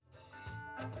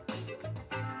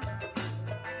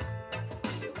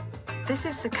This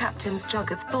is the Captain's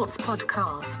Jug of Thoughts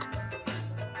podcast,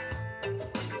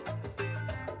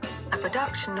 a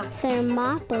production of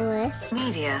Thermopolis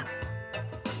Media.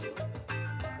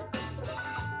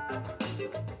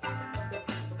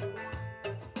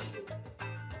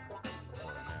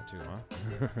 That too, huh?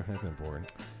 That's important.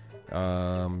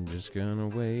 Just gonna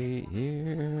wait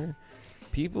here.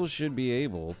 People should be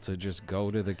able to just go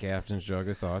to the Captain's Jug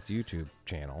of Thoughts YouTube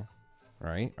channel,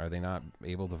 right? Are they not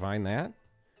able to find that?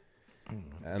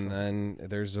 And then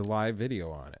there's a live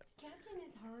video on it. Captain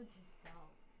is hard to spell.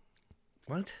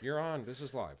 What? You're on. This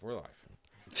is live. We're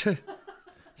live.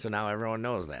 So now everyone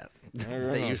knows that.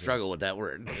 Everyone that you knows struggle with that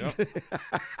word. Yep.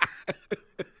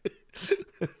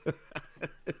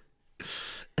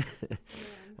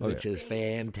 Which is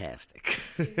fantastic.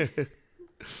 It's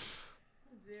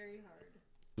very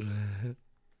hard.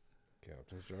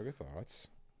 Captain's Jug of Thoughts.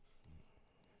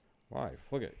 Live.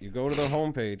 Look at you. Go to the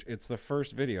homepage. It's the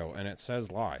first video, and it says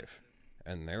live.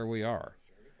 And there we are.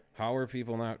 How are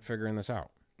people not figuring this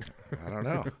out? I don't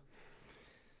know.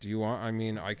 Do you want? I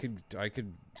mean, I could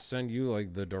send you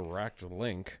like the direct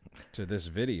link to this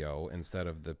video instead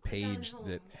of the page home.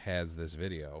 that has this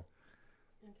video.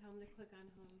 And tell them to click on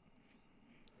home.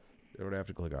 They would have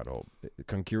to click on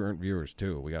concurrent viewers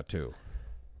too. We got 2.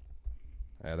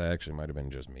 That actually might have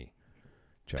been just me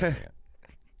checking it.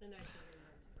 And I should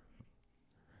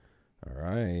All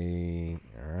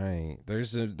right.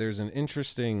 There's an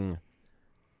interesting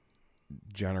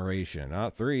generation,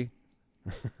 not 3,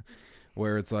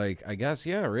 where it's like, I guess,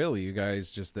 yeah, really, you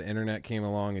guys just the internet came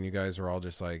along and you guys were all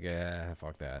just like, yeah,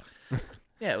 fuck that.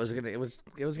 Yeah, it was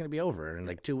gonna be over in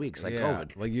like 2 weeks, like Yeah,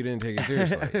 COVID. like you didn't take it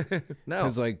seriously. No.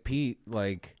 Because like Pete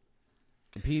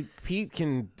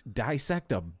can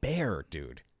dissect a bear,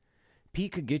 dude.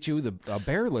 Pete could get you a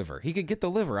bear liver. He could get the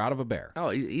liver out of a bear.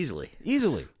 Oh, easily.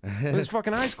 Easily. With his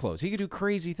fucking eyes closed. He could do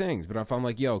crazy things. But if I'm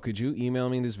like, yo, could you email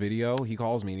me this video? He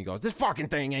calls me and he goes, this fucking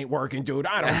thing ain't working, dude.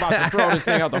 I'm about to throw this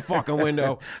thing out the fucking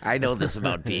window. I know this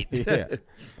about Pete.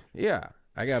 Yeah.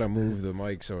 I got to move the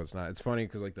mic so it's not. It's funny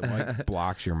because like the mic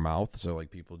blocks your mouth. So like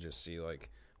people just see like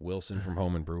Wilson from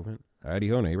Home Improvement. Howdy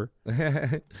ho, neighbor.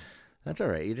 That's all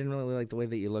right. You didn't really like the way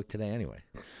that you look today anyway.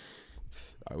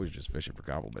 I was just fishing for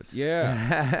compliments.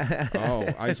 Yeah. Oh,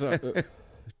 I saw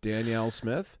Danielle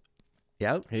Smith.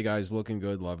 Yep. Hey guys, looking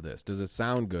good. Love this. Does it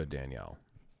sound good, Danielle?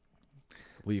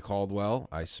 Lee Caldwell.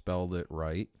 I spelled it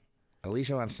right.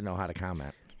 Alicia wants to know how to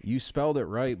comment. You spelled it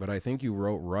right, but I think you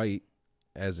wrote right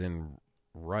as in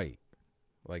right,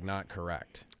 like not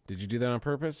correct. Did you do that on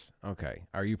purpose? Okay.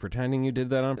 Are you pretending you did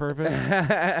that on purpose?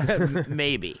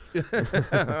 Maybe.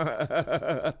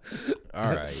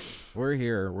 All right. We're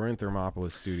here. We're in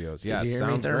Thermopolis Studios. Yeah, you hear me,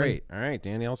 sounds Thurman? great. All right.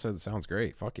 Danielle says it sounds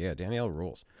great. Fuck yeah. Danielle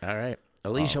rules. All right.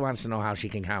 Alicia wants to know how she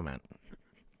can comment.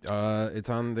 It's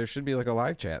on. There should be like a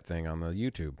live chat thing on the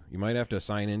YouTube. You might have to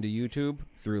sign into YouTube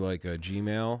through like a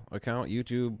Gmail account.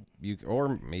 YouTube,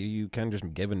 or maybe you can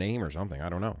just give a name or something. I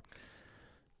don't know.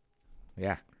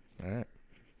 Yeah. All right.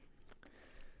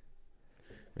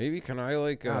 Maybe can I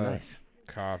like Nice.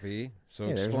 copy? So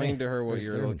Yeah, there's explain me. to her what There's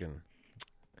you're Thurman. looking.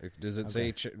 Does it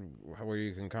say where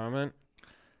you can comment?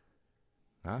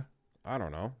 Huh? I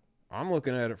don't know. I'm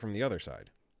looking at it from the other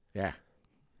side. Yeah.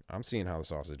 I'm seeing how the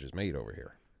sausage is made over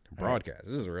here. All right. Broadcast.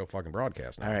 This is a real fucking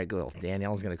broadcast now. All right, cool.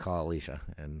 Danielle's going to call Alicia,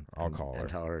 and I'll call her. and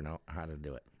tell her how to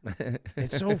do it.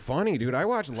 It's so funny, dude. I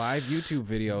watch live YouTube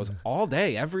videos all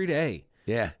day, every day.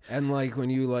 Yeah. And like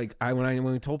when you like, when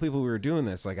we told people we were doing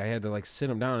this, like I had to like sit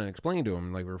them down and explain to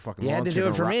them like we were fucking. You had to launching do a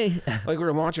it for me. like we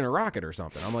were launching a rocket or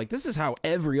something. I'm like, this is how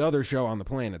every other show on the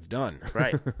planet's done.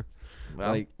 Right. Well,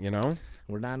 Like, you know,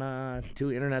 we're not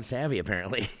too internet savvy,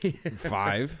 apparently.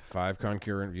 5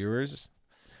 concurrent viewers.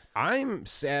 I'm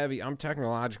savvy. I'm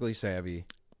technologically savvy.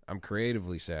 I'm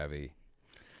creatively savvy.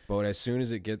 But as soon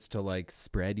as it gets to like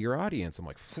spread your audience, I'm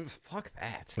like, fuck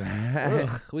that.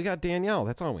 Ugh, we got Danielle.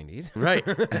 That's all we need. Right.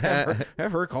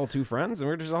 Have her call 2 friends, and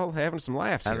we're just all having some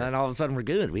laughs And here. then all of a sudden we're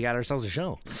good. We got ourselves a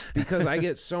show. Because I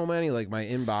get so many, like my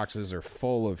inboxes are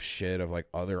full of shit of like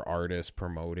other artists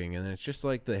promoting, and it's just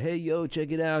like hey yo,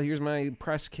 check it out, here's my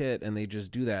press kit, and they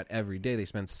just do that every day. They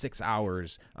spend 6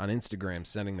 hours on Instagram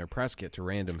sending their press kit to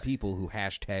random people who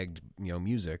hashtagged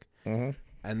music, and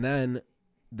then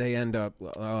they end up,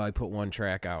 I put 1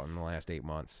 track out in the last 8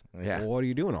 months. Yeah. Well, what are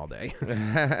you doing all day?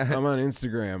 I'm on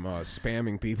Instagram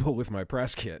spamming people with my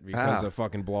press kit because a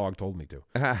fucking blog told me to.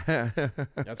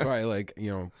 That's why, like,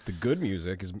 the good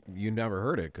music is, you never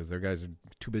heard it because their guys are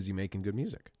too busy making good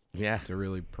music Yeah. to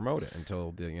really promote it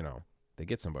until, they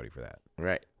get somebody for that,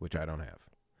 Right. which I don't have.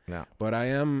 No. But I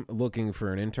am looking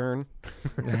for an intern.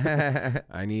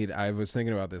 I was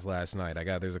thinking about this last night.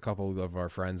 There's a couple of our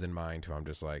friends in mind who I'm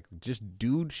just like, just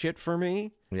do shit for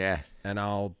me Yeah. and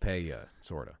I'll pay you,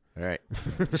 sort of. All right.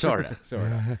 Sort of.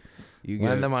 Sort of. You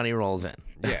When the money rolls in.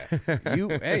 Yeah.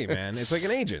 Hey, man, it's like an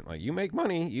agent. Like, you make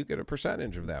money, you get a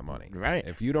percentage of that money. Right.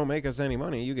 If you don't make us any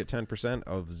money, you get 10%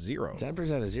 of zero.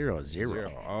 10% of zero is zero.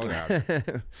 Zero. Oh,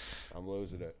 God. I'm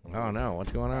losing it. Oh, no.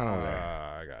 What's going on over there?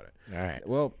 I got it. All right.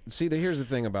 Well, see, here's the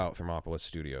thing about Thermopolis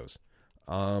Studios.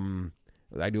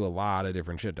 I do a lot of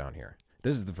different shit down here.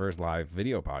 This is the first live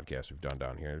video podcast we've done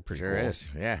down here. Pretty Sure cool. is.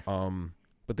 Yeah.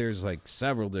 But there's like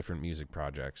several different music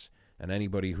projects, and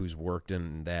anybody who's worked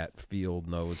in that field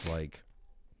knows like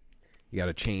you got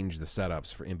to change the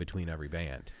setups for in between every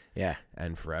band. Yeah.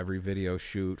 And for every video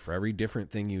shoot, for every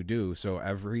different thing you do. So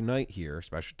every night here,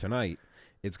 especially tonight,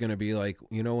 it's going to be like,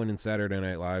 you know, when in Saturday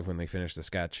Night Live, when they finish the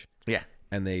sketch Yeah.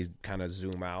 and they kind of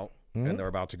zoom out and they're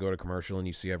about to go to commercial and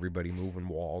you see everybody moving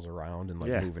walls around and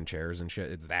like moving chairs and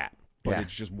shit. It's that. But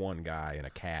it's just one guy and a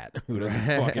cat who doesn't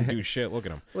fucking do shit. Look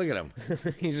at him. Look at him.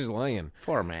 He's just laying.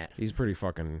 Poor Matt. He's pretty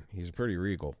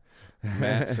regal.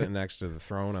 Matt's sitting next to the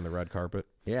throne on the red carpet.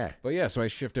 Yeah. But yeah, so I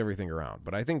shift everything around.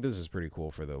 But I think this is pretty cool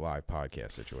for the live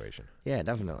podcast situation. Yeah,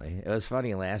 definitely. It was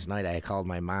funny. Last night I called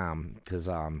my mom because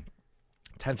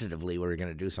tentatively we were going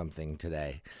to do something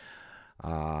today,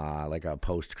 like a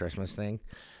post-Christmas thing.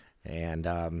 And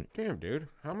Damn, dude.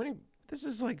 How many? This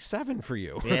is like 7 for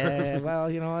you. yeah, well,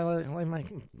 you know, I like my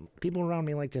people around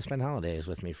me like to spend holidays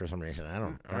with me for some reason. I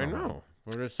don't know.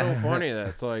 But it's so funny that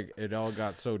it's like it all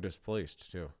got so displaced,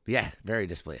 too. Yeah, very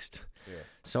displaced. Yeah.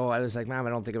 So I was like, Mom, I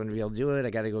don't think I'm going to be able to do it.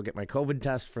 I got to go get my COVID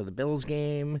test for the Bills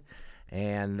game.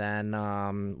 And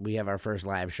then we have our first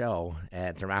live show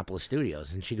at Thermopolis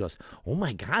Studios. And she goes, oh,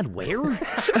 my God, where?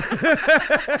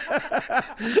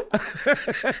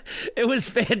 It was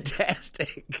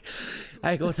fantastic.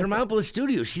 I go, Thermopolis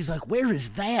Studios. She's like, where is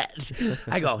that?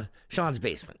 I go, Sean's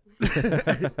basement.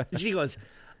 She goes,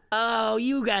 oh,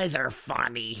 you guys are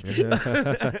funny.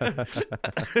 That's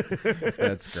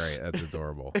great. That's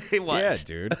adorable. It was. Yeah,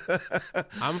 dude.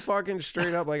 I'm fucking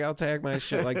straight up like I'll tag my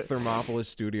shit like Thermopolis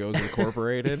Studios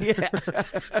Incorporated. Yeah.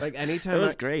 Like anytime It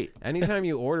was great. Anytime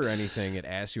you order anything, it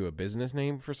asks you a business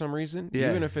name for some reason. Yeah.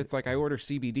 Even if it's like I order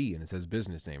CBD and it says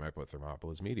business name, I put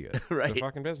Thermopolis Media. It's Right. a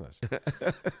fucking business.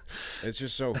 It's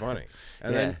just so funny.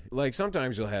 And Yeah. then like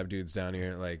sometimes you'll have dudes down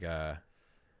here like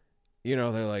you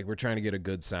know, they're like, we're trying to get a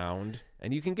good sound,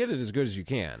 and you can get it as good as you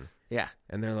can. Yeah.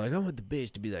 And they're like, I want the bass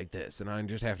to be like this. And I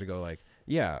just have to go like,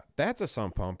 yeah, that's a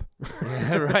sump pump.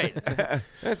 Right.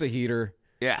 That's a heater.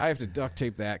 Yeah. I have to duct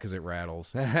tape that because it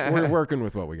rattles. We're working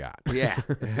with what we got. Yeah.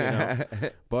 You know?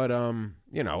 But,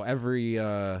 you know, every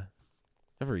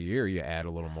year you add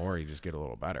a little more, you just get a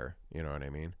little better. You know what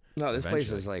I mean? No, this place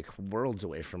Eventually. is like worlds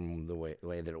away from the way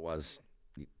that it was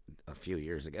a few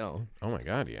years ago. Oh, my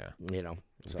God, yeah. You know,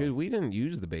 so. Because we didn't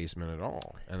use the basement at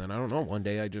all. And then, I don't know, one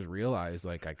day I just realized,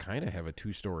 like, I kind of have a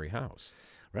 2-story house.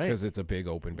 Right. Because it's a big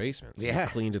open basement. So Yeah. I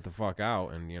cleaned it the fuck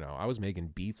out. And, you know, I was making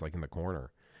beats, like, in the corner.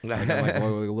 Like, I'm like,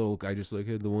 well, like a little, I just like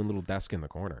had the one little desk in the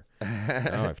corner.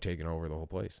 Now I've taken over the whole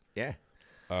place. Yeah.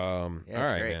 All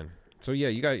right, great. man. So, yeah,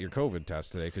 you got your COVID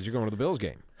test today because you're going to the Bills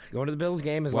game. Going to the Bills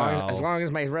game as long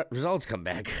as my results come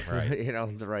back, Right. you know,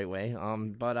 the right way.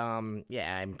 But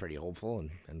yeah, I'm pretty hopeful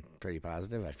and pretty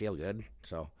positive. I feel good.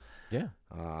 So, Yeah.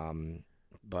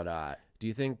 but Do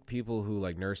you think people who,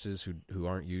 like nurses who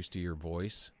aren't used to your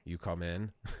voice, you come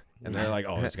in and they're like,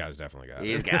 oh, this guy's definitely got it.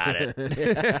 he's got it.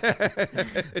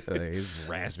 His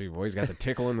raspy voice got the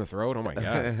tickle in the throat. Oh, my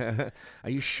God. Are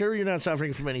you sure you're not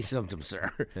suffering from any symptoms,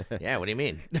 sir? Yeah. What do you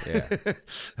mean? Yeah.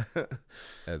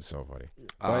 That's so funny.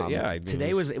 But, yeah. I mean, Today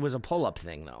it was a pull-up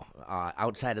thing though,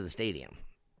 outside of the stadium.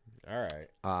 All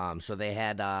right. So they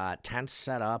had tents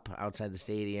set up outside the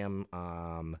stadium,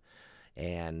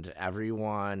 and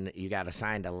everyone, you got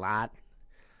assigned a lot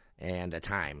and a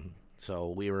time. So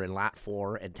we were in lot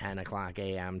 4 at 10 o'clock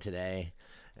a.m. today,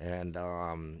 and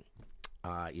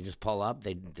you just pull up.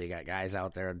 They got guys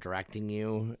out there directing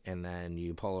you, and then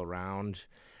you pull around,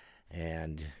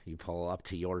 and you pull up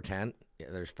to your tent.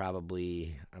 There's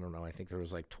probably, I don't know, I think there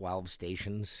was like 12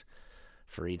 stations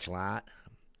for each lot.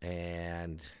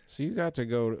 And So you got to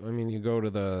go, I mean, you go to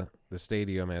the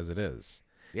stadium as it is.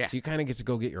 yeah, So you kind of get to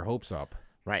go get your hopes up.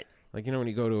 right. Like, you know, when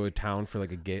you go to a town for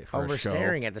like a show. We're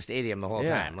staring at the stadium the whole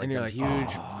Yeah, time, like and you're the like,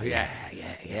 huge, oh,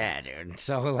 yeah, dude.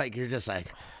 So like you're just like,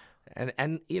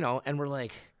 and you know, and we're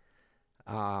like,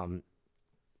 you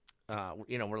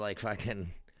know, we're like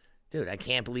fucking, Dude, I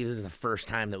can't believe this is the first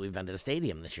time that we've been to the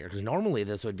stadium this year, because normally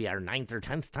this would be our 9th or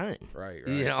 10th time. Right.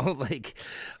 You know, like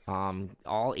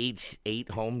all eight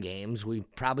home games. We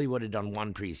probably would have done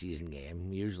one preseason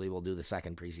game. Usually we'll do the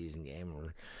second preseason game,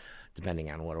 or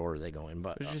depending on what order they go in.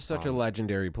 But It's just such a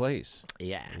legendary place.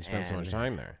 yeah, You spend so much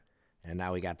time there. And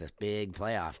now we got this big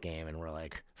playoff game, and we're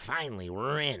like, finally,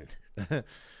 we're in.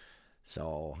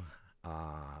 So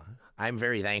I'm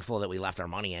very thankful that we left our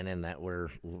money in, and that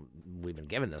we've been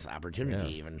given this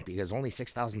opportunity, even because only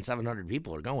 6,700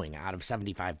 people are going out of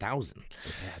 75,000.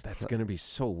 Yeah, that's gonna be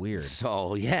so weird.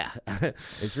 So yeah,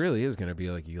 It really is gonna be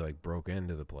like you like broke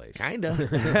into the place. kinda.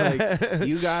 Like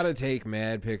you gotta take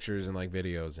mad pictures and like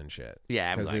videos and shit.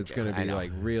 Yeah, I'm because like, it's gonna I be know.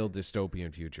 like real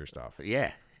dystopian future stuff.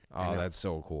 Yeah. I Oh, know. that's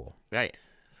so cool. Right.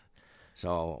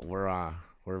 So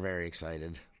we're very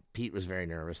excited. Pete was very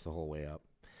nervous the whole way up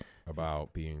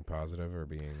About being positive or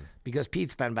being because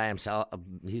Pete's been by himself.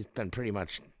 He's been pretty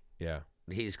much. yeah.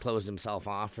 He's closed himself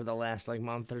off for the last like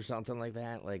month or something like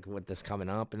that, like with this coming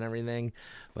up and everything.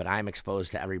 But I'm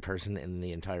exposed to every person in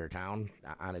the entire town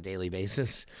on a daily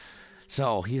basis.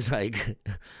 So he's like,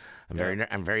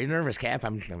 I'm very nervous, Cap.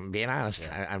 I'm being honest.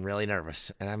 I'm really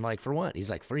nervous. And I'm like, for what? He's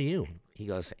like, for you. He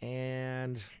goes,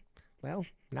 and well,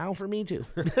 now for me too.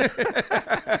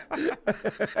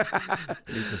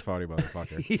 He's a funny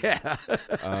motherfucker.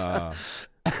 Yeah.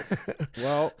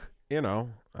 Well, you know,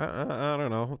 I don't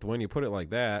know. When you put it like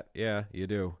that, yeah, you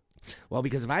do. Well,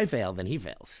 because if I fail, then he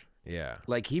fails. Yeah.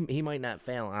 Like he might not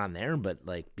fail on there, but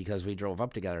like because we drove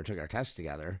up together and took our tests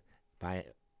together, by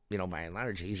and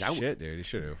large, he's out. Shit, dude. He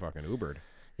should have fucking Ubered.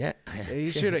 Yeah.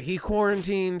 He should have. He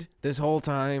quarantined this whole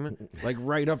time, like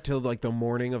right up till like the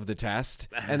morning of the test,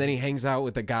 and then he hangs out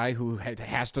with the guy who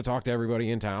has to talk to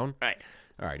everybody in town. Right.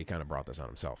 All right, he kind of brought this on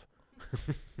himself.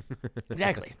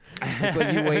 Exactly. It's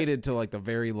like you waited till like the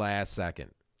very last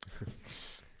second.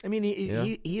 I mean,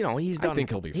 he's done. I think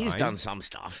he'll be He's fine. done some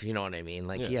stuff. You know what I mean?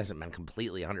 Like he Yeah. hasn't been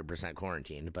completely 100%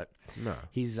 quarantined, but No,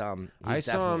 he's I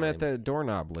saw him at definitely- the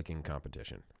doorknob licking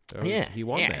competition. That was- Yeah, he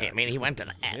won yeah, that. I mean, he went to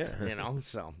that. Yeah.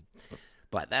 So.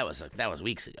 But that was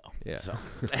weeks ago. Yeah. So.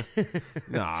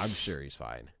 No, I'm sure he's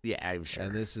fine. Yeah, I'm sure.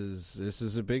 And this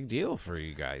is a big deal for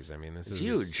you guys. I mean, this It's is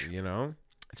huge. You know,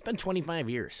 It's been 25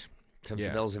 years since Yeah.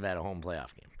 the Bills have had a home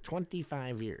playoff game.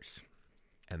 25 years.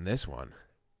 and this one.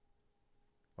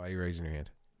 Why are you raising your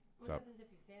hand? What up? happens if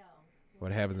you fail?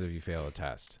 What happens if you fail a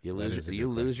test? You That lose. is a You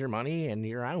good question. lose your money, and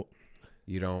you're out.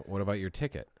 You don't. What about your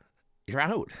ticket? You're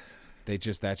out.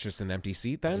 That's just an empty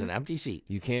seat It's then? an empty seat.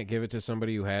 You can't give it to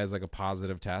somebody who has like a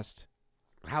positive test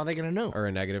How are they gonna know? or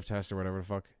a negative test or whatever the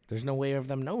fuck. There's no way of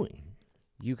them knowing.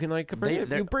 You can like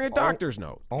They're you bring a all- doctor's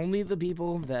note. Only the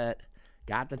people that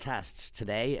got the tests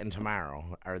today and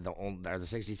tomorrow are the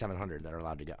 6,700 that are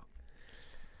allowed to go.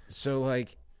 So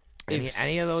like,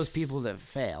 Any of those people that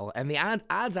fail, and the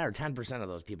odds are 10% of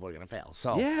those people are going to fail.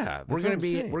 So Yeah, we're that's going what to I'm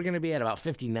be saying. we're going to be at about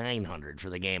 5,900 for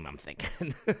the game. I'm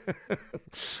thinking.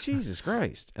 Jesus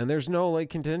Christ. And there's no like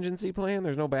contingency plan.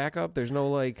 There's no backup. There's no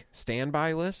like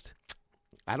standby list.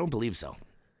 I don't believe so,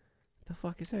 The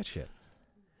fuck is that shit?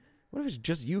 What if it's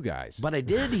just you guys? but I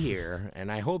did hear,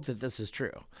 and I hope that this is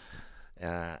true.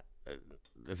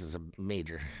 This is a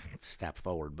major step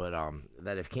forward, but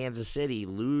that if Kansas City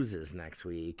loses next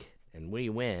week and we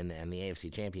win and the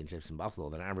AFC Championships in Buffalo,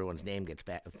 then everyone's name gets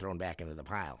thrown back into the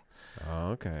pile,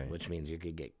 Okay. which means you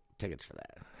could get tickets for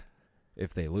that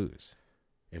If they lose.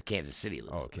 if Kansas City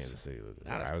loses. Oh, Kansas City loses.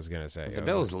 Not if- I was gonna say If I the was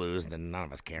Bills lose, then none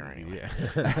of us care anyway.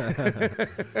 Yeah.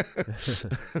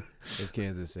 If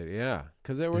Kansas City, yeah,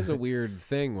 because there was a weird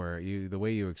thing where the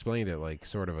way you explained it, like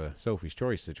sort of a Sophie's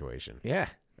Choice situation, Yeah.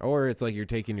 or it's like you're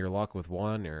taking your luck with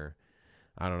one, or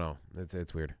I don't know.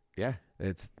 It's weird. Yeah.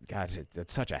 It's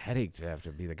such a headache to have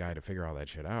to be the guy to figure all that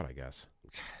shit out. I guess.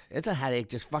 It's a headache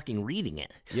just fucking reading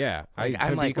it. Yeah, Like, to I'm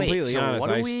be like, wait, completely so honest, what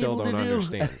are I we still able don't to do?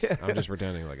 understand. I'm just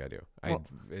pretending like I do. Well-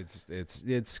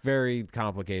 It's very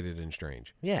complicated and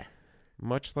strange, Yeah.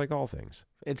 much like all things.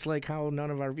 It's like how none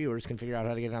of our viewers can figure out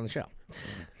how to get on the show.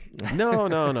 No.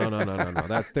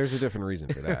 There's a different reason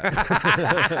for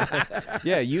that.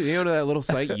 Yeah, you know that little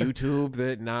site YouTube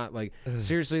that not like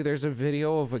seriously. There's a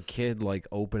video of a kid like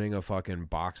opening a fucking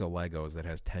box of Legos that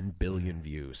has 10 billion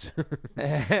views.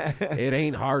 It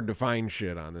ain't hard to find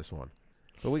shit on this one.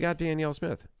 But we got Danielle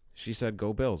Smith. She said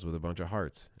 "Go Bills" with a bunch of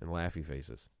hearts and laughy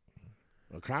faces.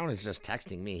 Well, Crown is just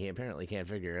texting me. He apparently can't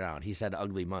figure it out. He said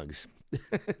ugly mugs.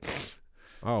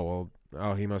 Oh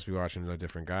he must be watching a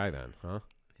different guy then, huh?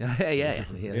 Yeah.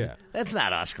 Yeah. That's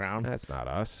not us, Crown. That's not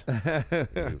us,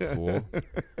 you fool.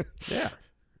 Yeah.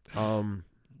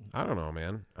 I don't know,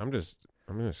 man. I'm just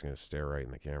gonna stare right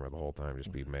in the camera the whole time,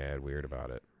 just be mad weird about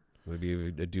it. Would be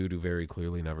a dude who very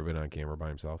clearly never been on camera by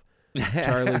himself.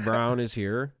 Charlie Brown is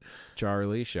here.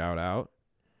 Charlie, shout out.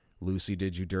 Lucy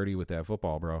did you dirty with that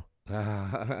football, bro.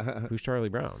 Who's Charlie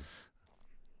Brown?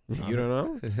 You don't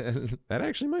know? That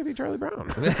actually might be Charlie Brown.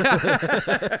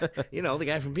 You know, the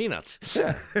guy from Peanuts.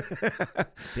 Yeah.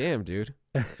 Damn, dude.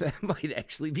 That might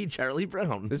actually be Charlie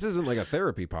Brown. This isn't like a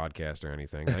therapy podcast or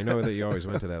anything. I know that you always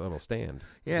went to that little stand.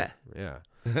 Yeah. Yeah.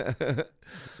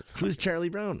 Who's Charlie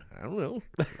Brown? I don't know.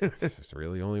 It's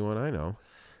really the only one I know.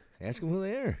 Ask them who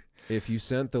they are. If you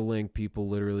sent the link, people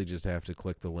literally just have to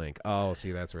click the link. Oh,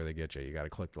 see, that's where they get you. You got to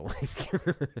click the link.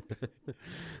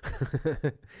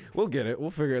 We'll get it. We'll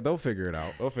figure it. They'll figure it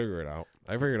out. They'll figure it out.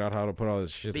 I figured out how to put all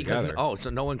this shit together. Oh, so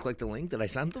no one clicked the link that I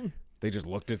sent them? They just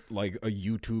looked at like a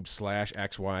YouTube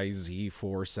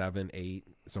 /XYZ478.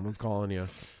 Someone's calling you.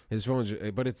 His phone's,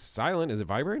 but it's silent. Is it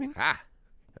vibrating? Ah.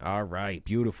 All right,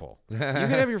 beautiful. You can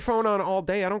have your phone on all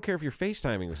day. I don't care if you're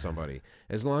FaceTiming with somebody,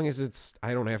 as long as it's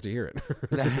I don't have to hear it.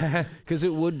 Because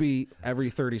it would be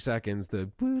every 30 seconds the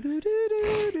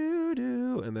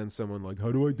boo-doo-doo-doo-doo, and then someone like,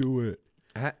 how do I do it?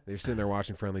 They're sitting there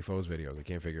watching Friendly Foes videos. They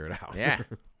can't figure it out. Yeah.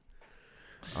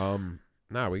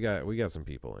 No, we got some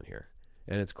people in here,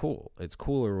 and it's cool. It's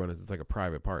cooler when it's like a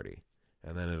private party,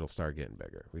 and then it'll start getting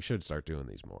bigger. We should start doing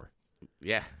these more.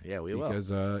 Yeah, we will. Because,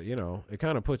 you know, it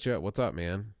kind of puts you at, what's up,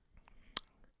 man?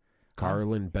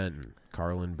 Carlin Benton.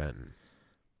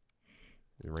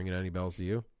 Is it ringing any bells to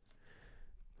you?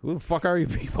 Who the fuck are you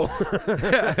people?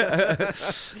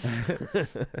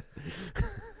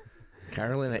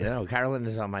 Carlin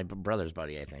is my brother's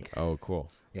buddy, I think. Oh, cool.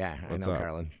 Yeah, What's I know up?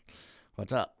 Carlin.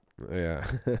 What's up? Yeah.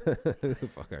 Who the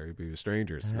fuck are you people?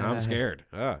 Strangers. Now I'm scared.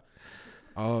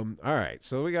 All right.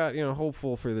 So we got,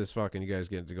 hopeful for this fucking, you guys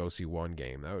get to go see one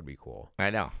game. That would be cool.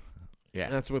 I know. Yeah.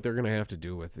 That's what they're going to have to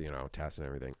do with, tests and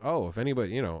everything. Oh, if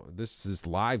anybody, this is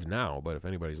live now, but if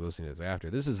anybody's listening to this after,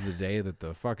 this is the day that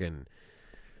the fucking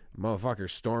motherfuckers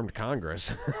stormed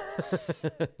Congress.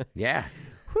 Yeah.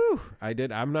 Whew.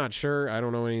 I'm not sure. I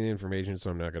don't know any of the information, so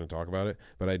I'm not going to talk about it.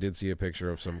 But I did see a picture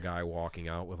of some guy walking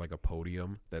out with like a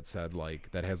podium that said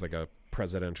that has like a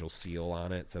presidential seal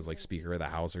on it. It says like Speaker of the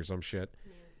House or some shit.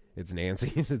 It's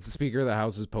Nancy's. It's the Speaker of the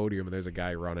House's podium, and there's a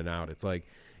guy running out. It's like,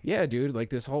 yeah, dude, like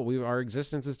this our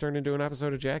existence has turned into an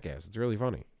episode of Jackass. It's really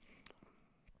funny.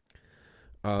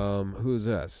 Who's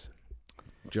this?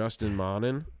 Justin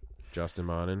Monin.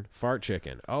 Fart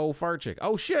Chicken. Oh, Fart Chick.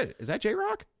 Oh, shit. Is that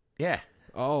J-Rock? Yeah.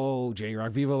 Oh,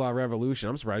 J-Rock. Viva la Revolution.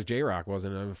 I'm surprised J-Rock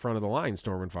wasn't in front of the line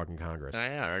storming fucking Congress.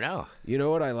 I don't know. You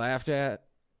know what I laughed at?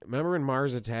 Remember in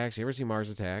Mars Attacks? You ever see Mars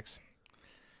Attacks?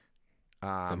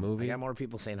 The movie? I got more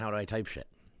people saying, how do I type shit?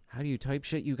 How do you type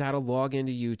shit? You got to log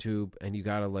into YouTube, and you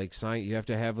got to sign. You have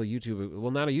to have a YouTube.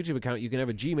 Well, not a YouTube account. You can have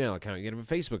a Gmail account. You can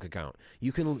have a Facebook account.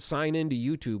 You can sign into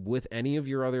YouTube with any of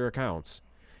your other accounts,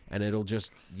 and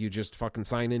you just fucking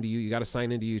sign into you got to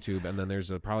sign into YouTube, and then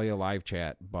there's probably a live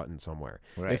chat button somewhere.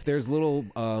 Right. If there's little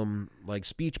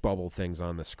speech bubble things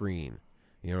on the screen,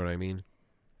 you know what I mean?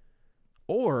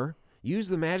 Or use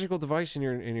the magical device in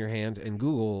your hand and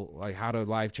Google how to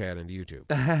live chat into YouTube.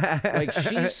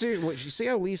 See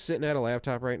how Lee's sitting at a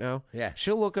laptop right now? Yeah.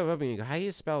 She'll look up and go, how do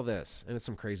you spell this? And it's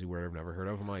some crazy word I've never heard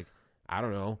of. I'm like, I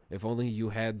don't know. If only you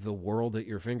had the world at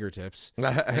your fingertips,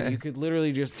 and you could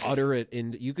literally just utter it,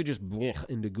 and you could just blech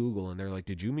into Google, and they're like,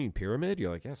 "Did you mean pyramid?"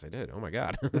 You're like, "Yes, I did." Oh my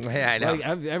god! Yeah, I know.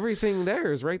 Everything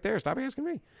there is right there. Stop asking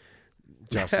me.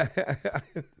 Justin,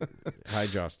 hi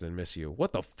Justin, miss you.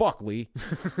 What the fuck, Lee?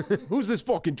 Who's this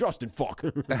fucking Justin? Fuck.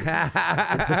 No,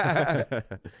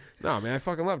 man, I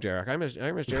fucking love J-Rock. I miss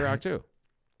J-Rock too.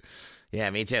 Yeah,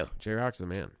 me too. J-Rock's the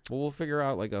man. Well, we'll figure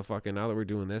out now that we're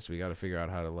doing this, we got to figure out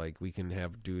how to we can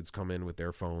have dudes come in with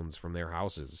their phones from their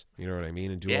houses. You know what I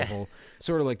mean? And do a whole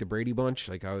sort of like the Brady Bunch,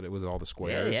 like how it was all the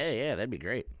squares. Yeah, that'd be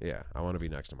great. Yeah, I want to be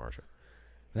next to Marsha.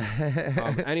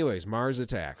 Anyways, Mars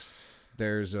Attacks.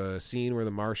 There's a scene where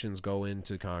the Martians go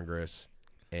into Congress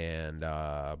and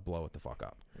blow it the fuck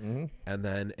up. Mm-hmm. And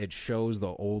then it shows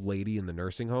the old lady in the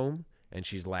nursing home, and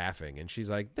she's laughing, and she's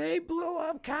like, "They blew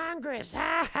up Congress!"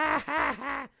 Ha ha ha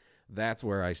ha. That's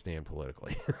where I stand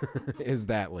politically. Is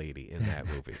that lady in that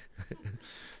movie?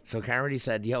 So Carmody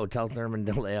said, "Yo, tell Thurman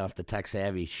to lay off the tech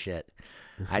savvy shit.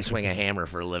 I swing a hammer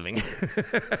for a living."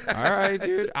 All right,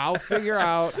 dude. I'll figure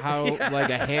out how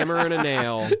a hammer and a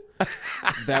nail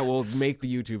that will make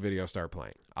the YouTube video start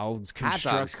playing. I'll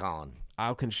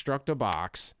construct a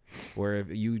box where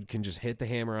you can just hit the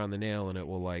hammer on the nail and it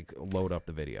will load up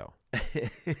the video.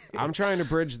 I'm trying to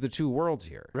bridge the two worlds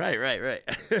here. Right.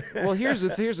 Well, here's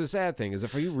the sad thing is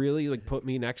if you really put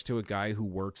me next to a guy who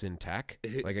works in tech,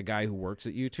 like a guy who works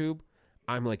at YouTube,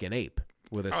 I'm like an ape.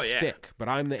 with a Oh, yeah. stick, but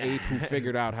I'm the ape who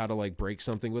figured out how to like break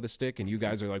something with a stick, and you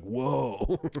guys are like,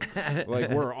 whoa. Like,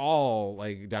 we're all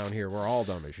like down here, we're all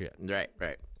dumb as shit. Right.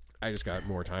 I just got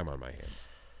more time on my hands.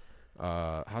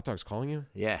 Hot Dog's calling you?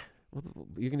 Yeah. Well,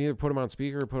 you can either put him on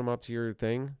speaker or put him up to your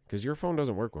thing, because your phone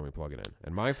doesn't work when we plug it in,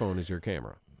 and my phone is your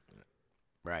camera.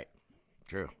 Right.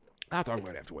 True. Hot Dog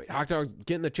might have to wait. Hot Dog,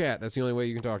 get in the chat. That's the only way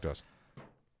you can talk to us.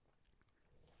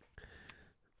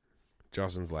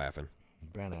 Justin's laughing.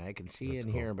 Brenna, I can see in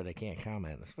here, but I can't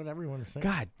comment. That's what everyone is saying.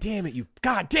 God damn it, you.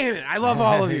 God damn it. I love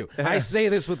all of you. I say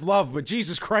this with love, but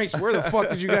Jesus Christ, where the fuck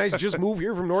did you guys just move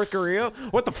here from North Korea?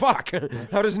 What the fuck?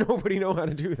 How does nobody know how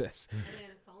to do this? Are they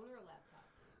on a phone or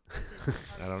a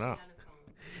laptop? I don't know. On a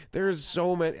phone. There's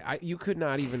so many. You could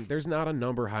not even. There's not a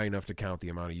number high enough to count the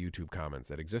amount of YouTube comments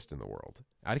that exist in the world.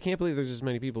 I can't believe there's as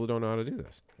many people who don't know how to do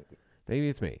this. Maybe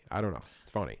it's me. I don't know. It's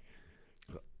funny.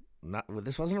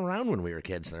 This wasn't around when we were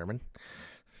kids, Thurman.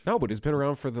 No, but it's been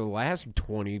around for the last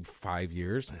 25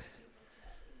 years.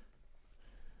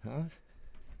 Huh?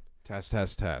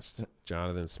 Test.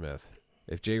 Jonathan Smith.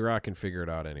 If J-Rock can figure it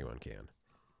out, anyone can.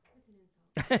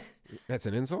 That's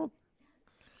an insult?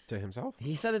 To himself?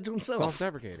 He said it to himself.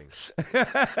 Self-deprecating.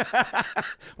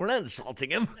 We're not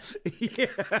insulting him.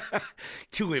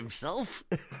 To himself.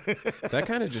 That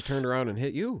kind of just turned around and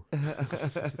hit you.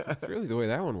 That's really the way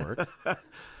that one worked.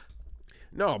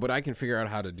 No, but I can figure out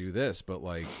how to do this. But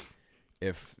like,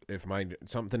 if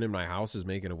something in my house is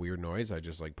making a weird noise, I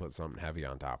just like put something heavy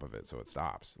on top of it so it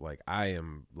stops. Like, I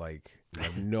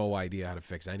have no idea how to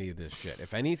fix any of this shit.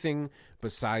 If anything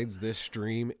besides this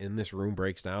stream in this room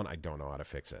breaks down, I don't know how to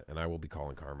fix it, and I will be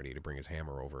calling Carmody to bring his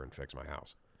hammer over and fix my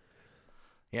house.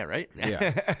 Yeah, right?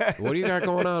 Yeah. What do you got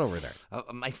going on over there?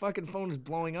 My fucking phone is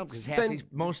blowing up because Then-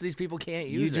 most of these people can't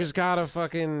use You it. just gotta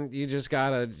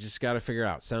figure it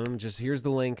out. Send him. Just here's the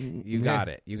link. You got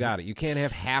it. You can't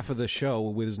have half of the show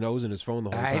with his nose in his phone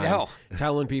the whole I time. know.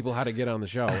 Telling people how to get on the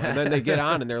show, and then they get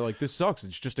on and they're like, "This sucks.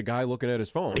 It's just a guy looking at his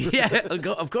phone." Yeah,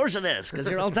 of course it is, because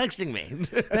you're all texting me.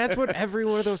 That's what every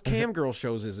one of those cam girl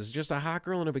shows is just a hot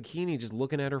girl in a bikini just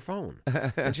looking at her phone,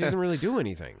 and she doesn't really do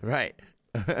anything. Right.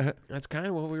 That's kind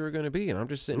of what we were going to be, and I'm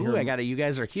just sitting Ooh, here. I got it. You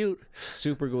guys are cute.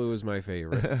 Super glue is my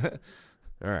favorite.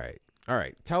 All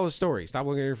right. Tell a story. Stop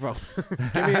looking at your phone.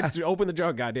 Open the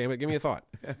jug, goddammit. Give me a thought.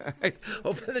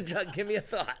 Open the jug. Give me a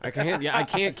thought. I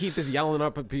can't keep this yelling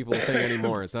up at people thing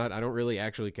anymore. It's not. I don't really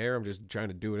actually care. I'm just trying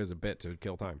to do it as a bit to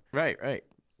kill time. Right.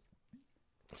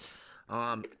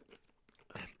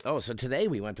 So today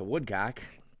we went to Woodcock.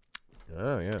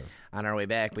 Oh yeah. On our way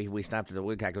back, we stopped at the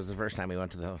Woodcock. It was the first time we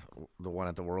went to the one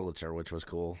at the Wurlitzer, which was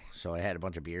cool. So I had a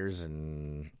bunch of beers,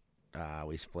 and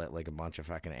we split like a bunch of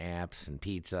fucking apps and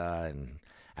pizza, and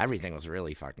everything was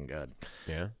really fucking good.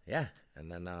 Yeah. Yeah. And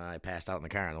then I passed out in the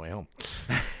car on the way home.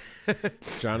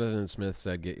 Jonathan Smith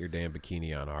said, "Get your damn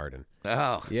bikini on, Harden."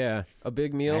 Oh. Yeah, a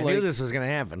big meal I like knew this was going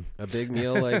to happen. a big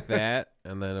meal like that,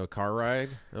 and then a car ride.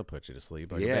 They'll put you to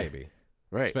sleep like Yeah. a baby.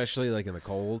 Right. Especially like in the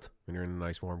cold when you're in a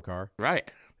nice warm car. Right.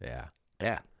 Yeah.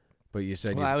 Yeah. But you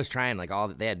said Well, I was trying like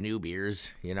they had new beers,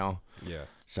 yeah.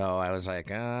 So I was like,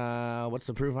 what's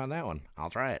the proof on that one? I'll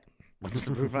try it. What's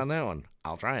the proof on that one?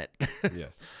 I'll try it.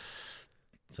 Yes.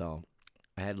 So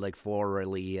I had like 4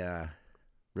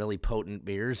 really potent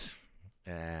beers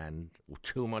and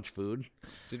too much food.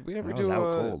 Did we ever I was do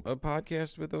out cold. a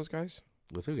podcast with those guys?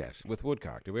 With who guys? With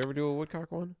Woodcock. Did we ever do a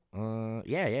Woodcock one?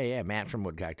 Yeah. Matt from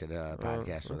Woodcock did a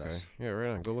podcast with us. Yeah, right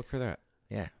on. Go look for that.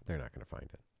 Yeah. They're not going to find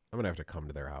it. I'm going to have to come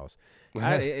to their house.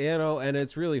 And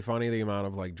it's really funny the amount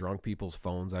of like drunk people's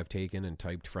phones I've taken and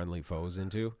typed friendly foes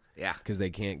into Yeah. because they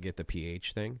can't get the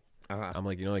PH thing. I'm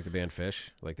like, like the band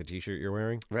Fish, like the t-shirt you're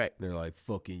wearing. Right. And they're like,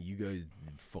 fucking, you guys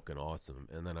fucking awesome.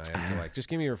 And then I have to like, just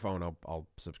give me your phone. I'll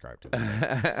subscribe to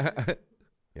that.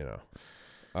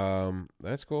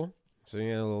 That's cool. So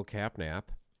you had a little cap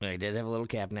nap. I did have a little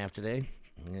cap nap today.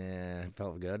 Yeah, it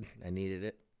felt good. I needed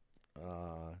it.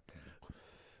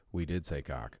 We did say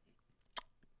cock.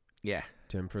 Yeah.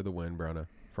 Tim for the win, Brenna.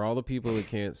 For all the people that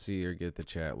can't see or get the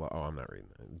chat, I'm not reading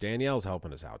that. Danielle's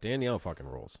helping us out. Danielle fucking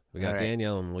rules. We got All right.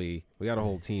 Danielle and Lee. We got a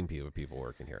whole team of people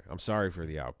working here. I'm sorry for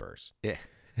the outbursts, Yeah.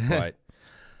 but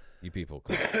you people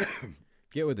could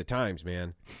get with the times,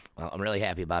 man. Well, I'm really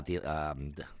happy about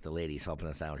the ladies helping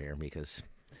us out here because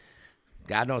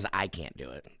God knows I can't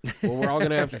do it. Well, we're all going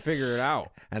to have to figure it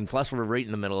out. And plus, we're right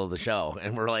in the middle of the show,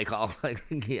 and we're like all like,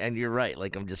 and you're right,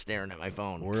 like I'm just staring at my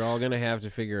phone. We're all going to have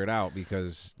to figure it out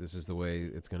because this is the way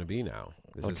it's going to be now.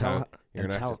 This is how you're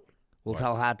going to have to. We'll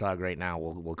tell Hot Dog right now.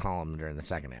 We'll call him during the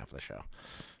second half of the show.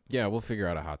 Yeah, we'll figure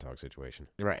out a hot dog situation.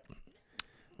 Right.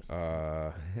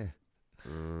 Mm-hmm.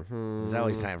 There's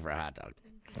always time for a hot dog.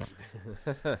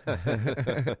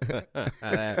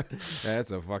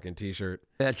 That's a fucking t-shirt.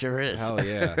 That sure is. Hell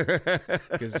yeah.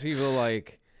 Because people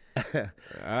like,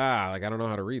 I don't know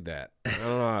how to read that. I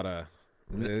don't know how to.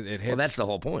 It hits. Well, that's the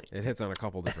whole point. It hits on a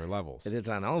couple different levels. It hits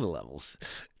on all the levels.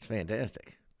 It's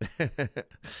fantastic.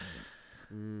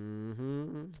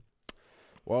 Mm-hmm.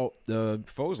 Well, the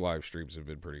Foes live streams have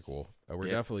been pretty cool. We're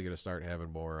Yep. definitely going to start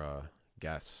having more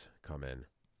guests come in.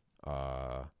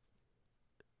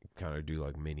 Kind of do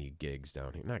like mini gigs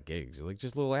down here. Not gigs, like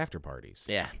just little after parties.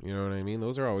 Yeah. You know what I mean?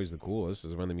 Those are always the coolest,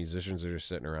 is when the musicians are just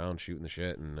sitting around shooting the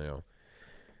shit, and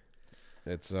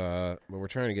it's but we're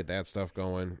trying to get that stuff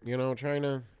going.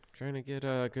 Trying to get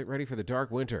ready for the dark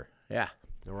winter Yeah.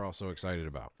 that we're all so excited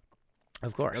about.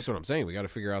 Of course. That's what I'm saying. We got to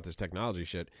figure out this technology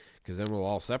shit, because then we'll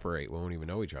all separate. We won't even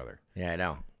know each other. Yeah, I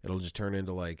know. It'll just turn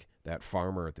into like that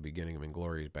farmer at the beginning of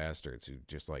Inglourious Bastards who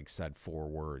just like said 4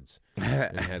 words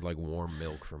and had like warm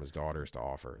milk from his daughters to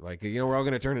offer. Like, we're all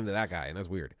going to turn into that guy, and that's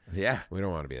weird. Yeah. We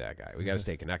don't want to be that guy. We got to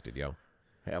stay connected, yo.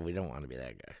 Yeah, we don't want to be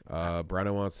that guy.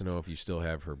 Brenna wants to know if you still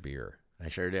have her beer. I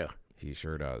sure do. He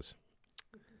sure does.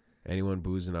 Anyone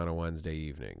boozing on a Wednesday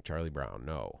evening? Charlie Brown,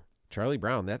 no. Charlie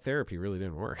Brown, that therapy really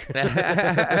didn't work.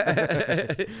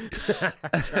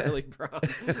 Charlie Brown.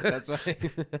 That's why.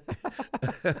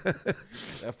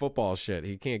 That football shit,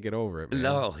 he can't get over it, man.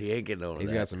 No, he ain't getting over He's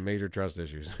that. got some major trust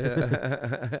issues.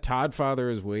 Todd Father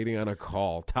is waiting on a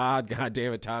call. Todd, God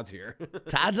damn it, Todd's here.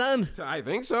 Todd's on? I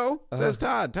think so. It says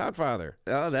Todd Father.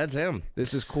 Oh, that's him.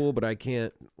 This is cool, but I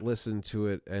can't listen to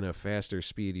it in a faster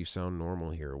speed. You sound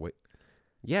normal here. Wait.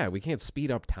 Yeah, we can't speed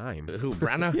up time. Who,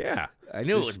 Brenna? Yeah. I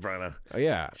knew it was Brenna. Oh,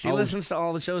 yeah. She listens to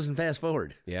all the shows and fast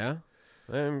forward. Yeah.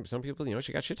 Some people,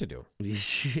 she got shit to do. I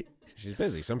She's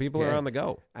busy. Some people are Yeah. on the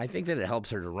go. think that it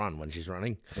helps her to run when she's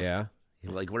running. Yeah.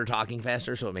 Like, we're talking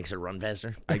faster, so it makes her run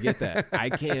faster. I get that. I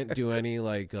can't do any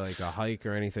like a hike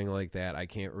or anything like that. I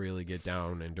can't really get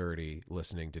down and dirty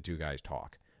listening to 2 guys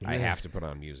talk. I have to put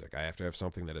on music. I have to have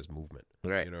something that has movement.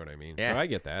 Right. You know what I mean? Yeah. So I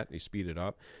get that. You speed it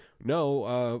up.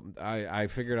 No, I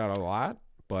figured out a lot,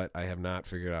 but I have not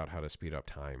figured out how to speed up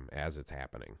time as it's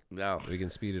happening. No. We can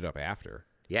speed it up after.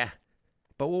 Yeah.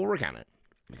 But we'll work on it.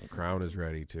 Crown is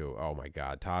ready too. Oh my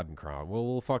God, Todd and Crown.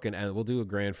 We'll fucking end. We'll do a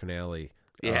grand finale.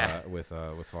 Yeah. With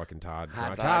fucking Todd. Hot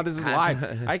dog. Todd, this is Hot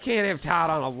live. I can't have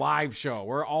Todd on a live show.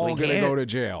 We're all We gonna can't? go to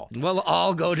jail. We'll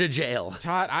all go to jail.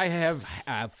 Todd, I have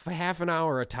half an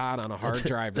hour of Todd on a hard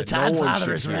drive. The that Todd no one father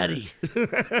should is hear. ready.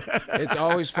 It's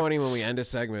always funny when we end a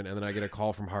segment and then I get a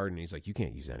call from Harden. He's like, "You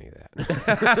can't use any of that."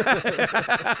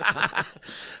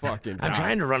 Fucking Todd. I'm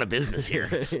trying to run a business here.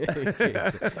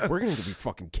 We're going to be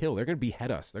fucking killed. They're going to behead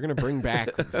us. They're going to bring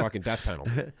back the fucking death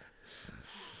penalty.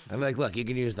 I'm like, look, you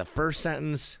can use the first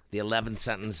sentence, the 11th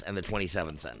sentence, and the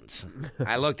 27th sentence.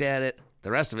 I looked at it. The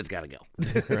rest of it's got to go.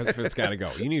 The rest of it's got to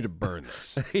go. You need to burn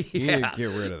this. You need to get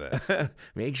rid of this.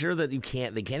 Make sure that they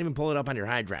can't even pull it up on your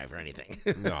hard drive or anything.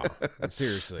 No,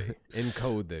 seriously.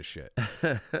 Encode this shit.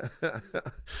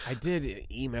 I did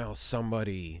email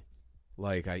somebody,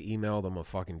 like I emailed them a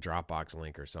fucking Dropbox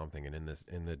link or something, and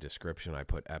in the description I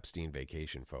put Epstein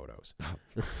vacation photos.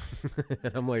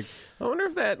 And I'm like, I wonder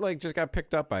if that like just got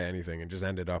picked up by anything and just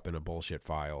ended up in a bullshit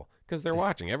file, because they're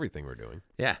watching everything we're doing.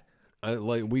 Yeah.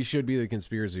 Like we should be the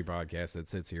conspiracy podcast that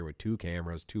sits here with 2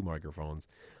 cameras, 2 microphones,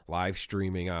 live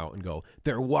streaming out and go,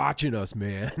 they're watching us,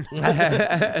 man.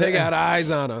 They got eyes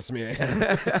on us, man.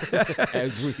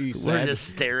 As we said, We're just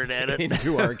staring at it.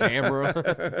 into our camera.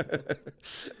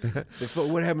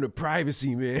 What happened to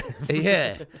privacy, man?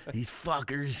 Yeah. These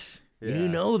fuckers. Yeah. You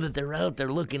know that they're out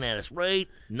there looking at us right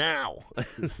now.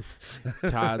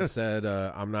 Todd said,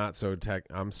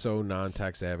 I'm so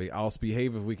non-tech savvy. I'll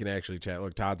behave if we can actually chat.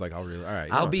 Look, Todd's like, all right.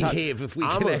 I'll Todd- behave if we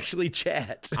I'm can a- actually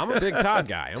chat. I'm a big Todd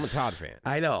guy. I'm a Todd fan.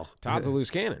 I know. Todd's a loose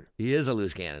cannon. He is a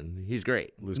loose cannon. He's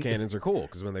great. Loose cannons are cool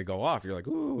because when they go off, you're like,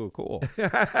 ooh, cool.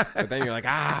 But then you're like,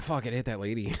 fuck it, hit that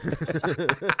lady.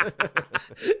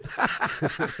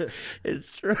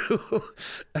 It's true.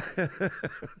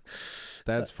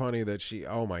 That's funny that she.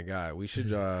 Oh my god, we should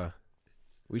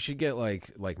get like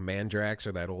Mandrax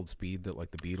or that old speed that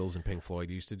like the Beatles and Pink Floyd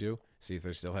used to do. See if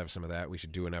they still have some of that. We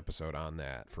should do an episode on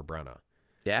that for Brenna,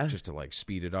 Yeah. just to like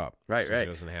speed it up, Right, so right. She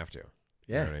doesn't have to.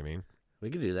 Yeah. You know what I mean? We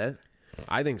could do that.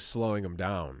 I think slowing them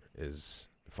down is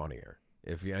funnier.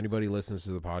 If anybody listens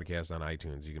to the podcast on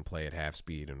iTunes, you can play at half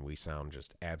speed, and we sound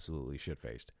just absolutely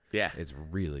shit-faced. Yeah. It's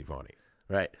really funny.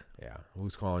 Right. Yeah.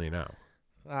 Who's calling you now?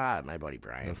 My buddy The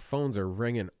Brian. phones are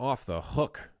ringing off the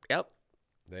hook. Yep.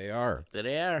 They are. There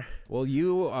they are. Well,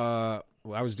 you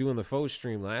I was doing the faux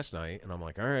stream last night, and I'm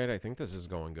like, all right, I think this is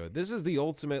going good. This is the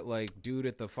ultimate like dude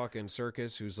at the fucking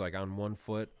circus who's like on one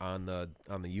foot on the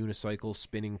unicycle,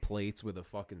 spinning plates with a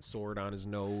fucking sword on his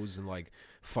nose and like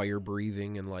fire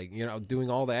breathing and like doing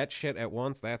all that shit at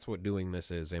once. That's what doing this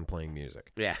is and playing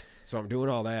music. Yeah. So I'm doing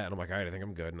all that, and I'm like, all right, I think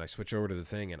I'm good. And I switch over to the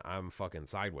thing, and I'm fucking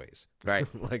sideways. Right.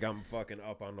 Like I'm fucking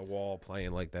up on the wall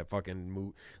playing like that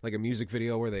fucking like a music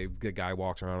video where the guy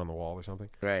walks around on the wall or something.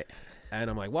 Right. And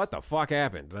I'm like, what the fuck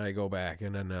happened? And I go back,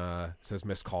 and then it says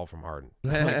missed call from Harden.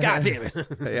 I'm like, God damn it.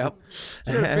 Yep.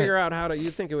 So you gotta figure out how to,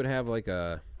 you'd think it would have like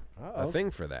a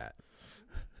thing for that.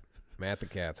 Matt the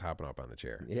cat's hopping up on the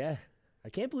chair. Yeah. I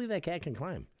can't believe that cat can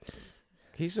climb.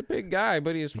 He's a big guy,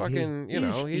 but he's fucking,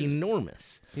 he's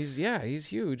enormous. He's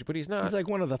huge, but he's not. He's like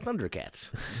one of the Thundercats.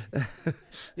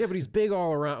 Yeah, but he's big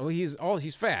all around. Well,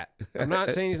 he's fat. I'm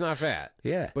not saying he's not fat.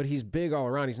 Yeah. But he's big all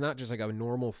around. He's not just like a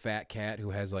normal fat cat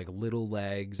who has like little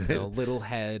legs and a little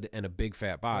head and a big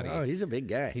fat body. Oh, he's a big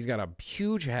guy. He's got a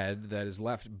huge head that is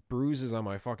left bruises on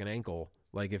my fucking ankle.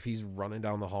 Like if he's running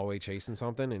down the hallway chasing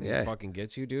something and he fucking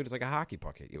gets you, dude, it's like a hockey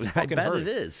puck hit you. It fucking I bet hurts.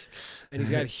 it is. And he's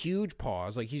got huge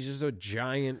paws. Like he's just a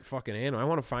giant fucking animal. I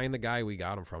want to find the guy we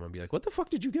got him from and be like, what the fuck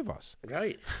did you give us?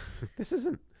 Right. This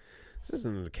isn't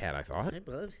the cat I thought. Hey,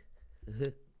 bud.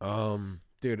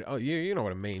 Dude, you know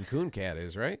what a Maine Coon cat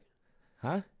is, right?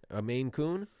 Huh? A Maine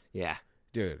Coon? Yeah.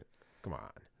 Dude, come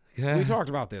on. We talked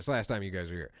about this last time you guys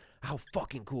were here. How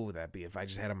fucking cool would that be if I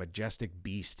just had a majestic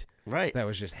beast that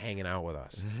was just hanging out with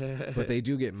us? But they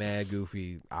do get mad,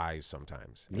 goofy eyes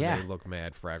sometimes. And they look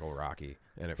mad Fraggle Rocky,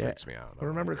 and it freaks me out. I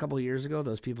remember a couple of years ago,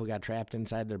 those people got trapped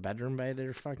inside their bedroom by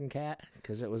their fucking cat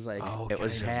because it was like it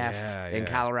was half in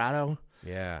Colorado.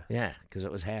 Yeah, yeah, because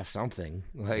it was half something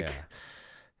like. Yeah.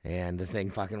 And the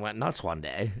thing fucking went nuts one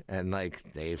day, and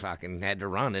like they fucking had to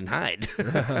run and hide.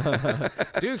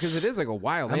 Dude, because it is like a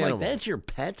wild animal. I'm like, that's your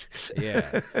pet?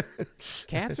 Yeah.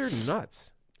 Cats are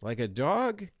nuts. Like a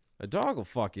dog will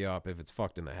fuck you up if it's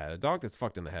fucked in the head. A dog that's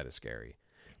fucked in the head is scary.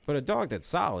 But a dog that's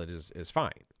solid is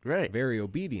fine. Right. Very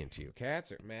obedient to you.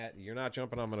 Cats are, Matt, you're not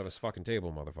jumping on this fucking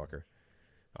table, motherfucker.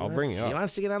 I'll bring you up. He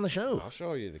wants to get on the show. I'll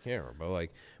show you the camera.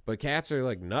 But cats are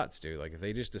like nuts, dude. Like if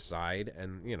they just decide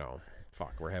and,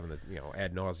 fuck, we're having the,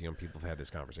 ad nauseum people have had this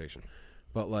conversation.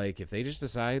 But, like, if they just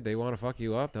decide they want to fuck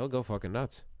you up, they'll go fucking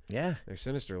nuts. Yeah. They're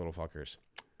sinister little fuckers.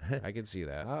 I can see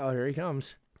that. Oh, here he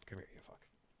comes. Come here, you fuck.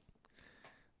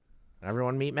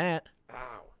 Everyone meet Matt.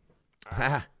 Ow.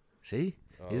 See?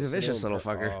 He's a vicious little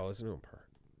fucker. Oh, listen to him purr.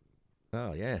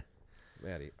 Oh, yeah.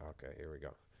 Matty. Okay, here we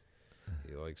go.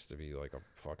 He likes to be like a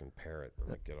fucking parrot and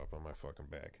like get up on my fucking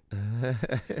back.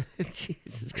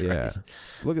 Jesus Christ. Yeah.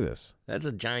 Look at this. That's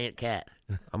a giant cat.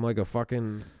 I'm like a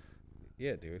fucking...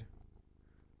 Yeah, dude.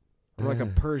 I'm like a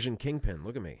Persian kingpin.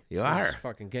 Look at me. You are. This is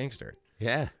fucking gangster.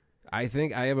 Yeah. I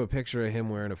think I have a picture of him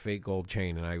wearing a fake gold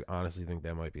chain, and I honestly think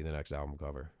that might be the next album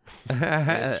cover.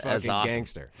 It's fucking awesome.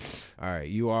 Gangster. All right,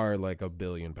 you are like 1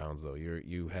 billion pounds though.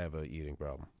 You have a eating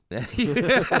problem.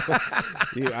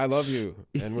 I love you,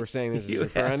 and we're saying this as a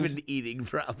friend. You have an eating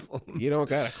problem. You don't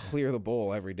gotta clear the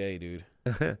bowl every day, dude.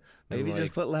 Maybe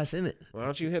just put less in it. Why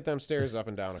don't you hit them stairs up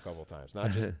and down a couple times,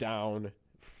 not just down,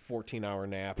 14-hour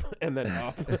nap, and then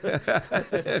up,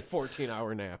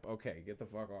 14-hour nap. Okay, get the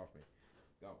fuck off me.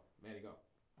 Go, Manny, go.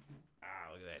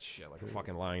 Look at that shit, like a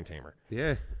fucking lion tamer.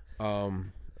 Yeah.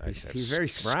 He's very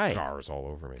spry. Scars all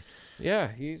over me. Yeah,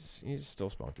 he's still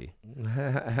spunky.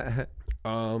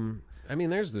 I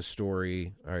mean, there's the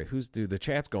story. All right, the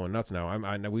chat's going nuts now.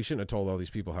 I know we shouldn't have told all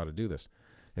these people how to do this.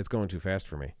 It's going too fast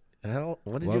for me.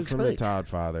 What did Love you from the expect? Todd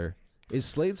father. Is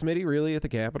Slade Smitty really at the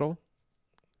Capitol?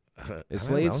 Is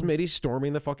Slade Smitty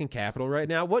storming the fucking Capitol right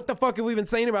now? What the fuck have we been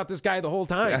saying about this guy the whole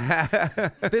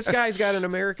time? This guy's got an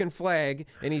American flag,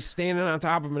 and he's standing on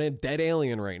top of a dead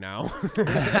alien right now.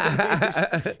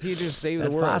 He just saved the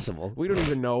world. That's possible. We don't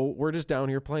even know. We're just down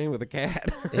here playing with a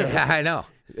cat. Yeah, I know.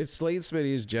 If Slade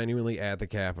Smitty is genuinely at the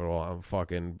Capitol, I'm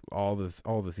fucking all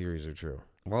the theories are true.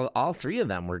 Well, all three of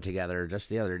them were together just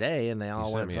the other day, and they all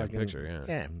sent went me fucking. a picture, yeah.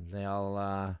 Yeah, they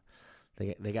all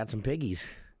they got some piggies.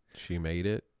 She made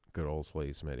it. Good old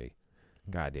Slade Smitty.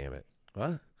 God damn it.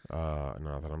 What?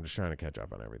 Nothing. I'm just trying to catch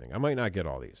up on everything. I might not get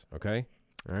all these. Okay.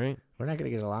 All right. We're not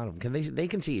going to get a lot of them. They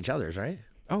can see each other's, right?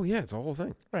 Oh yeah, it's a whole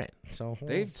thing. Right. So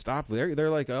they've stopped. They're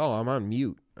like, oh, I'm on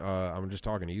mute. I'm just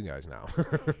talking to you guys now.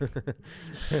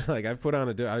 Like I've put on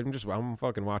I'm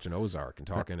fucking watching Ozark and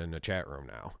talking in the chat room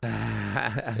now.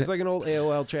 It's like an old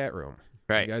AOL chat room.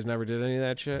 Right. You guys never did any of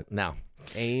that shit? No.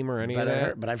 AIM or any of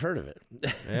that? But I've heard of it.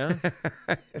 Yeah?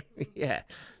 Yeah.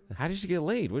 How did you get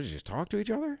laid? What, did you just talk to each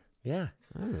other? Yeah.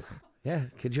 Ugh. Yeah.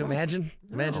 Could you imagine?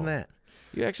 Imagine that.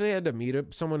 You actually had to meet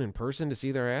up someone in person to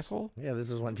see their asshole? Yeah, this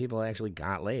is when people actually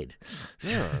got laid.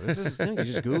 Yeah, this is the thing. You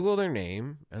just Google their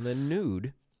name and then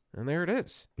nude, and there it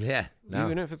is. Yeah. No.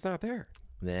 Even if it's not there.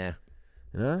 Yeah.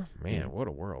 Yeah? Man, what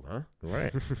a world, huh?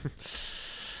 Right.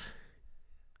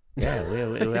 Yeah,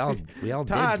 we all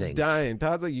Todd's did things. dying.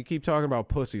 Todd's like, you keep talking about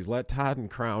pussies. Let Todd and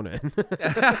Crown in.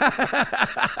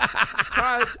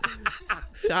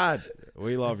 Todd,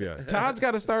 we love you. Todd's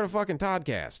got to start a fucking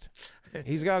Toddcast.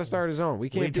 He's got to start his own. We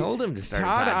told him to start.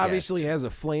 Todd a podcast. obviously has a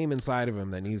flame inside of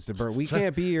him that needs to burn. We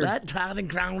can't be your. Let Todd and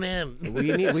Crown in.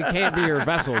 We can't be your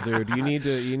vessel, dude. You need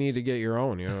to get your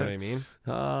own. You know what I mean?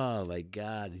 Oh my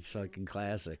God, he's fucking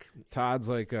classic. Todd's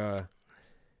like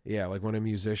yeah, like when a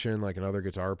musician, like another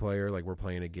guitar player, like we're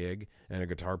playing a gig, and a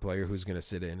guitar player who's going to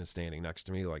sit in is standing next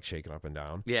to me, like shaking up and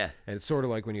down. Yeah. And it's sort of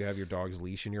like when you have your dog's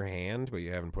leash in your hand, but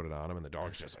you haven't put it on him, and the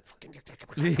dog's just like, fucking...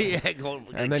 Yeah, going,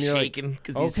 like, and then you're shaking like,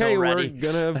 because he's okay, so ready. we're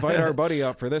going to invite our buddy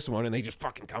up for this one, and they just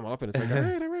fucking come up, and it's like, all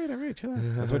right, chill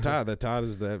out. That's what Todd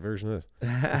is that version of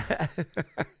this.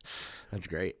 That's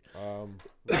great. I'm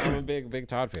a big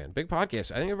Todd fan. Big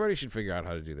podcast. I think everybody should figure out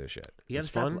how to do this shit. You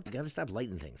It's gotta fun. You gotta stop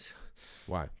lighting things.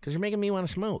 Why? Because you're making me want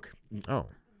to smoke. Oh.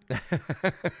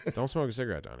 Don't smoke a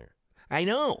cigarette down here. I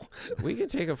know. We can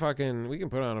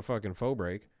put on a fucking faux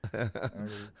break.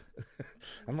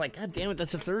 I'm like, God damn it,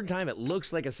 that's the third time it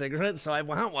looks like a cigarette, so I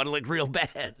want one like real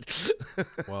bad.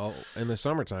 Well, in the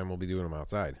summertime, we'll be doing them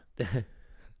outside.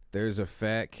 There's a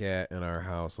fat cat in our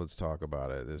house. Let's talk about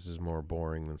it. This is more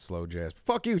boring than slow jazz.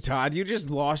 Fuck you, Todd. You just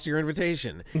lost your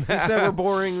invitation. You said we're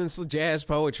boring than jazz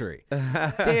poetry.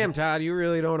 Damn, Todd, you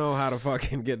really don't know how to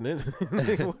fucking get in.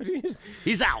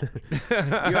 He's out.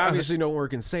 You obviously don't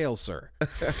work in sales, sir.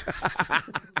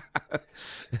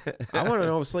 I want to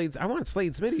know if I want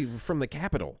Slade Smitty from the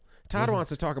Capitol. Todd wants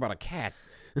to talk about a cat.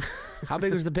 How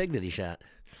big was the pig that he shot?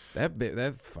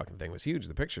 That fucking thing was huge.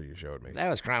 The picture you showed me. That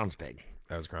was Crown's pig.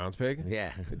 That was Crown's pig?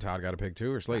 Yeah. Did Todd got a pig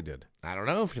too, or Slade did? I don't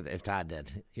know if Todd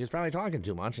did. He was probably talking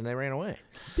too much and they ran away.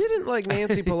 Didn't like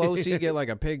Nancy Pelosi get like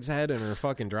a pig's head in her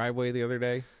fucking driveway the other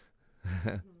day?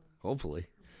 Hopefully.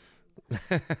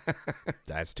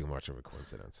 That's too much of a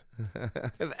coincidence.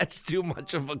 That's too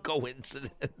much of a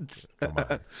coincidence.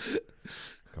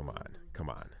 Come on.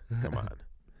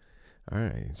 All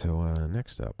right, so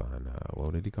next up on,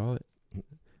 what did he call it?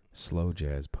 Slow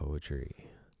jazz poetry.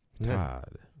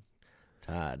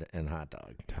 Todd and hot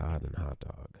dog. Todd and hot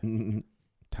dog.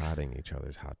 Todding each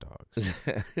other's hot dogs.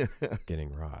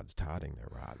 Getting rods. Todding their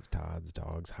rods. Todd's,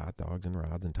 dogs, hot dogs, and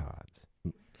rods and Todds.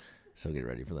 So get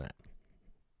ready for that.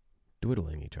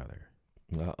 Dwiddling each other.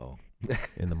 Uh-oh.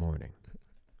 In the morning.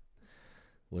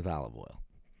 With olive oil.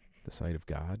 The sight of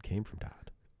God came from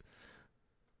Todd.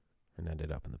 And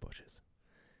ended up in the bushes.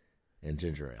 And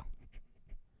ginger ale.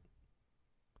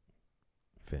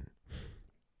 Finn.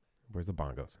 Where's the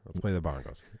bongos? Let's play the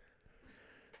bongos.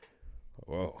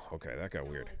 Whoa, okay, that got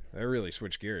weird. That really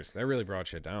switched gears. That really brought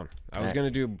shit down. I was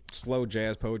going to do slow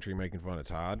jazz poetry making fun of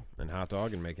Todd and Hot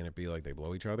Dog and making it be like they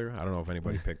blow each other. I don't know if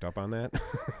anybody picked up on that.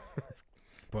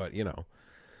 But, you know,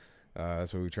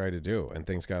 that's what we tried to do. And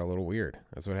things got a little weird.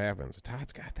 That's what happens.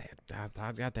 Todd's got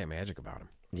that magic about him.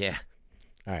 Yeah.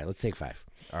 All right, let's take 5.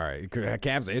 All right,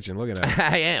 Cap's itching. Look at him.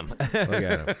 I am. Look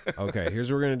at him. Okay, here's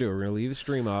what we're going to do. We're going to leave the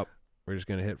stream up. We're just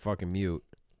going to hit fucking mute.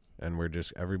 And we're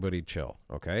just, everybody chill,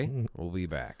 okay? We'll be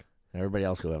back. Everybody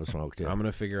else go have a smoke, too. I'm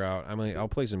going to figure out, I'll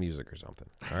play some music or something,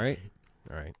 all right?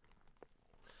 All right.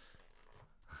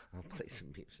 I'll play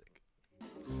some music.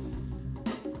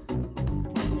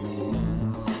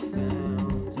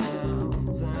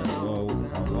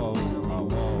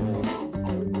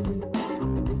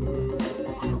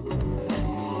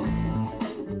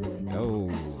 Oh,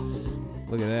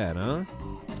 look at that, huh?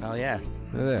 Oh, yeah.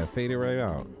 Look at that, fade it right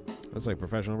out. That's like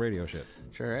professional radio shit.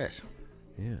 Sure is.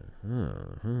 Yeah.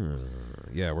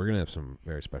 Yeah, we're going to have some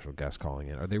very special guests calling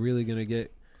in. Are they really going to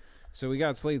get... So we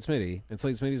got Slade Smitty, and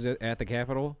Slade Smitty's at the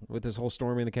Capitol with this whole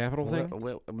storming the Capitol thing?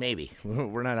 Well, maybe.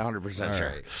 We're not 100% sure.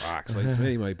 Right. Fuck, Slade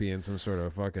Smitty might be in some sort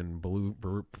of fucking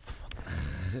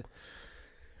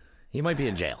He might be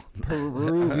in jail.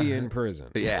 Peruvian prison.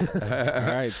 Yeah.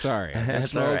 All right, sorry. I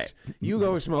That's all right. You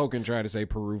go smoke and try to say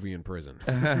Peruvian prison.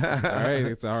 All right,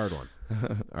 it's a hard one.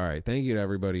 All right, thank you to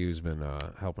everybody who's been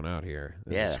helping out here.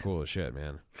 This is cool as shit,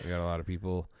 man. We got a lot of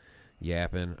people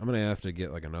yapping. I'm going to have to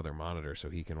get like another monitor so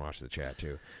he can watch the chat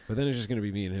too. But then it's just going to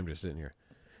be me and him just sitting here.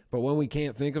 But when we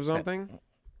can't think of something...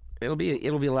 It'll be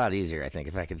a lot easier, I think,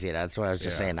 if I could see it. That's what I was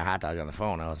just saying to Hot Dog on the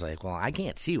phone. I was like, well, I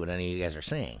can't see what any of you guys are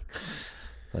saying.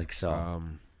 Like, so.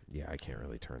 Yeah, I can't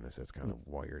really turn this. It's kind of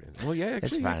wired in. Well, yeah,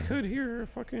 actually, it's fine. you could hear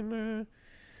fucking.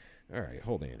 All right,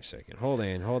 hold on a second. Hold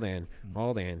on.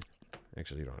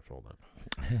 Actually, you don't have to hold on.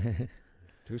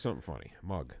 Do something funny.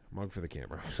 Mug for the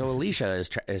camera. So Alicia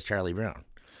is Charlie Brown.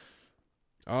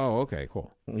 Oh, okay,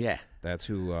 cool. Yeah. That's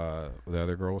who the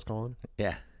other girl was calling?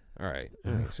 Yeah. All right.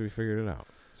 So we figured it out.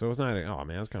 So it's not, oh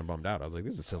man, I was kind of bummed out. I was like,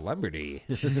 this is a celebrity.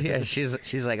 Yeah,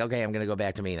 she's like, okay, I'm going to go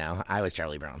back to me now. I was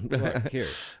Charlie Brown. Look, here,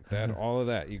 all of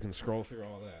that. You can scroll through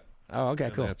all that. Oh, okay,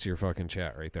 And cool. that's your fucking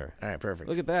chat right there. All right, perfect.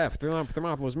 Look at that.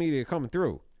 Thermopolis Media coming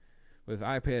through with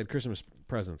iPad Christmas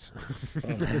presents.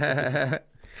 Hey,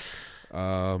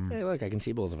 look, I can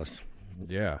see both of us.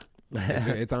 Yeah.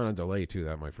 It's on a delay, too.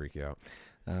 That might freak you out.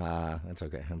 That's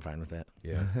okay. I'm fine with that.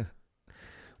 Yeah.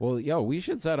 Well, yo, we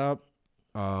should set up,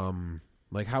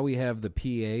 like how we have the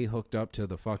PA hooked up to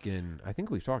the fucking, I think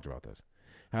we've talked about this.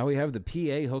 How we have the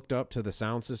PA hooked up to the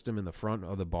sound system in the front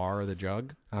of the bar or the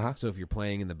jug. Uh-huh. So if you're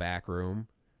playing in the back room,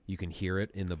 you can hear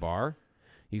it in the bar.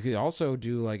 You could also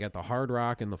do like at the Hard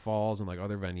Rock and the Falls and like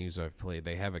other venues I've played,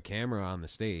 they have a camera on the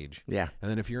stage. Yeah. And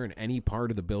then if you're in any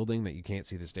part of the building that you can't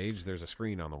see the stage, there's a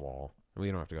screen on the wall. We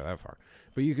don't have to go that far.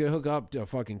 But you could hook up to a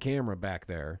fucking camera back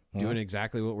there, doing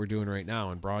exactly what we're doing right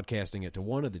now and broadcasting it to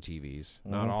one of the TVs.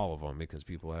 Not all of them, because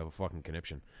people have a fucking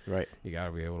conniption. Right. You got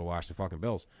to be able to watch the fucking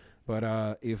Bills.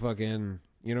 But you fucking,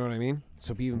 you know what I mean?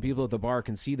 So even people at the bar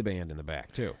can see the band in the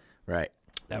back, too. Right.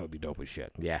 That would be dope as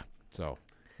shit. Yeah. So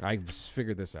I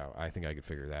figured this out. I think I could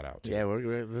figure that out, too.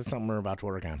 Yeah, that's something we're about to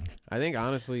work on. I think,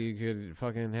 honestly, you could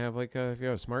fucking have, like, if you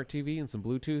have a smart TV and some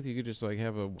Bluetooth, you could just, like,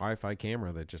 have a Wi-Fi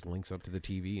camera that just links up to the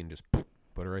TV and just put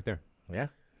it right there. Yeah.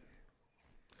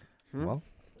 Well.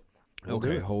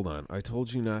 Okay, hold on. I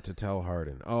told you not to tell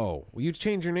Hardin. Oh, well, you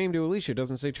changed your name to Alicia. It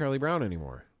doesn't say Charlie Brown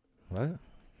anymore. What?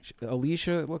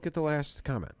 Alicia, look at the last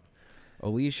comment.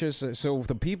 Alicia, so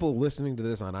the people listening to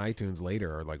this on iTunes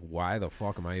later are like, why the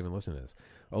fuck am I even listening to this?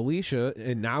 Alicia,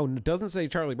 and now it doesn't say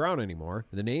Charlie Brown anymore.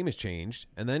 The name is changed,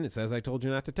 and then it says, I told you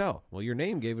not to tell. Well, your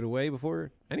name gave it away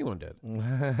before anyone did.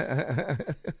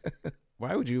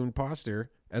 Why would you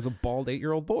imposter as a bald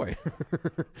 8-year-old boy?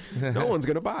 No one's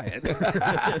going to buy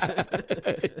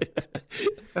it.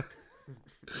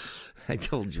 I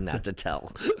told you not to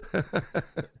tell.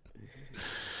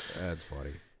 That's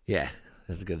funny. Yeah,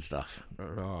 that's good stuff.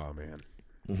 Oh, man.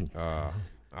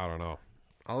 I don't know.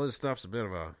 All this stuff's a bit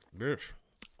of a bitch.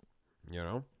 You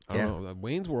know? I don't know.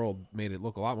 Wayne's World made it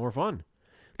look a lot more fun.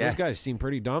 Those guys seem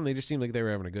pretty dumb. They just seemed like they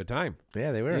were having a good time.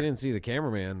 Yeah, they were. You didn't see the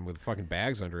cameraman with fucking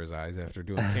bags under his eyes after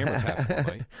doing camera tests all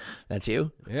night. That's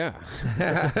you? Yeah.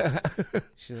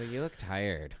 She's like, you look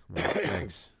tired. I'm like,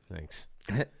 thanks.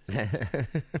 I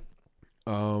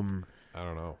don't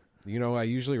know. You know, I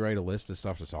usually write a list of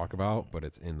stuff to talk about, but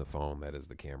it's in the phone. That is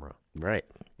the camera. Right.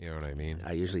 You know what I mean?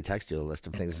 I usually text you a list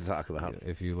of things to talk about.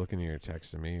 If you look in your text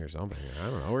to me or something, I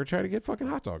don't know. We're trying to get fucking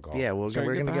hot dog call. Yeah, we're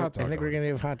going to hot dog. I think we're going to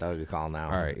give Hot Dog a call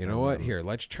now. All right, you know what? Here,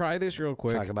 let's try this real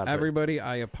quick. Talk about everybody,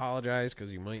 I apologize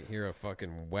because you might hear a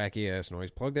fucking wacky-ass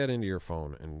noise. Plug that into your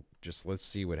phone and just let's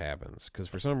see what happens. Because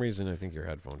for some reason, I think your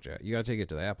headphone jack. You got to take it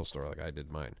to the Apple store like I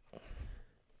did mine.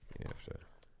 You have to.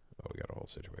 Oh, we got a whole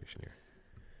situation here.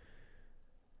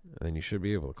 And then you should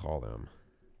be able to call them.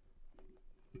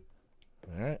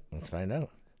 All right, let's find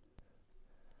out.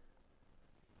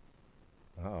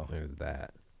 Oh, There's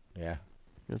that. yeah.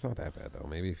 It's not that bad, though.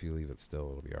 Maybe if you leave it still,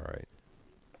 it'll be all right.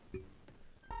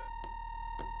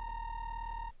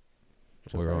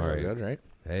 So We're far, all so right. good, right?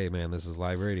 Hey, man, this is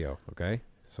live radio, okay?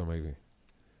 So maybe.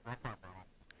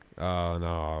 Oh,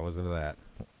 no, listen to that.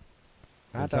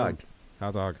 Hot Dog.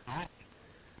 Hot dog.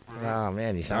 Oh,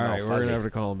 man, you All sound all right, we're going fuzzy. to have to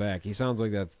call him back. He sounds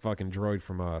like that fucking droid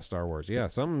from Star Wars. Yeah,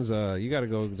 something's, you got to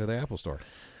go to the Apple store.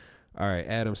 All right,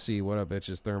 Adam C., what up,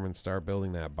 bitches? Thurman, start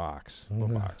building that box.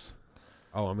 What box?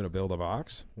 Oh, I'm going to build a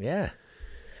box? Yeah. I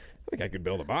think I could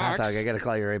build a Hot box. Dog, I got to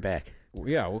call you right back.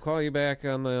 Yeah, we'll call you back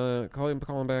on the, call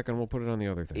him back, and we'll put it on the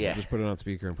other thing. Yeah. We'll just put it on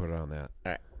speaker and put it on that.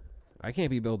 All right. I can't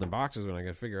be building boxes when I got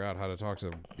to figure out how to talk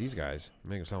to these guys,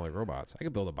 make them sound like robots. I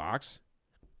could build a box.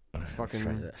 Let's try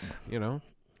Fucking, this. you know,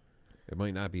 it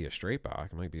might not be a straight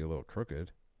box. It might be a little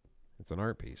crooked. It's an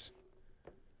art piece.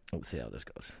 Let's see how this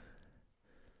goes.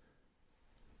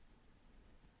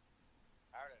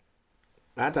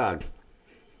 Hot Dog.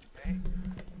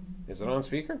 Is it on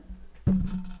speaker? No,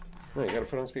 you got to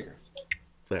put it on speaker.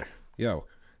 There. Yo,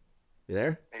 You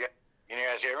there? Can you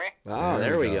guys hear me? Oh,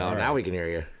 There there we we go. go. All right. Now we can hear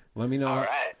you. let me know. All right.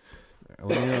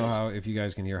 Let me know how if you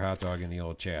guys can hear Hot Dog in the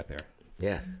old chat there.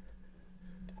 Yeah.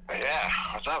 Yeah.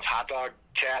 What's up, hot dog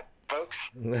chat, folks?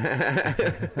 Dude, I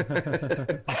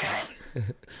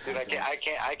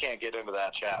can't get into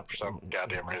that chat for some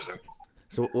goddamn reason.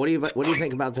 So what do you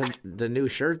think about the new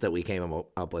shirt that we came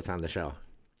up with on the show?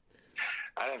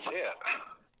 I didn't see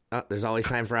it. There's always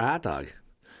time for a hot dog.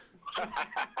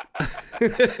 You're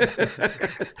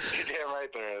damn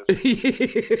right there is.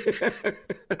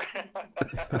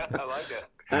 I like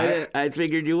it. I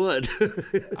figured you would.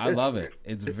 I love it.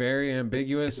 It's very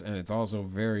ambiguous and it's also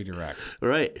very direct.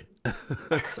 Right.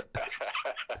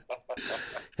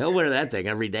 He'll wear that thing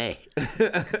every day. You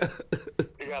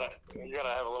gotta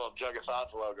have a little Jug of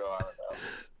Thoughts logo on it though.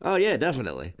 Oh yeah,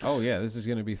 definitely. Oh yeah, this is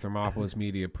going to be Thermopolis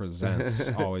Media Presents.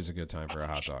 Always a good time for a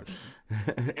hot dog. You're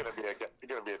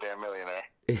gonna be a damn millionaire.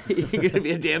 You're gonna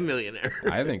be a damn millionaire.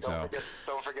 I think so.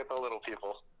 Don't forget the little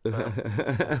people.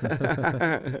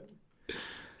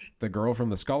 The girl from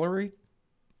the scullery?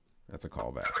 That's a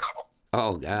callback.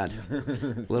 Oh God,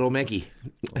 little Mickey.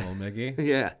 Little Mickey.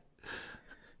 Yeah.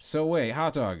 So wait,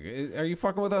 hot dog, are you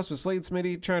fucking with us with Slade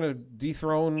Smitty trying to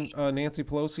dethrone Nancy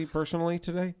Pelosi personally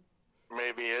today?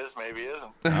 Maybe is, maybe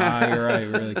isn't. You're right.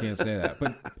 You really can't say that.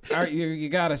 But you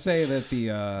got to say that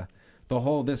the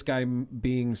whole this guy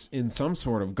being in some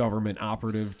sort of government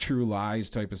operative, true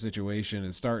lies type of situation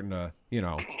is starting to,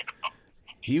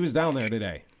 he was down there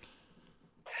today.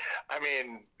 I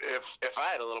mean, if I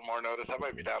had a little more notice, I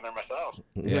might be down there myself.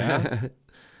 Yeah.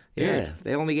 Yeah.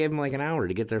 They only gave him like an hour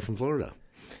to get there from Florida.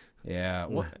 Yeah,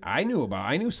 well, I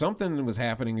knew something was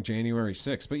happening January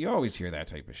 6th, but you always hear that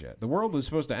type of shit. The world was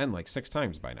supposed to end like 6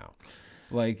 times by now.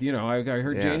 Like, I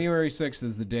heard January 6th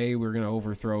is the day we're going to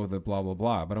overthrow the blah, blah,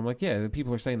 blah. But I'm like, yeah, the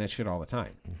people are saying that shit all the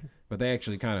time. But they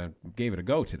actually kind of gave it a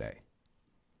go today.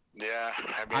 Yeah,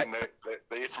 I mean,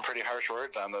 they used some pretty harsh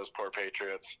words on those poor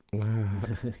patriots.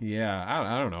 Yeah,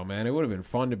 I don't know, man. It would have been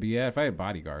fun to be at. If I had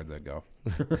bodyguards, I'd go.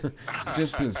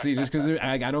 Just to see, just because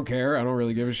I don't care. I don't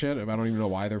really give a shit. I don't even know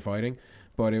why they're fighting.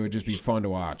 But it would just be fun to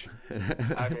watch.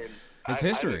 I mean, it's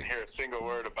history. I didn't hear a single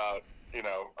word about,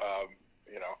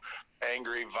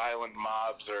 angry, violent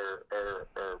mobs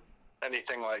or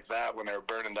anything like that when they were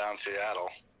burning down Seattle.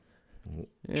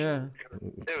 Yeah.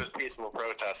 It was peaceful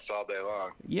protests all day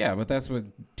long. Yeah, but that's what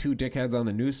 2 dickheads on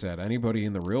the news said. Anybody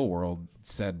in the real world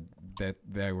said that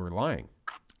they were lying.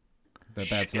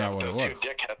 That's not what it was. Those 2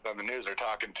 dickheads on the news are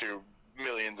talking to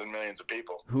millions and millions of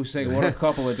people. Who say, what a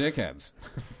couple of dickheads.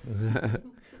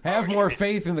 Have more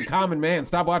faith in the common man.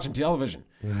 Stop watching television.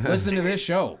 Listen to this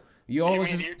show. You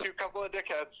two couple of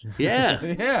dickheads. Yeah.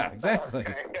 Yeah, exactly.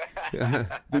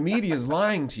 The media is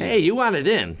lying to you. Hey, you want it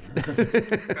in.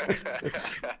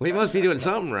 We must be doing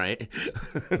something right.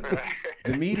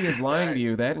 The media is lying to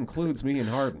you. That includes me and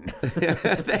Hardin.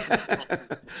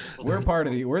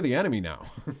 We're the enemy now.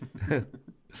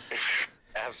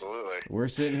 Absolutely. We're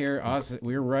sitting here,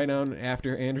 we're right on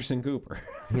after Anderson Cooper.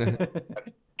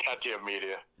 Goddamn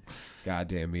media.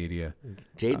 Goddamn media.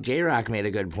 J-Rock made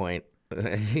a good point.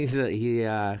 We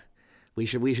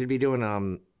should be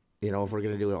doing if we're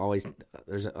gonna do it always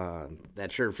there's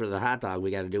that shirt for the hot dog,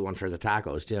 we got to do one for the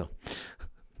tacos too.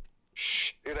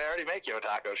 Dude, they already make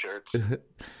taco shirts.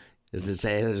 Does it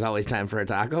say there's always time for a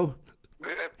taco?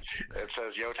 It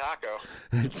says Yo Taco.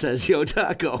 It says Yo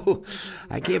Taco.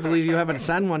 I can't believe you haven't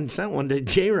sent one to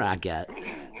J-Rock yet. I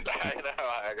know.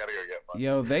 I gotta go get one.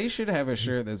 Yo, they should have a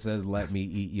shirt that says "Let me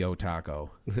eat Yo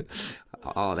Taco."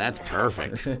 Oh, that's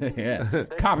perfect. Yeah.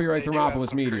 Copyright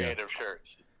Thermopolis Media. Creative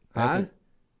shirts. Huh?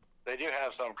 They do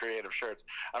have some creative shirts.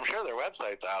 I'm sure their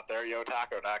website's out there,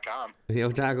 yotaco.com.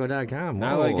 YoTaco.com.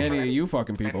 Not like any of you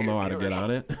fucking people know how to get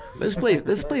on it. This place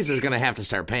is gonna have to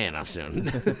start paying us soon.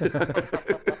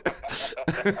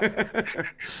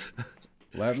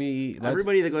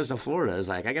 Everybody that goes to Florida is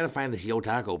like, I gotta find this Yo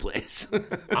Taco place.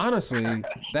 Honestly,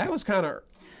 that was kind of,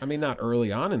 not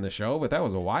early on in the show, but that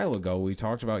was a while ago. We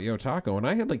talked about Yo Taco, and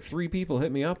I had like 3 people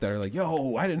hit me up that are like,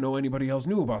 yo, I didn't know anybody else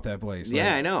knew about that place. Yeah,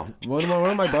 like, I know. One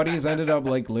of my buddies ended up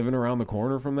like living around the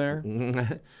corner from there.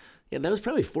 Yeah, that was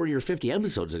probably 40 or 50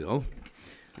 episodes ago.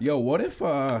 Yo, what if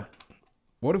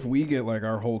we get like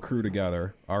our whole crew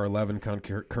together, our 11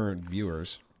 concurrent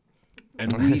viewers,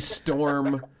 and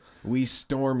we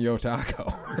storm Yo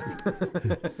Taco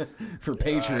for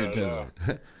patriotism.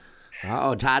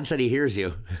 Oh, Todd said he hears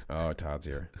you. Oh, Todd's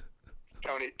here.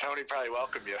 Tony probably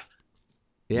welcomed you.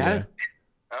 Yeah?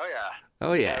 Oh, yeah.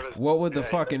 Oh, yeah. What would the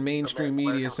fucking mainstream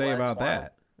media say about flag.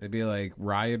 that? They'd be like,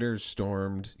 rioters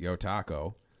stormed Yo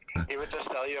Taco. He would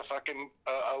just sell you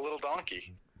a little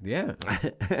donkey. Yeah.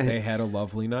 They had a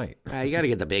lovely night. You got to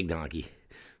get the big donkey.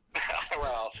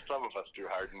 Well, some of us do,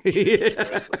 Hardin.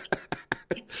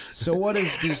 So what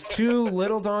does 2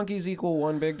 little donkeys equal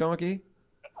 1 big donkey?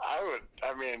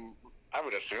 I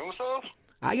would assume so.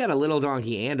 I got a little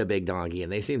donkey and a big donkey,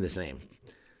 and they seem the same.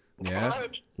 Yeah.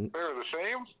 What? They were the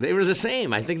same? They were the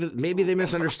same. I think that maybe they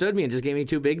misunderstood me and just gave me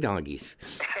 2 big donkeys.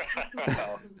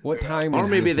 What time Or is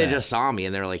maybe this they at? just saw me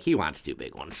and they're like, he wants 2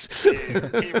 big ones. He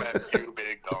meant 2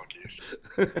 big donkeys.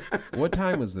 What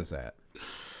time was this at?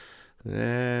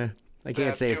 I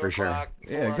can't say for sure.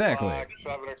 Yeah, exactly.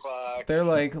 7 o'clock. They're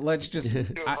like, let's just. 2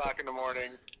 o'clock in the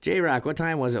morning. J-Rock, what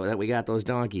time was it that we got those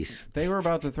donkeys? They were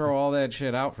about to throw all that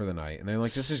shit out for the night, and they're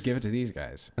like, just give it to these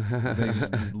guys. They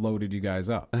just loaded you guys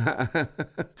up.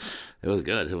 It was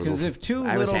good. Because if two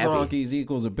little donkeys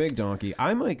equals a big donkey,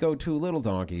 I might go 2 little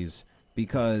donkeys,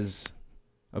 because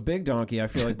a big donkey, I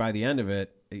feel like by the end of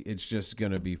it, it's just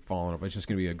going to be falling apart. It's just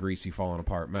going to be a greasy, falling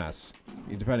apart mess,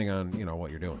 depending on,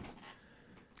 what you're doing.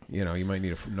 You might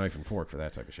need a knife and fork for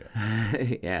that type of shit.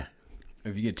 Yeah.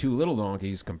 If you get 2 little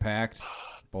donkeys, compact,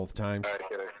 both times. All right,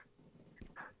 kidding.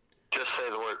 Just say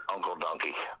the word Uncle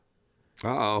Donkey.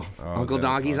 Uh-oh. Uncle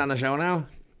Donkey's on the show now?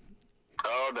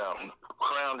 Oh, no.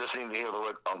 Crown just need to hear the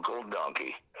word Uncle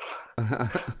Donkey.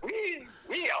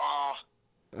 We are.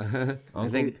 I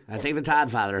think the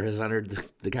Todd father has entered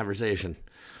the conversation.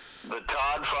 The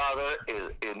Todd father is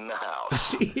in the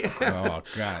house. Oh,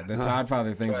 God. The Todd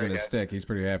father thing's going to stick. He's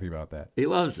pretty happy about that. He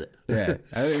loves it. Yeah.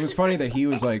 It was funny that he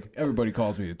was like, everybody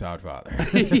calls me the Todd father.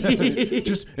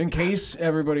 Just in case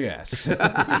everybody asks.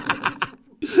 I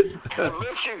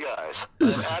missed you guys.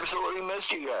 I absolutely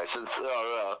missed you guys since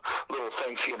our little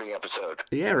Thanksgiving episode.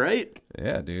 Yeah, right?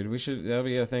 Yeah, dude. That'll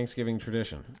be a Thanksgiving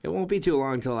tradition. It won't be too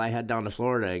long until I head down to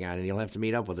Florida again, and you'll have to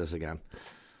meet up with us again.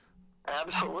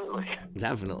 Absolutely.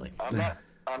 Definitely.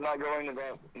 I'm not going to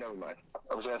that. Never mind.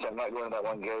 I was going to say I'm not going to that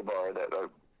one gay bar that I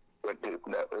went to.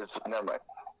 Never mind.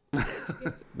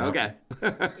 Okay.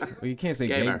 Well, you can't say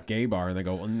gay bar and they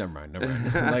go, well, never mind.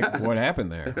 Like, what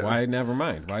happened there? Why never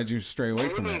mind? Why'd you stray away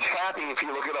from Gay means that? happy if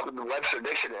you look it up in the Webster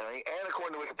Dictionary, and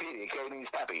according to Wikipedia, gay means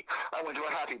happy. I went to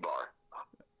a happy bar.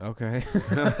 Okay.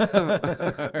 All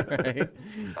right.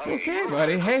 Okay,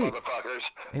 buddy. Hey,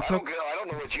 it's okay. I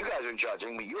don't know what you guys are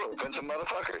judging, but you're offensive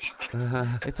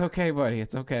motherfuckers. It's okay, buddy.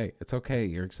 It's okay. It's okay.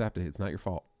 You're accepted. It's not your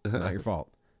fault. It's not your fault.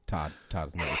 Todd,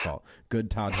 it's not your fault.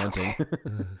 Good Todd hunting.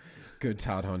 Good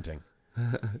Todd hunting.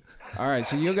 All right,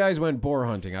 so you guys went boar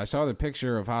hunting. I saw the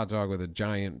picture of Hot Dog with a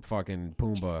giant fucking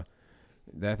Pumbaa.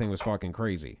 That thing was fucking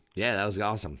crazy. Yeah, that was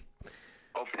awesome.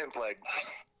 Oh, pimp leg.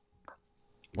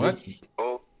 What?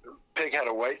 Oh, pig had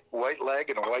a white leg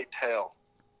and a white tail.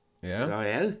 Yeah? Oh,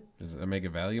 yeah? Does that make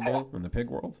it valuable in the pig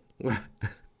world? Yeah,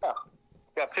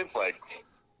 pimp leg.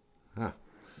 Huh.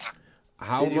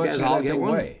 How Did you much guys does all that get thing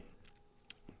one? weigh?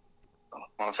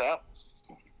 What's that?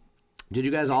 Did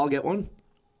you guys all get one?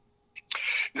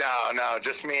 No,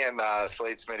 just me and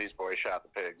Slade Smitty's boy shot the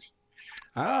pigs.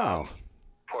 Oh.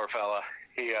 Poor fella.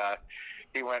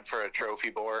 He went for a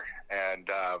trophy boar, and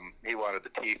he wanted the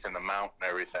teeth and the mount and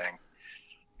everything.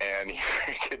 And he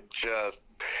could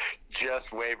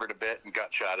just wavered a bit and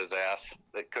gut shot his ass.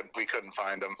 We couldn't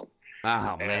find him.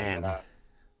 Oh, man.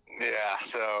 Yeah,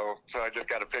 so I just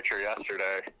got a picture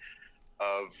yesterday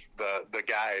of the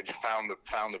guy found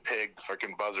the pig.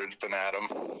 Fucking buzzard's been at him.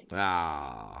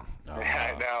 Oh.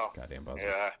 Yeah, I know. Goddamn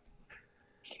buzzards.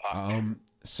 Yeah.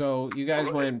 So you guys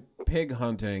went pig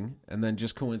hunting, and then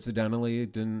just coincidentally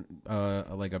didn't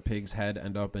like a pig's head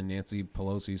end up in Nancy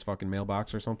Pelosi's fucking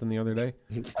mailbox or something the other day?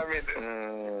 I mean,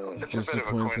 it's Just a bit a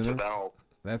of a coincidence? coincidental.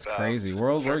 That's crazy.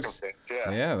 World works.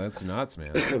 Yeah. Yeah, that's nuts,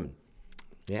 man.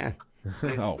 Yeah.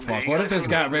 Oh fuck! What if this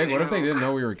got big? What if they didn't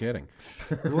know we were kidding?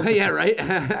 Well, yeah, right?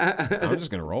 I'm just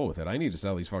gonna roll with it. I need to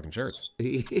sell these fucking shirts,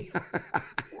 We're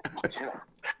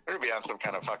gonna be on some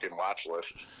kind of fucking watch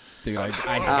list. dude. I'm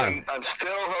still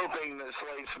hoping that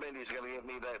Slade Smitty's gonna get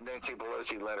me that Nancy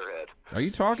Pelosi letterhead. Are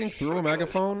you talking through a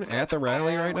megaphone at the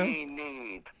rally right now?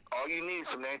 All you need is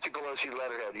some Nancy Pelosi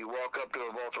letterhead. You walk up to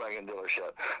a Volkswagen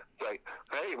dealership. It's like,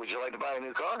 hey, would you like to buy a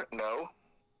new car? No.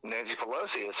 Nancy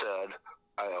Pelosi has said,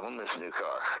 I own this new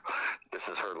car. This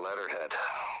is her letterhead.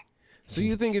 So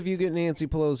you think if you get Nancy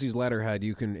Pelosi's letterhead,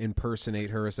 you can impersonate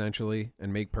her essentially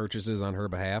and make purchases on her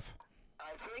behalf?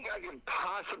 I think I can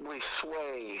possibly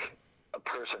sway a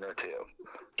person or two.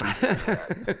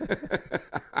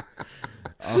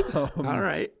 All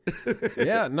right.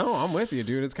 Yeah, no, I'm with you,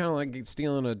 dude. It's kind of like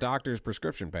stealing a doctor's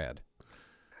prescription pad.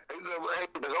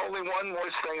 There's only one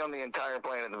worse thing on the entire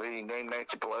planet than being named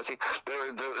Nancy Pelosi.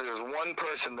 There's one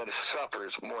person that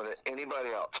suffers more than anybody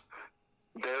else.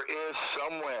 There is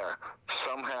somewhere,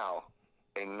 somehow,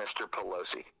 a Mr.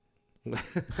 Pelosi.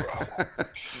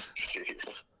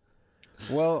 Jeez.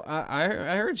 Well,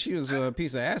 I heard she was a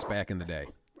piece of ass back in the day.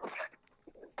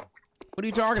 What are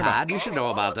you talking about? Todd, you should know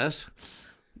about this.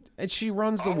 And she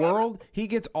runs the world. He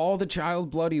gets all the child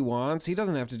blood he wants. He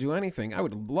doesn't have to do anything. I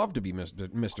would love to be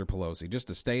Mr. Pelosi, just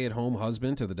a stay-at-home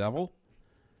husband to the devil.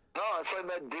 No, it's like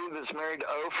that dude that's married to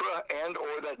Oprah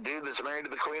or that dude that's married to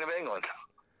the Queen of England.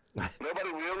 Nobody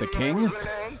really The king? knows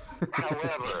their name.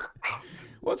 However,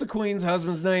 What's a queen's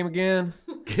husband's name again?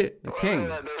 The king.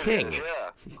 King.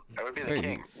 Yeah, that would be the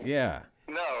king. Yeah.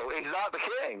 No, he's not the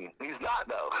king. He's not,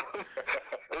 though.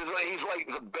 He's like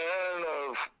the Baron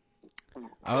of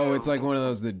Oh, it's like one of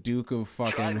those, the Duke of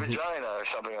Giant fucking. Vagina or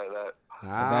something like that.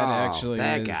 That actually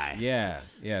that is. guy. Yeah,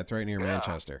 it's right near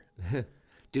Manchester.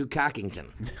 Duke Cockington.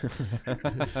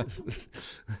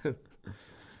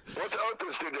 What's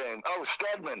Oprah's new name? Oh,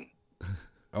 Stedman.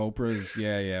 Oprah's,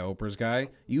 Oprah's guy.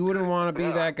 You wouldn't want to be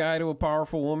that guy to a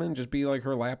powerful woman? Just be like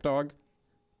her lapdog?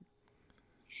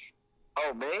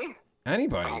 Oh, me?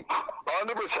 Anybody.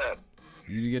 100%.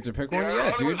 You get to pick one?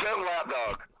 Yeah, 100% dude.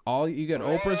 lapdog. All you get,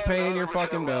 Oprah's paying your 100%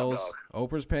 fucking bills. lapdog.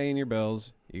 Oprah's paying your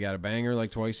bills. You got to bang her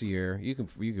like twice a year. You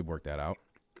could work that out.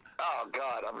 Oh,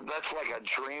 God. that's like a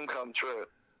dream come true.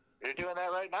 You're doing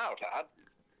that right now, Todd.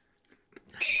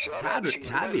 Shut up. She's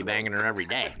Todd be banging her every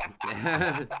day.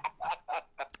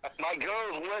 My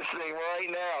girl's listening right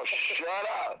now. Shut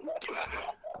up.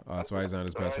 Oh, that's why he's on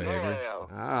his best I know behavior.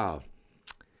 I am.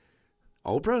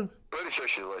 Oh. Oprah? Pretty sure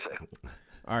she's listening.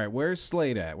 All right, where's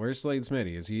Slade at? Where's Slade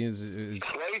Smitty? Is Slade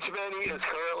Smitty is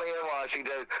currently in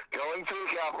Washington, going through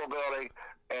the Capitol building,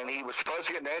 and he was supposed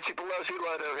to get Nancy Pelosi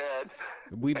letterhead.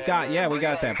 we got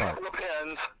that a part. couple of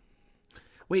pens.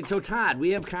 Wait, so Todd,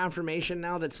 we have confirmation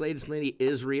now that Slade Smitty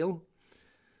is real?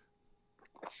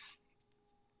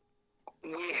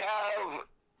 We have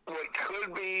what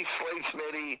could be Slade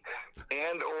Smitty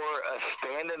and or a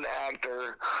stand-in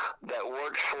actor that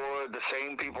works for the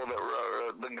same people that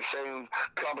the same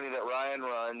company that Ryan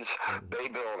runs, Bay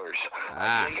Builders.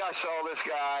 I think I saw this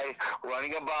guy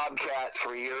running a Bobcat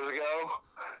 3 years ago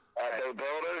at Bay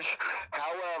Builders.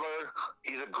 However,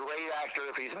 he's a great actor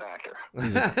if he's an actor.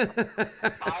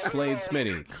 Slade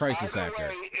Smitty, crisis Either actor.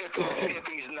 way, if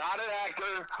he's not an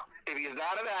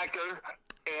actor,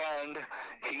 and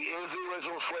he is the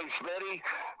original Slade Smitty,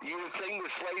 you would think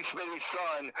that Slade Smitty's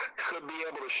son could be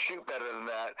able to shoot better than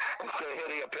that instead of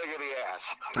hitting a pig in the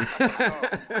ass.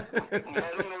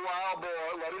 letting a wild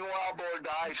boar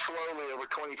die slowly over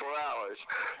 24 hours.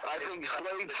 I think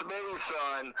Slade Smitty's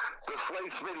son, the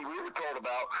Slade Smitty we were told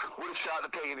about, would have shot the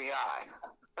pig in the eye.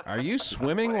 Are you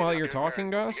swimming while you're talking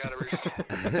to us?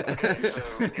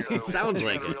 It sounds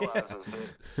like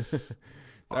it.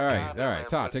 All right,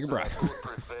 Todd, take a breath.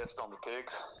 Vest on the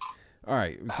pigs. All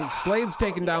right, so Slade's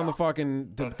taking down the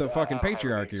fucking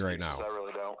patriarchy right now. I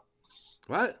really don't.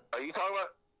 What? Are you talking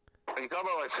about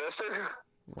my sister?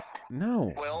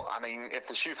 No. Well, I mean, if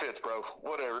the shoe fits, bro,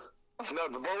 whatever. No,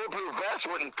 the bulletproof vest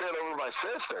wouldn't fit over my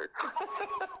sister.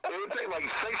 It would take like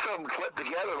 6 of them clipped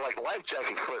together like life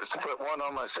jacket clips to put one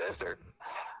on my sister.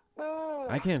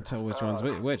 I can't tell which one's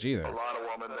which either. A lot of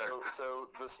women there.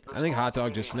 I think Hot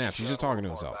Dog just snapped. He's just talking to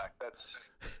himself.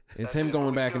 It's him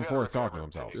going back and forth talking to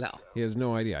himself. No. He has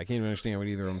no idea. I can't even understand what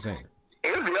either of them saying.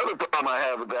 Here's the other problem I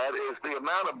have with that is the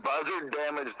amount of buzzard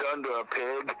damage done to a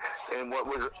pig in what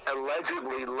was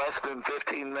allegedly less than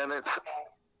 15 minutes.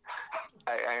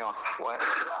 Hey, hang on. What?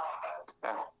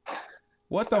 Oh.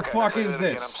 What the Okay, fuck say is that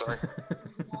again, this? I'm sorry.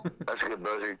 That's a good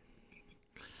buzzard.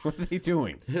 What are they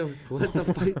doing? What the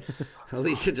fuck?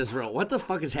 Alicia just wrote, what the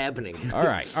fuck is happening? All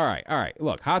right.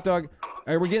 Look, Hot Dog,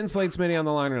 are we getting Slade Smitty on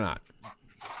the line or not?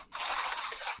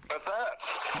 What's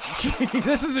that?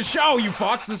 This is a show, you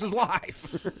fucks. This is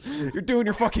live. You're doing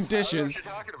your fucking dishes. What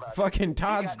you're talking about. Fucking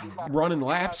Todd's running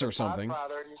laps or something.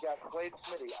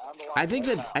 I think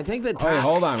that Oh, Todd, wait,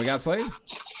 hold on. We got Slade?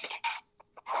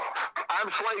 I'm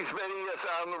Slade Smitty. Yes,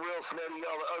 I'm the real Smitty.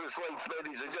 All the other Slade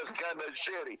Smitties are just kind of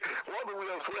shitty. One the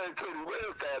real Slade Smitty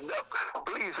will stand up.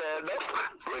 Please stand up.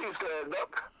 Please stand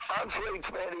up. I'm Slade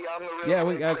Smitty. I'm the real Yeah,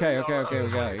 Slade okay, Smitty. okay, All the okay, other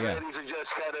we got it, Slade yeah. Smitties are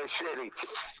just kind of shitty.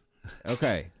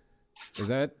 Okay. Is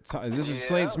this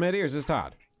Slade Smitty or is this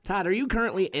Todd? Todd, are you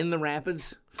currently in the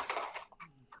Rapids?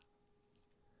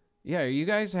 Yeah, are you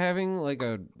guys having like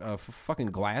a fucking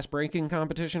glass breaking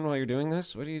competition while you're doing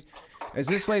this? What do you? Is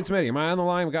this Slade Smitty? Am I on the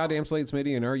line with goddamn Slade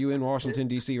Smitty? And are you in Washington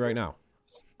D.C. right now?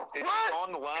 It's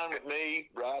on the line with me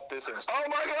right this instant. Oh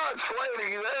my God, Slade, are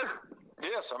you there?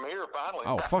 Yes, I'm here finally.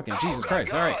 Oh fucking Jesus my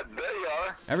Christ! All right, God, there you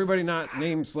are. everybody not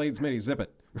named Slade Smitty, zip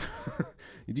it.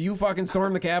 Do you fucking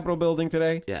storm the Capitol building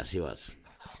today? Yes, he was.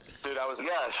 Dude, I was.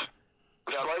 Yes.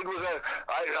 Slade was there.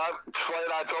 Slade,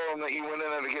 I told him that you went in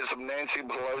there to get some Nancy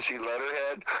Pelosi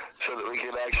letterhead so that we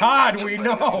could actually. Todd, we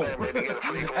know. Maybe get a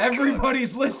free for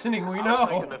Everybody's listening. We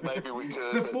know. that maybe we could.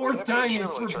 It's the fourth time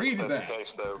he's repeated That's that. the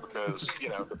case, though, because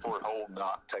the Fort Holt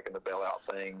not taking the bailout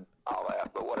thing, all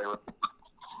that, but whatever.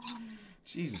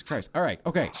 Jesus Christ! All right,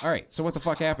 okay, all right. So what the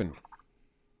fuck happened?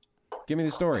 Give me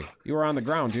the story. You were on the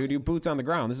ground, dude. You boots on the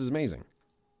ground. This is amazing.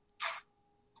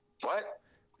 What?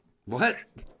 What?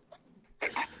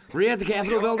 Were you at the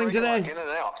Capitol building today? In and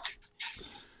out.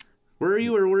 Were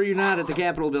you or were you not at the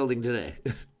Capitol building today?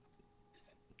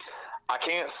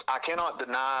 I cannot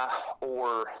deny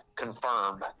or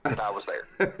confirm that I was there.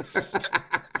 I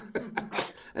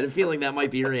had a feeling that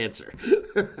might be your answer.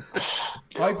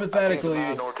 Hypothetically,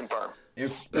 I can't deny nor confirm.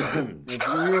 if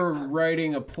we were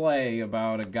writing a play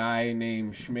about a guy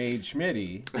named Schmade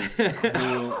Schmitty,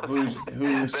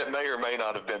 That may or may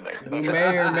not have been there. who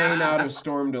may or may not have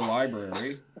stormed a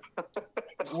library,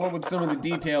 what would some of the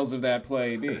details of that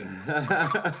play be?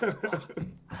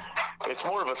 It's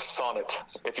more of a sonnet,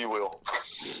 if you will.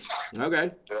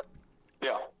 Okay.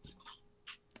 Yeah.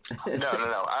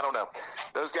 No. I don't know.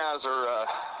 Those guys are, I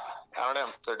don't know.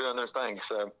 They're doing their thing,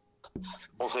 so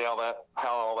we'll see how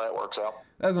all that works out.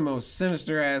 That was the most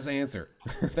sinister ass answer.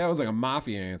 That was like a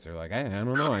mafia answer. Like, I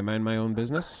don't know. I mind my own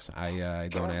business. I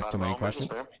don't ask too many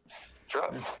questions. Sure.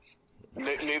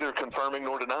 Neither confirming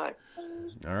nor denying.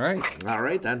 All right. All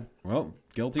right, then. Well,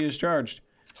 guilty as charged.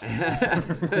 Guilty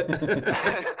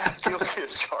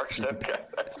as charged. Okay,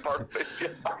 that's perfect.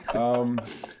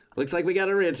 Looks like we got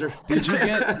our answer. Did you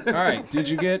get? All right. Did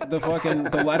you get the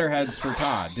letterheads for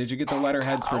Todd? Did you get the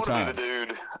letterheads for I want Todd? to be the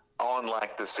dude on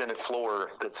like the Senate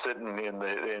floor that's sitting in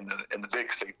the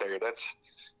big seat there. That's,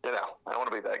 I want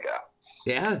to be that guy.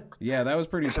 Yeah. Yeah, that was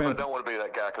pretty Except I pimp. don't want to be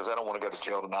that guy because I don't want to go to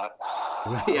jail tonight.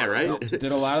 Yeah, right? Did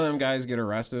a lot of them guys get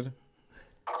arrested?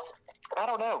 I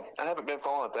don't know. I haven't been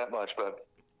following it that much, but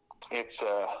it's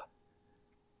that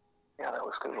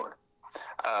was a good one.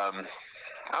 I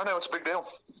don't know. It's a big deal.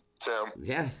 So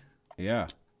Yeah. Yeah.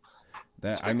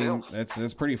 That a big deal.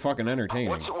 that's pretty fucking entertaining.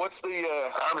 what's the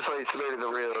obviously it's really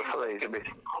the real place.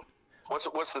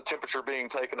 What's the temperature being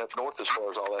taken up north as far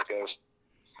as all that goes?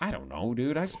 I don't know,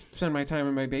 dude. I spend my time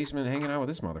in my basement hanging out with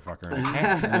this motherfucker and a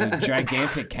cat, and a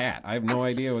gigantic cat. I have no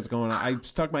idea what's going on. I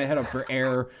stuck my head up for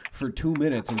air for 2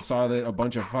 minutes and saw that a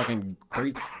bunch of fucking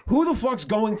crazy. Who the fuck's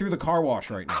going through the car wash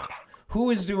right now? Who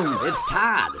is doing this? It's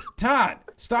Todd. Todd,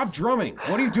 stop drumming.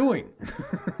 What are you doing?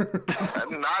 Not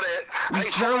it. Hey,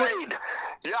 sound like- Slade.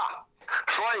 Yeah.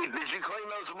 Slade, did you clean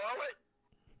those mullet?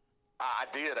 I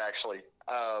did, actually.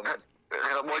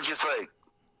 What'd you think?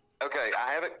 Okay,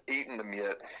 I haven't eaten them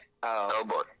yet. Oh,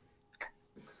 boy.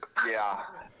 Yeah.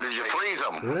 Did you freeze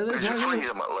them? What are they Did you talking freeze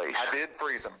them at least? I did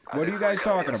freeze them. What are you guys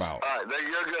talking about? All right, then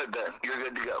you're good then. You're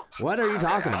good to go. What are you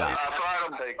talking about?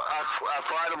 I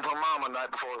fried them for Mama night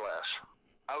before last.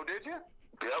 Oh, did you?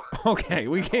 Yep. Okay,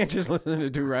 we can't just listen to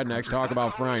two rednecks talk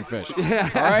about frying fish. All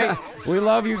right? We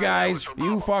love you guys.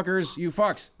 You fuckers. You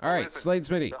fucks. All right, Slade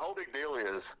Smitty. The whole big deal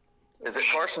is that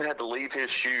Carson had to leave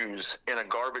his shoes in a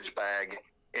garbage bag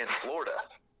in Florida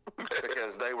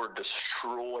because they were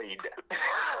destroyed.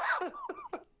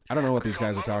 I don't know what these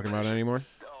guys are talking about anymore.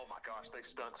 Oh my gosh, they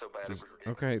stunk so bad. It was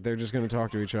ridiculous. Okay, they're just going to talk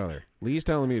to each other. Lee's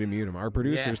telling me to mute him. Our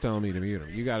producer's telling me to mute him.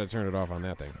 You got to turn it off on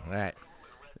that thing. All right.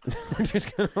 We're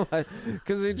just going to let...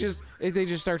 Because they just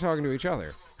start talking to each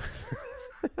other.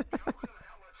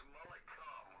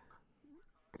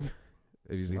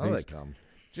 Mullet cum.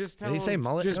 Just tell Did he say him-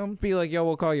 mullet Just cum? be like, yo,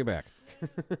 we'll call you back. All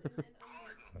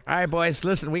right, boys.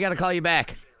 Listen, we got to call you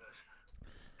back.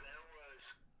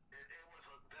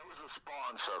 There was a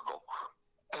spawn circle.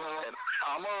 And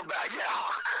I'm going to back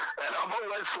out. And I'm going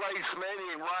to let Slade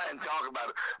Smitty and Ryan talk about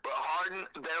it. But Harden,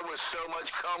 there was so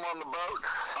much cum on the boat.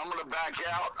 I'm going to back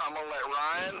out. I'm going to let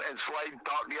Ryan and Slade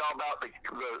talk to y'all about the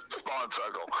spawn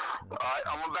circle. All right,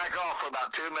 I'm going to back off for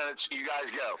about 2 minutes. You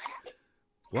guys go.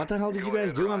 What the hell did you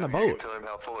guys do on the boat? Tell him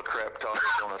how full of crap talk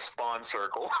is on a spawn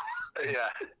circle. Yeah.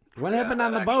 What happened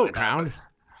on the boat, Crown?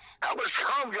 How much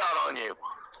cum got on you?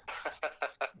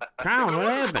 Crown, what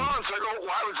happened? Spawn circle,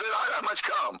 why was there that much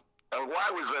cum? Why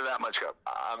was there that much cum?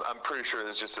 I'm pretty sure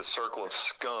it's just a circle of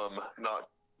scum, not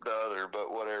the other,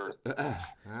 but whatever.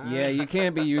 Yeah, you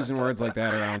can't be using words like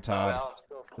that around Todd.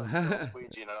 Still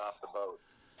squeeging it off the boat.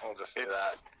 I'll just say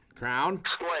that. Crown?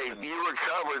 Slade, you were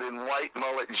covered in white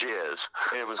mullet jizz.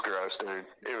 It was gross, dude.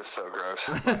 It was so gross.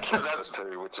 That was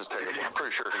too, which is terrible. I'm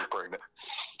pretty sure he's pregnant.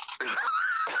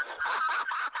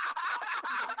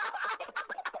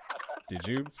 Did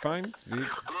you find? Little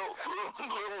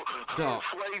So-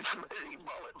 Slade Smitty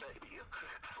mullet babies.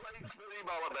 Slade Smitty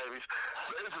mullet babies.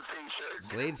 There's a t-shirt.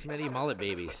 Slade Smitty mullet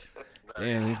babies.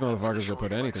 Damn, these motherfuckers will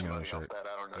put anything on a Off shirt. that,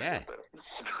 I don't know. Yeah.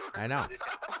 I know.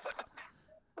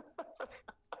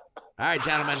 All right,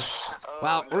 gentlemen.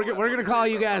 Well, we're gonna call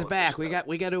you guys back. We got to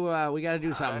do something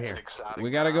That's here. an exciting We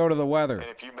got to time. go to the weather. And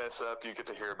if you mess up, you get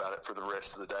to hear about it for the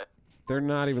rest of the day. They're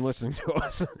not even listening to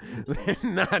us. They're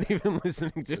not even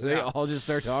listening to. They all just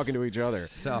start talking to each other.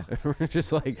 So we're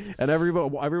just like, and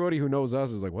everybody who knows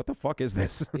us is like, what the fuck is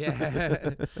this?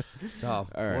 yeah. So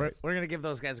All right. we're gonna give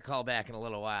those guys a call back in a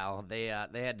little while. They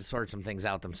had to sort some things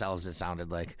out themselves. It sounded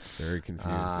like Very confused.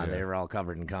 Yeah. they were all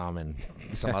covered in cum and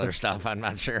some other stuff. I'm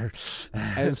not sure.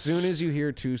 As soon as you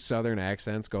hear two Southern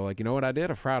accents go like, you know what I did?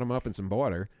 I fried them up in some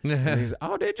butter. And he's,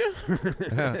 oh, did you?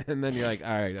 And then you're like,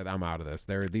 all right, I'm out of this.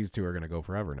 These two are going to go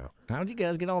forever now. How'd you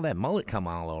guys get all that mullet cum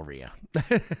all over you?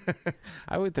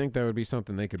 I would think that would be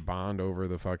something they could bond over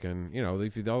the fucking,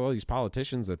 all these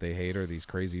politicians that they hate are these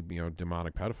crazy,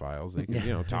 demonic pedophiles. They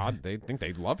could, Todd, they think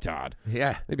they love Todd.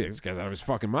 Yeah. They'd be like, this guy's out of his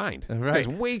fucking mind. This Right. guy's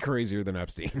way crazier than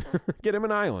Epstein. Get him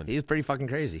an island. He's pretty fucking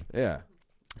crazy. Yeah.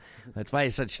 That's why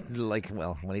he's such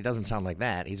when he doesn't sound like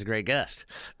that, he's a great guest.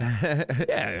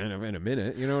 Yeah, in a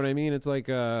minute. You know what I mean? It's like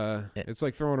throwing a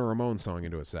Ramones song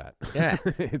into a set. Yeah.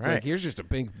 It's right. like, here's just a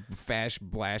big fash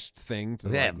blast thing to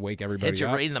Yeah, like wake everybody hit you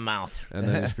up. right in the mouth. And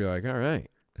then just be like, all right.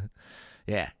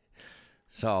 Yeah.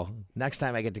 So next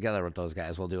time I get together with those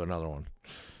guys, we'll do another one.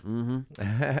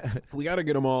 We got to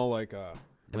get them all like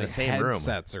In the same room.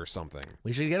 headsets or something.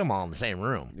 We should get them all in the same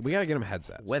room We got to get them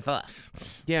headsets. with us.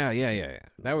 Yeah.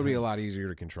 That would be a lot easier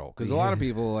to control. Because a lot of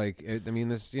people,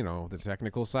 the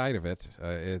technical side of it,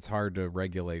 it's hard to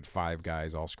regulate 5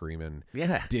 guys all screaming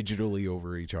Yeah. digitally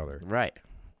over each other. Right.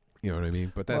 You know what I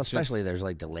mean? But that's Well, especially there's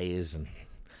like delays and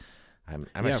I'm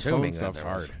assuming phone that stuff's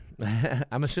there was- hard.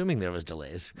 I'm assuming there was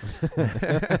delays.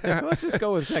 Let's just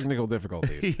go with technical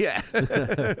difficulties. Yeah.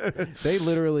 They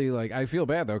literally, I feel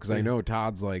bad, though, because I know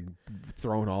Todd's,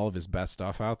 throwing all of his best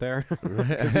stuff out there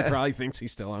because he probably thinks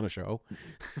he's still on a show.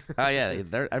 Oh yeah,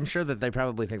 I'm sure that they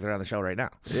probably think they're on the show right now.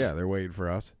 Yeah, they're waiting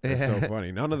for us. It's so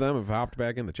funny. None of them have hopped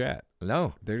back in the chat.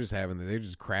 No, They're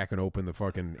just cracking open the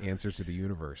fucking answers to the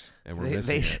universe, and we're they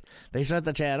missing it. they shut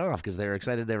the chat off because they were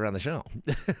excited they were on the show.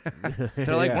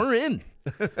 They're like, Yeah. we're in.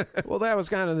 Well, that was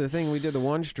kind of the thing. We did the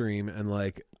one stream, and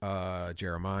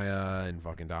Jeremiah and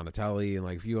fucking Donatelli and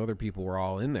a few other people were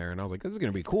all in there, and I was like, this is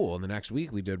gonna be cool. And the next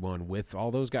week we did one with all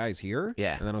those guys here.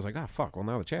 Yeah. And then I was like, oh fuck, well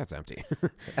now the chat's empty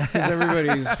because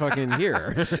everybody's fucking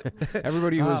here.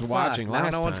 Everybody who was watching now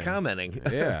last no time. one's commenting.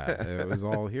 Yeah, it was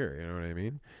all here. You know what I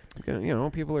mean?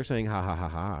 People are saying ha ha ha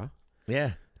ha.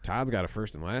 Yeah. Todd's got a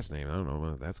first and last name. I don't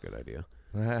know. That's a good idea.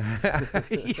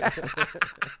 Yeah.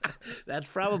 That's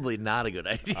probably not a good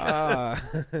idea.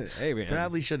 Hey man,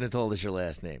 Probably shouldn't have told us your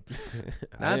last name.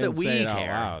 I Not that didn't we say it out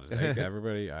care. loud.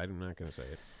 Everybody, I'm not going to say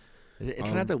it.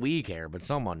 It's not that we care, but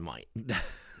someone might.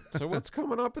 So what's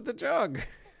coming up at the jug?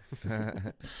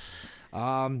 I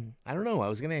don't know. I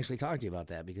was going to actually talk to you about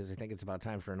that because I think it's about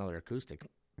time for another acoustic.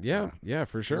 Yeah,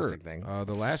 for sure. acoustic thing.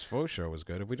 The last faux show was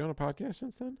good. Have we done a podcast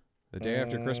since then? The day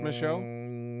after Christmas show?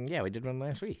 Yeah, we did one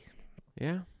last week.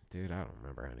 Yeah, dude, I don't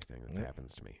remember anything that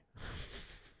happens to me.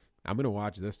 I'm gonna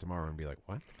watch this tomorrow and be like,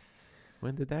 what?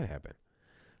 When did that happen?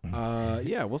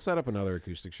 Yeah, we'll set up another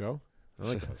acoustic show. I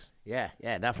like those. Yeah,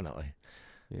 definitely.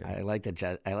 Yeah. I like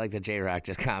that. J Rock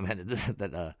just commented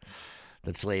that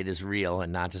Slade is real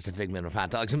and not just a figment of Hot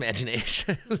Dog's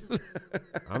imagination.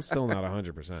 I'm still not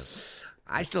 100%.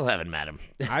 I still haven't met him.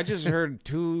 I just heard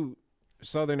 2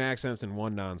 Southern accents and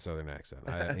 1 non-Southern accent.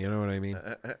 You know what I mean?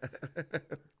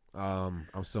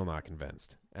 I'm still not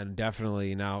convinced, and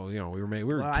definitely now we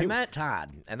were. Well, I met Todd,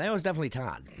 and that was definitely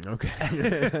Todd.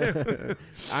 Okay.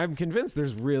 I'm convinced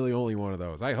there's really only one of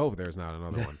those. I hope there's not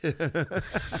another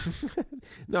one.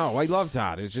 No, I love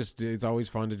Todd. It's always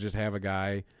fun to just have a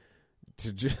guy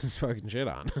to just fucking shit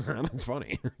on. And it's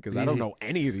funny because I don't know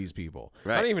any of these people.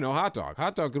 Right. I don't even know Hot Dog.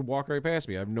 Hot Dog could walk right past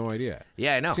me. I have no idea.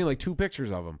 Yeah, I know. I've seen 2 pictures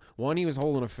of him. One, he was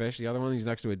holding a fish. The other one, he's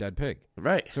next to a dead pig.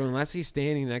 Right. So unless he's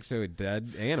standing next to a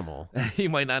dead animal, You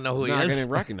might not know who I'm he not is. going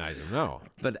to recognize him. No.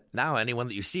 But now anyone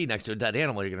that you see next to a dead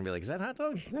animal, you're going to be like, is that Hot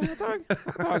Dog? Hot Dog?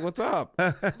 Hot Dog, what's up?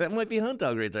 That might be Hot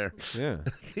Dog right there. Yeah.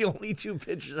 The only 2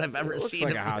 pictures I've ever Looks seen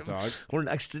like of a hot him dog. were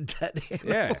next to dead animals.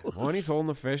 Yeah. One he's holding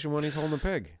the fish and one he's holding the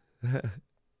pig.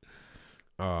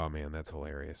 Oh man, that's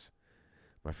hilarious.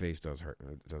 My face does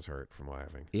hurt from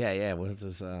laughing. Yeah. Well,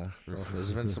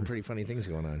 there's been some pretty funny things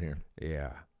going on here.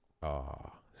 Yeah.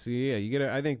 Oh. See, yeah, you get.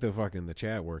 I think the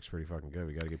chat works pretty fucking good.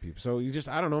 We got to get people. So you just,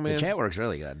 I don't know, man. The chat works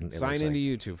really good. it Sign looks into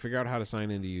YouTube. Figure out how to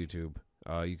sign into YouTube.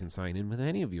 You can sign in with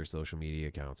any of your social media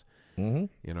accounts.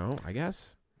 Mm-hmm. I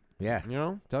guess. Yeah.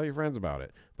 Tell your friends about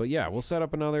it. But yeah, we'll set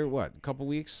up another couple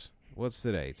weeks. What's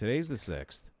today? Today's the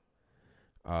 6th.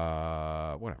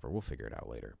 Whatever, we'll figure it out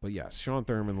later. But yes, Sean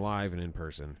Thurman live and in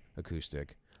person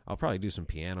acoustic. I'll probably do some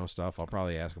piano stuff. I'll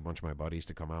probably ask a bunch of my buddies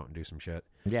to come out and do some shit.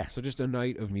 Yeah. So just a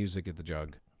night of music at the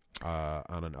Jug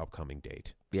on an upcoming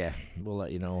date. Yeah, we'll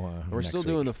let you know. We're still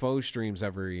doing the faux streams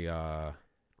every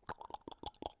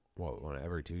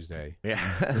every Tuesday.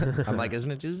 Yeah. I'm like, isn't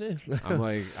it Tuesday? I'm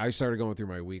like, I started going through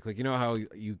my week. Like, you know how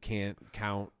you can't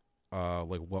count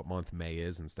like what month May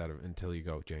is until you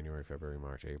go January, February,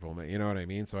 March, April, May. You know what I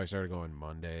mean? So I started going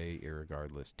Monday,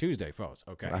 irregardless. Tuesday, faux.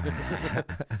 Okay.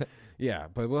 Yeah,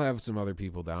 but we'll have some other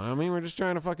people down. I mean, we're just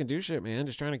trying to fucking do shit, man.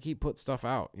 Just trying to keep put stuff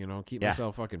out, you know, keep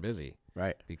myself fucking busy.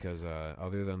 Right. Because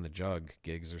other than the Jug,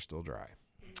 gigs are still dry.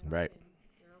 Right.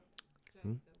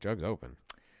 Jug's open.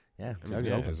 Yeah, I mean,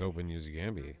 Jug's as open as you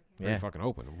can be. Yeah. Pretty fucking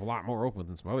open. A lot more open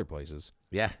than some other places.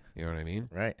 Yeah. You know what I mean?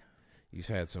 Right. You've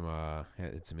had some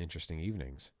interesting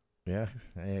evenings. Yeah.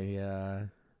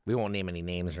 We won't name any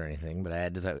names or anything, but I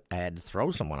had to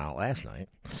throw someone out last night.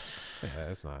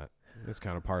 Yeah, that's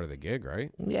kind of part of the gig,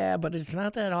 right? Yeah, but it's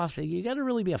not that often. You got to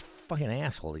really be a fucking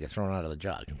asshole to get thrown out of the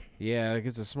Jug. Yeah, like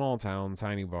it's a small town,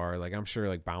 tiny bar. Like I'm sure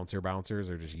like bouncers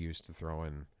are just used to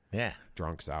throwing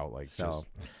drunks out. Like so,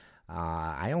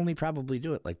 I only probably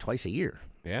do it like twice a year.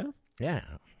 Yeah? Yeah.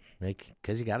 Like,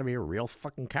 because you got to be a real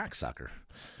fucking cocksucker.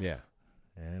 Yeah.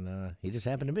 And he just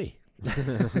happened to be.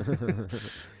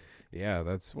 Yeah,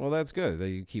 that's good. That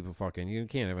you keep you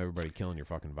can't have everybody killing your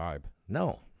fucking vibe.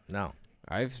 No.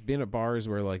 I've been at bars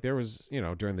where like there was, you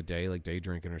know, during the day, like day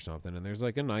drinking or something, and there's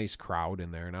like a nice crowd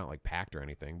in there, not like packed or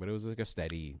anything, but it was like a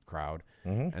steady crowd.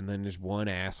 Mm-hmm. And then just one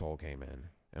asshole came in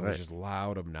and Right. was just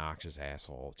loud, obnoxious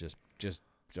asshole, just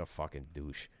a fucking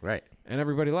douche. Right. And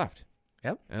everybody left.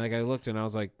 Yep. And like I looked and I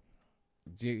was like,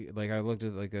 I looked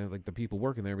at like the people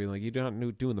working there, being like, "You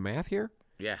not doing the math here?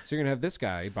 Yeah. So you're gonna have this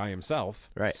guy by himself,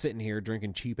 Right. sitting here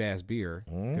drinking cheap ass beer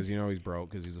because you know he's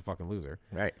broke because he's a fucking loser,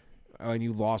 Right. And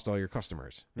you lost all your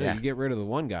customers. No, Yeah. you get rid of the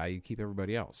one guy, you keep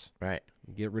everybody else. Right.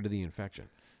 You get rid of the infection.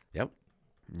 Yep.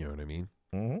 You know what I mean?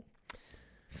 Mm-hmm.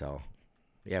 So,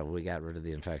 yeah, we got rid of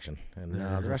the infection, and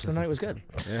the rest of the night was good.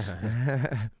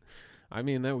 Yeah. I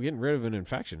mean, getting rid of an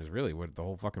infection is really what the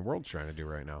whole fucking world's trying to do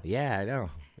right now. Yeah, I know.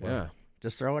 Well, Yeah.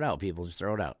 Just throw it out, people. Just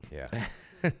throw it out. Yeah.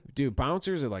 Dude,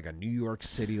 bouncers are like a New York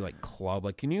City like club.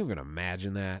 Like, can you even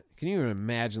imagine that? Can you even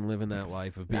imagine living that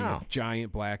life of being No. a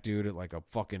giant black dude at like a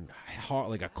fucking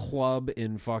like a club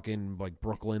in fucking like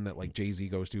Brooklyn that like Jay-Z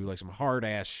goes to, like some hard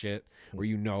ass shit where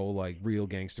you know like real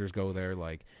gangsters go there,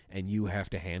 like, and you have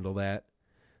to handle that?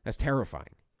 That's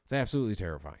terrifying. It's absolutely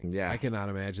terrifying. Yeah. I cannot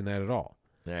imagine that at all.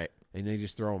 Right. And they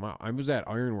just throw them out. I was at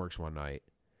Ironworks one night,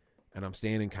 and I'm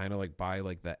standing kind of like by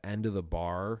like the end of the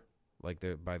bar, like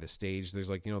by the stage. There's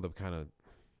like, you know, the kind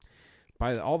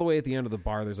of all the way at the end of the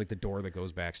bar. There's like the door that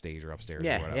goes backstage or upstairs.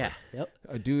 or whatever. Yeah.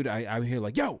 Yep. Dude, I'm here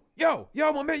like yo,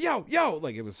 my man, yo,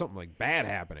 like it was something like bad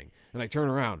happening, and I turn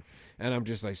around and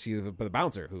I see the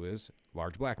bouncer, who is a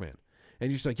large black man,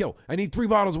 and he's just like, yo, I need 3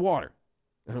 bottles of water.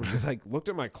 And I'm just like, looked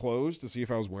at my clothes to see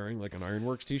if I was wearing like an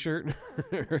Ironworks t-shirt.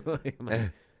 I'm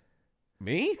like,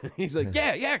 me? He's like,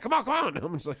 yeah, come on.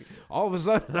 I'm just like, all of a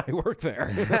sudden, I work there.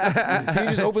 He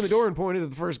just opened the door and pointed at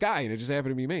the first guy, and it just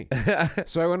happened to be me.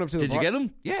 So I went up to the Did you get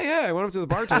him? Yeah. I went up to the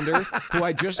bartender, who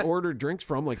I just ordered drinks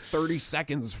from like 30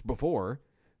 seconds before.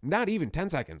 Not even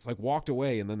 10 seconds. Like, walked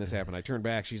away, and then this happened. I turned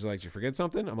back. She's like, did you forget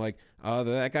something? I'm like,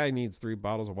 that guy needs 3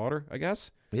 bottles of water, I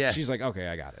guess. Yeah. She's like, okay,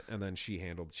 I got it. And then she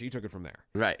took it from there.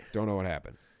 Right. Don't know what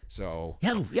happened. So,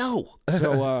 Yo.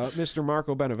 Mr.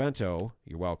 Marco Benevento,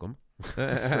 you're welcome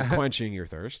for quenching your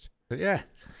thirst. Yeah.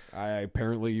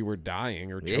 Apparently you were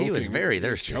dying or Yeah, choking. he was very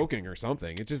thirsty. Choking or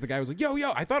something. It's just the guy was like, yo,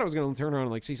 I thought I was going to turn around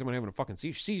and like see someone having a fucking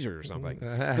seizure or something.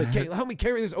 Like, help me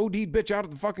carry this OD'd bitch out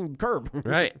of the fucking curb.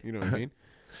 Right. You know what I mean?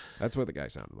 That's what the guy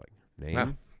sounded like. Name? Huh.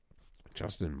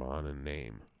 Justin Mon and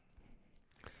name.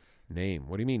 Name.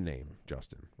 What do you mean name,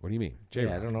 Justin? What do you mean? Yeah, I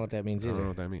J-Rock. don't know what that means I don't know either.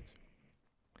 what that means.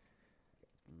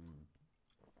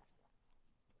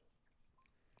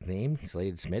 Name?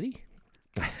 Slade Smitty?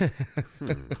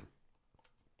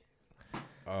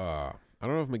 I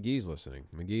don't know if McGee's listening.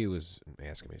 McGee was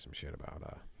asking me some shit about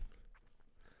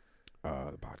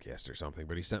the podcast or something,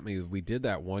 but he sent me. We did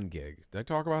that one gig. Did I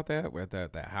talk about that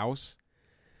at that house?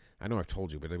 I know I've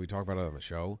told you, but did we talk about it on the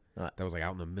show? What? That was like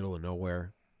out in the middle of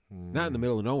nowhere. Not in the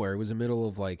middle of nowhere. It was in the middle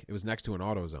of like, it was next to an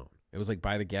AutoZone. It was like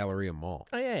by the Galleria Mall.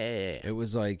 Oh, yeah. It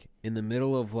was like in the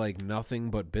middle of like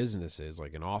nothing but businesses,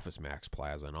 like an Office Max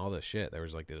Plaza and all this shit. There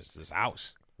was like this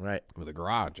house Right. with a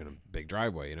garage and a big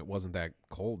driveway, and it wasn't that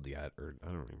cold yet, or I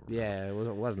don't even remember. Yeah,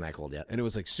 it wasn't that cold yet. And it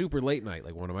was like super late night.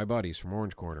 Like one of my buddies from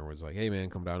Orange Corner was like, hey man,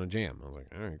 come down and jam. I was like,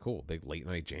 all right, cool. Big late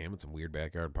night jam at some weird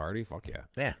backyard party. Fuck yeah.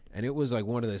 Yeah. And it was like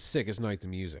one of the sickest nights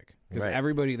of music because Right.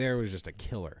 everybody there was just a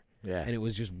killer. Yeah. And it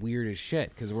was just weird as shit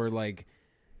because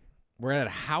we're at a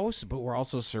house, but we're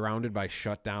also surrounded by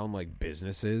shut down like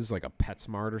businesses, like a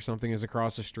PetSmart or something is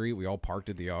across the street. We all parked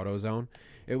at the AutoZone.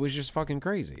 It was just fucking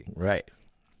crazy. Right.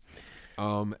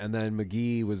 And then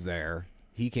McGee was there.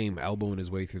 He came elbowing his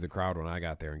way through the crowd when I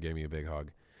got there and gave me a big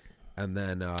hug. And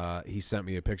then he sent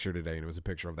me a picture today, and it was a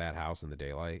picture of that house in the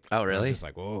daylight. Oh, And really? I was just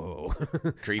like, whoa.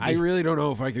 Creepy. I really don't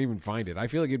know if I can even find it. I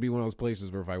feel like it'd be one of those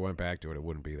places where if I went back to it, it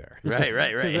wouldn't be there.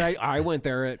 Right. Because I went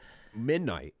there at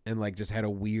midnight and like just had a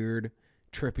weird,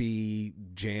 trippy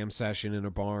jam session in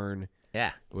a barn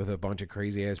Yeah. with a bunch of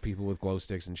crazy ass people with glow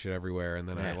sticks and shit everywhere. And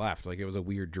then I Yeah. left. Like it was a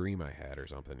weird dream I had or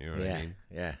something. You know what Yeah. I mean?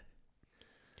 Yeah.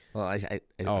 Well, I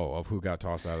Of who got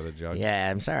tossed out of the jug. yeah,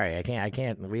 I'm sorry. I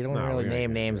can't. We don't No, really we don't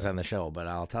name need to do names that. on the show, but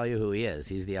I'll tell you who he is.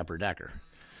 He's the upper decker.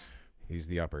 He's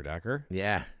the upper decker.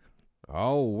 Yeah.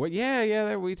 Oh, well,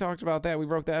 yeah. We talked about that. We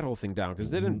broke that whole thing down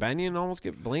because Mm-hmm. didn't Benyon almost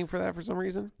get blamed for that for some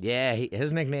reason? Yeah,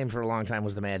 his nickname for a long time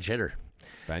was the Mad Shitter.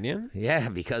 Benyon? Yeah,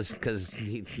 because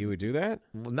He would do that?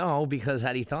 no, because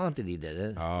had he thought that he did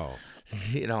it, Oh,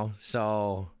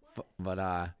 so. But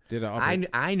did a upper,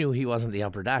 I knew he wasn't the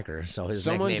upper decker, so his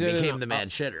Someone nickname did an became the Mad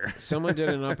Shitter. someone did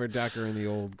an upper decker in the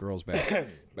old girls'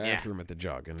 bathroom at the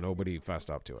jug, and nobody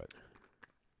fessed up to it.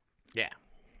 Yeah,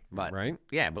 but Right?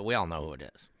 yeah, but we all know who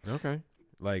it is. Okay.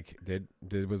 Like,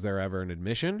 was there ever an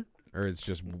admission, or it's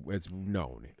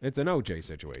known? It's an OJ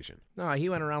situation. No, he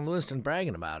went around Lewiston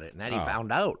bragging about it, and Eddie Oh.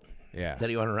 found out Yeah. that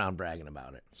he went around bragging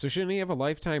about it. So shouldn't he have a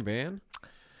lifetime ban?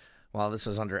 Well, this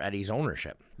is under Eddie's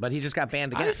ownership, but he just got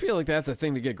banned again. I feel like that's a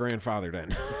thing to get grandfathered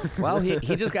in. Well,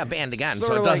 he just got banned again, so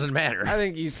Sorta it like- doesn't matter. I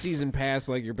think you season pass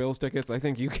like your Bills tickets. I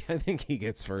think he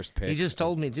gets first pick. He just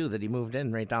told me too that he moved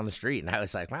in right down the street, and I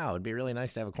was like, "Wow, it'd be really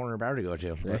nice to have a corner bar to go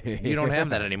to." But you don't have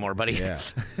that anymore, buddy. Yeah.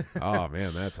 Oh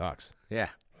man, that sucks. Yeah.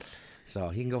 So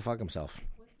he can go fuck himself.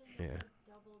 Yeah.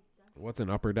 What's an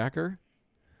upper decker?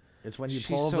 It's when you She's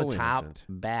pull so the top innocent.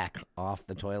 back off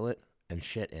the toilet and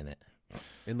shit in it.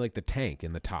 In like the tank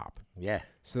in the top. Yeah.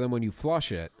 So then when you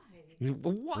flush it, Why?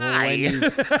 well, when you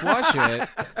flush it,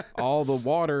 all the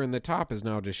water in the top is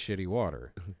now just shitty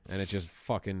water, and it just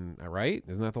fucking right.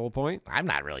 Isn't that the whole point? I'm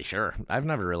not really sure. I've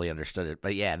never really understood it,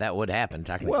 but yeah, that would happen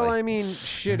technically. Well, I mean,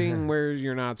 shitting where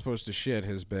you're not supposed to shit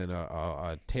has been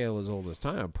a tale as old as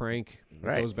time. A prank that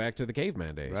Right. goes back to the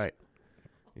caveman days. right.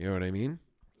 You know what I mean?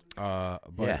 But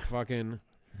Yeah. fucking.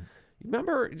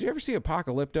 Remember? Did you ever see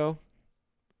Apocalypto?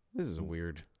 This is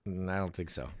weird. I don't think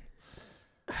so.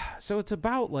 So it's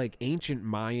about like ancient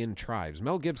Mayan tribes.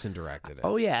 Mel Gibson directed it.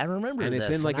 Oh yeah, I remember and this.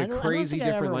 it's in like I a don't crazy think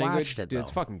I different ever language. watched it, Dude, it's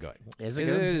though. fucking good. Is it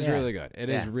good? It is Yeah. really good. It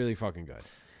is Yeah. really fucking good.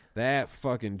 That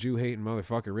fucking Jew hating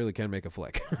motherfucker really can make a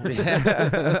flick.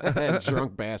 That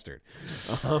drunk bastard.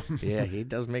 Yeah, he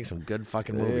does make some good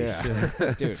fucking movies.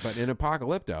 Yeah. Dude, but in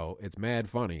Apocalypto, it's mad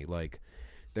funny. Like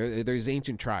there's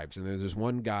ancient tribes, and there's this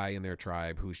one guy in their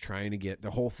tribe who's trying to get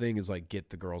the whole thing is like get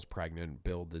the girls pregnant,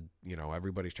 build the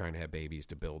everybody's trying to have babies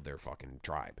to build their fucking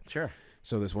tribe. Sure.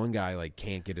 So this one guy like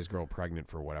can't get his girl pregnant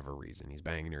for whatever reason. He's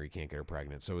banging her, he can't get her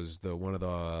pregnant. So is one of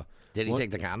the Did he What?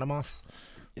 take the condom off?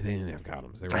 they didn't have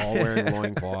condoms. They were all wearing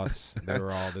loincloths. They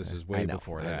were all. This is way I know,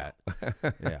 before I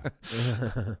that.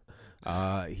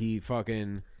 Yeah. He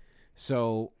fucking.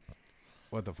 So,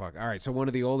 what the fuck? All right. So one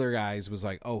of the older guys was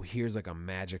like, "Oh, here's like a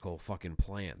magical fucking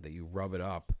plant that you rub it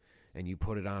up and you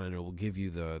put it on, and it will give you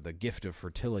the gift of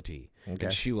fertility. Okay.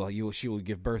 And she will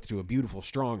give birth to a beautiful,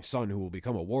 strong son who will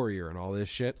become a warrior and all this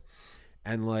shit."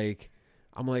 And like,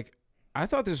 I'm like. I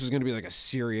thought this was going to be like a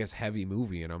serious, heavy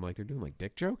movie, and I'm like, they're doing like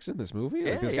dick jokes in this movie. Like,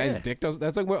 Yeah, this guy's yeah. dick doesn't.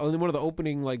 That's like one of the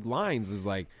opening like lines is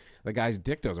like the guy's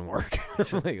dick doesn't work.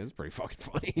 I'm like, that's pretty fucking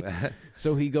funny.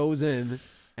 So he goes in,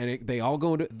 and they all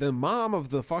go into the mom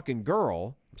of the fucking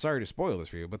girl. I'm sorry to spoil this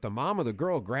for you, but the mom of the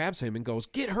girl grabs him and goes,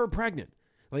 "Get her pregnant."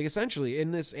 Like essentially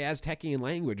in this Aztecian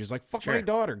language is like, "Fuck my Sure.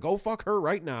 daughter, go fuck her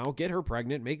right now, get her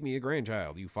pregnant, make me a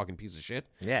grandchild, you fucking piece of shit."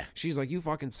 Yeah. She's like, "You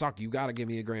fucking suck, you gotta give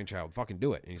me a grandchild, fucking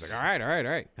do it." And he's like, all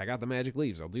right, I got the magic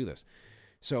leaves, I'll do this.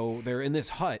 So they're in this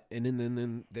hut, and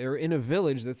then they're in a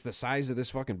village that's the size of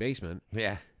this fucking basement,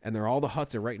 Yeah. and all the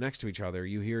huts are right next to each other.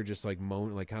 You hear just like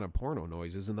moan, like kind of porno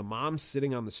noises, and the mom's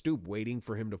sitting on the stoop waiting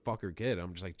for him to fuck her kid.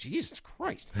 I'm just like, Jesus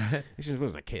Christ. She just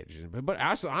wasn't a kid. But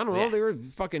also, I don't know, Yeah. they were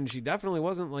fucking, she definitely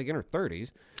wasn't like in her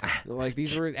 30s. Like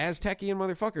these were Aztecian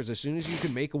motherfuckers. As soon as you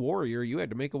could make a warrior, you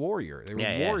had to make a warrior. They were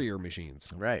Yeah, yeah. warrior machines.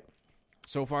 Right.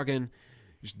 So fucking,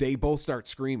 they both start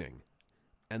screaming.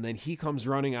 And then he comes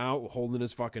running out holding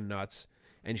his fucking nuts.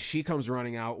 And she comes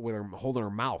running out with her holding her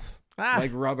mouth, Ah.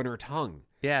 like rubbing her tongue.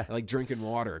 Yeah. like drinking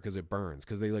water because it burns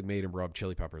because they like made him rub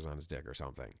chili peppers on his dick or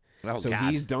something. Oh, so God.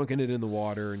 he's dunking it in the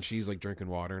water and she's like drinking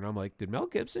water, and I'm like, did Mel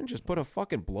Gibson just put a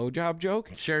fucking blowjob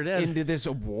joke Sure did. into this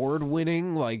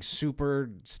award-winning, like super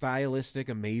stylistic,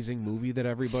 amazing movie that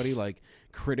everybody like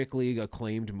critically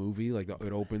acclaimed movie? Like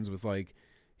it opens with like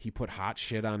he put hot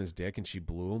shit on his dick and she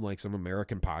blew him, like some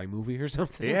American Pie movie or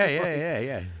something.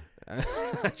 Yeah.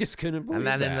 I just couldn't believe And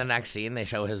then that. in the next scene, they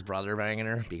show his brother banging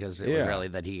her because it was Yeah. really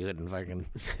that he couldn't fucking.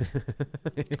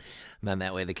 And then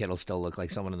that way the kid will still look like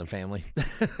someone in the family.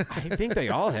 I think they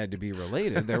all had to be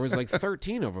related. There was like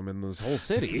 13 of them in this whole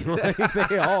city. Like,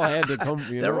 they all had to come.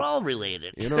 You They're know? all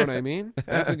related. You know what I mean?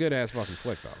 That's a good ass fucking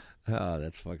flick, though. Oh,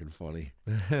 that's fucking funny.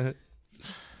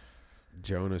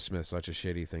 Jonah Smith, such a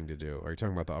shitty thing to do. Are you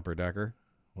talking about the Upper Decker?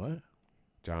 What?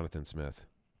 Jonathan Smith.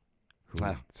 Who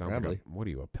Ah, sounds probably. like what are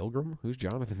you, a pilgrim? Who's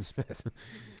Jonathan Smith?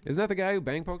 Isn't that the guy who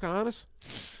banged Pocahontas?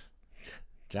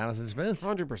 Jonathan Smith?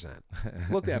 100%.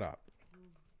 Look that up.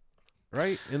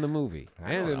 Right? In the movie.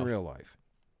 I And don't in know. real life.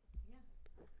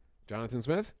 Jonathan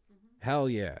Smith? Hell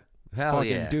yeah. Hell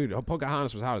Fucking yeah. dude,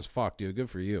 Pocahontas was hot as fuck, dude. Good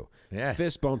for you. Yeah.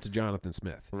 Fist bump to Jonathan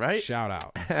Smith. Right? Shout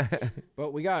out.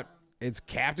 But it's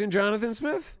Captain Jonathan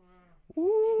Smith?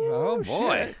 Oh,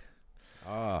 boy. shit.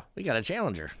 We got a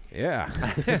challenger. Yeah.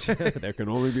 There can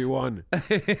only be one.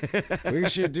 We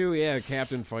should do,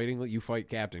 Captain fighting. You fight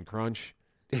Captain Crunch.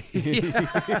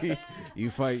 You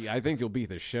fight. I think you'll beat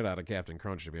the shit out of Captain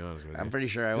Crunch, to be honest with you. I'm pretty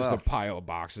sure I Just will. a pile of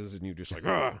boxes, and you just like,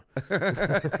 "Ugh."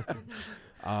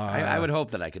 I would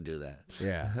hope that I could do that.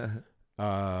 Yeah.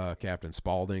 Captain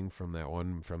Spaulding from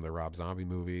the Rob Zombie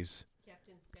movies.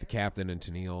 The Captain and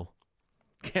Tennille.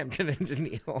 Captain and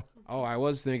Neil. Oh, I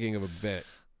was thinking of a bit.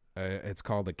 It's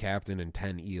called The Captain and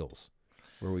 10 Eels,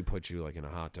 where we put you like in a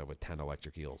hot tub with 10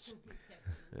 electric eels.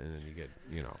 And then you get,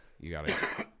 you got to,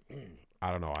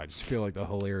 I don't know. I just feel like the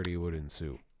hilarity would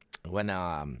ensue. When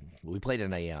we played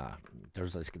in there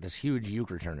was this huge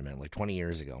euchre tournament like 20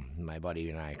 years ago. My buddy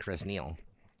and I, Chris Neal,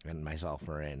 and myself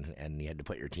were in, and you had to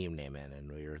put your team name in,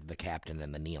 and we were the captain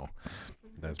and the Neal.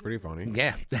 That's pretty funny.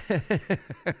 Yeah.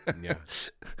 Yeah.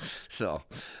 So,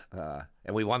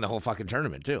 and we won the whole fucking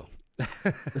tournament too,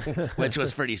 which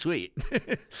was pretty sweet.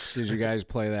 Did you guys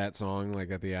play that song like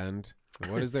at the end?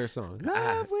 What is their song?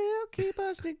 Love will keep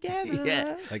us together.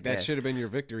 Yeah. Like that Yeah. should have been your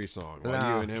victory song while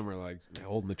No. you and him were like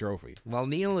holding the trophy. Well,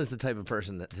 Neil is the type of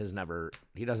person that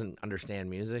he doesn't understand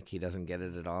music. He doesn't get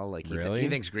it at all. Like Really? he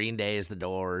thinks Green Day is the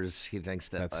Doors. He thinks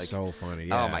that That's like, so funny.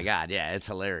 Yeah. oh my God, yeah, it's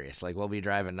hilarious. Like we'll be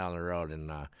driving down the road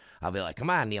and I'll be like,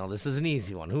 "Come on, Neil, this is an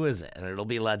easy one. Who is it?" And it'll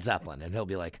be Led Zeppelin, and he'll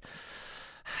be like,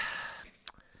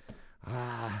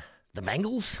 "The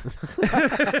Bengals."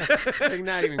 Like,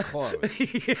 not even close.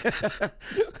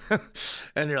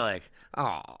 And you're like,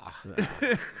 "Oh,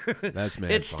 That's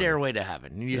mad it's funny. Stairway to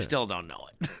Heaven." And you still don't know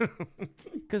it.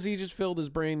 Because he just filled his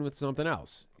brain with something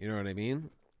else. You know what I mean?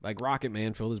 Like Rocket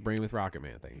Man filled his brain with Rocket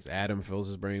Man things. Adam fills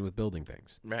his brain with building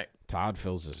things. Right. Todd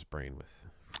fills his brain with,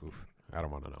 I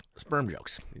don't want to know. Sperm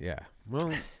jokes. Yeah.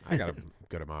 Well, I got a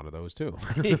good amount of those too.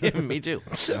 Me too.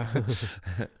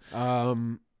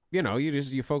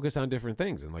 You focus on different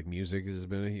things, and like music has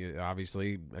been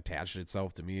obviously attached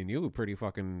itself to me and you pretty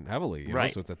fucking heavily. You know?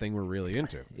 Right. So it's a thing we're really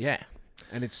into. Yeah.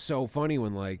 And it's so funny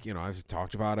when, like, I've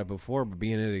talked about it before, but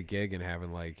being at a gig and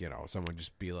having, like, someone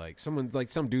just be like, some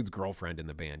dude's girlfriend in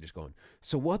the band just going,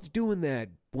 "So what's doing that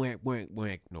wank, wank,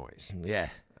 wank noise?" Yeah.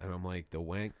 And I'm like,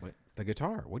 the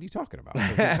guitar. What are you talking about? The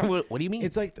guitar. What do you mean?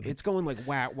 It's like, it's going like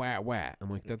wah, wah, wah. I'm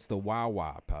like, that's the wah,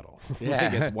 wah pedal. Yeah.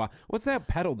 Like, it's wah. What's that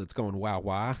pedal that's going wah,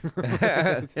 wah?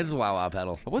 It's a wow wow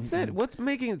pedal. What's that? What's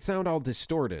making it sound all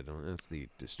distorted? Oh, that's the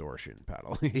distortion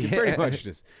pedal. You pretty much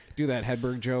just do that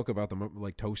Hedberg joke about the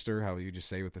like toaster, how you just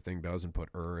say what the thing does and put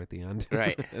at the end.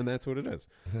 Right. And that's what it is.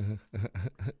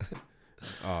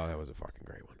 Oh, that was a fucking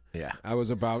great one. Yeah. I was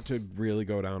about to really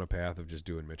go down a path of just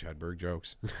doing Mitch Hedberg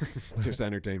jokes, just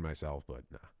entertain myself, but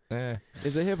nah.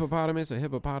 Is a hippopotamus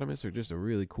or just a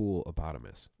really cool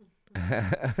hippopotamus?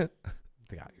 The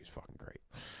guy was fucking great.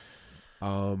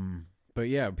 But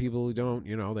yeah, people who don't,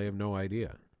 they have no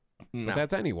idea. No. But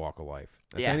that's any walk of life.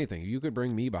 That's Yeah. anything. You could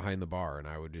bring me behind the bar, and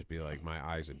I would just be like, my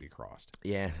eyes would be crossed.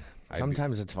 Yeah. I'd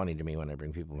Sometimes it's funny to me when I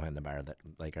bring people behind the bar that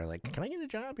are like, "Can I get a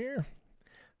job here?"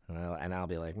 And I'll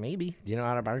be like, "Maybe. Do you know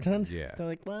how to bartend?" Yeah. They're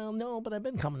like, "Well, no, but I've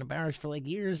been coming to bars for like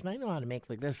years, and I know how to make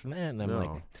like this and that." And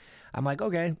No. I'm like,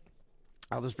 okay,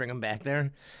 I'll just bring them back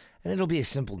there, and it'll be a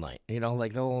simple night.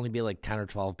 Like there'll only be like 10 or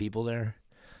 12 people there.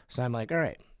 So I'm like, all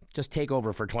right, just take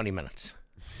over for 20 minutes.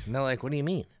 And they're like, "What do you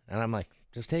mean?" And I'm like,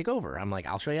 "Just take over." I'm like,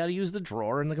 "I'll show you how to use the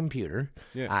drawer in the computer,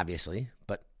 Yeah. obviously.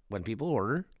 But when people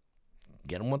order,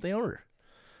 get them what they order."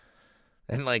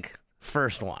 And like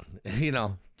First one,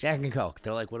 Jack and Coke.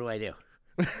 They're like, what do I do?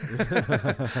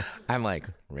 I'm like,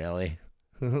 really?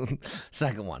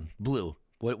 Second one, blue.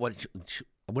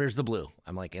 Where's the blue?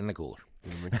 I'm like, in the cooler.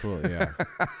 Cool, yeah.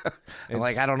 I'm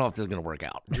like, I don't know if this is going to work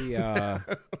out. The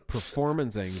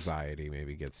performance anxiety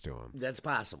maybe gets to him. That's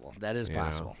possible. That is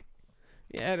possible.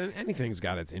 Yeah, and anything's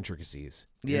got its intricacies.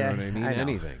 Yeah, You know what I mean? I know.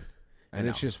 Anything. And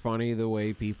know. it's just funny the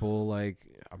way people, like,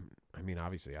 I mean,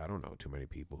 obviously, I don't know too many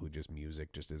people who just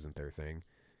music just isn't their thing.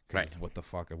 'Cause Right. what the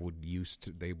fuck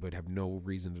they would have no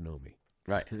reason to know me.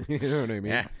 Right. You know what I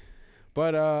mean? Yeah.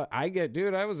 But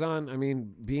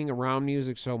being around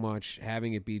music so much,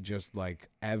 having it be just like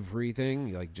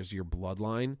everything, like just your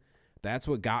bloodline, that's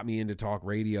what got me into talk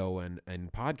radio and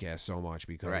podcasts so much,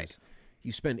 because Right.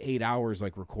 you spend 8 hours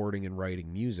like recording and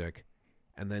writing music,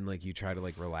 and then like you try to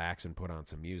like relax and put on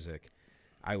some music.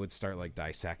 I would start like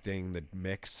dissecting the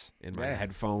mix in my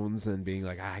headphones and being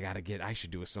like, I should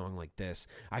do a song like this.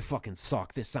 I fucking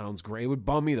suck. This sounds great. It would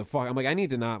bum me the fuck. I'm like, I need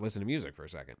to not listen to music for a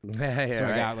second. Yeah, So I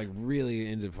right. got like really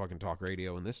into fucking talk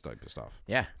radio and this type of stuff,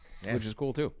 Yeah. which is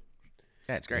cool too.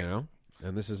 Yeah, it's great. You know,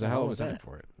 and this is a How hell of a was time that?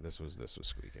 for it. This was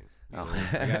squeaking. Oh.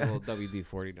 I got a little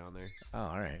WD-40 down there. Oh,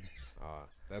 all right.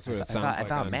 That's what it I sounds thought, like. I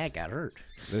thought on- Matt got hurt.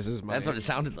 This is my. That's what it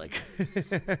sounded like.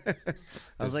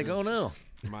 I was like, oh no.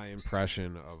 My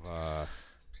impression of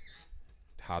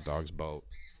Hot Dog's boat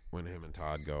when him and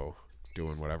Todd go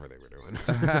doing whatever they were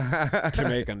doing to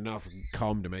make enough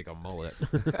cum to make a mullet.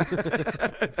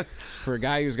 For a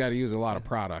guy who's got to use a lot of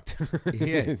product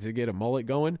to get a mullet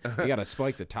going, you got to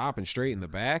spike the top and straighten the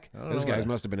back. don't Those know guys what-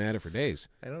 must have been at it for days.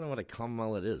 I don't know what a cum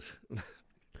mullet is.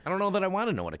 I don't know that I want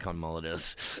to know what a cum mullet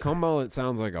is. Cum Mullet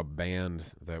sounds like a band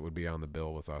that would be on the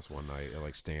bill with us one night at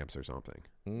like Stamps or something.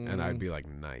 And I'd be like,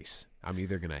 nice. I'm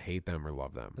either going to hate them or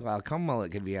love them. Well, cum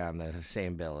mullet could be on the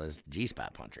same bill as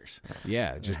G-spot punchers.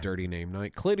 Yeah, just dirty name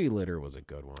night. Clitty Litter was a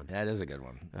good one. That is a good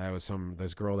one. That was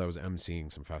this girl that was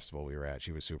emceeing some festival we were at.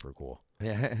 She was super cool.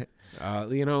 Yeah.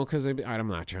 Because I'm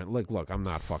not trying. Look, I'm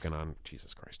not fucking on.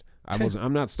 Jesus Christ,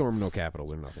 I'm not storming no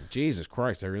capitals or nothing. Jesus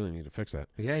Christ, I really need to fix that.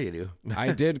 Yeah, you do.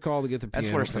 I did call to get the That's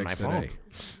piano worse than fixed my today.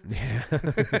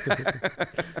 Yeah.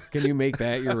 Can you make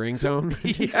that your ringtone?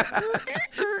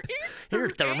 Here,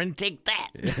 Thurman, take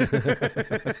that.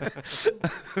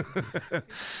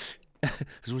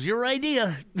 This was your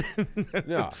idea.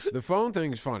 No, the phone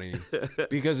thing's funny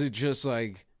because it's just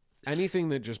like anything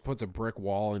that just puts a brick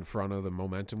wall in front of the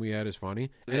momentum we had is funny.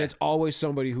 And it's always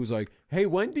somebody who's like, hey,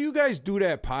 when do you guys do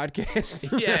that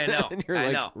podcast? Yeah, I know. And you're I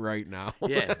like, know. right now.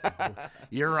 Yeah,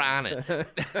 you're on it.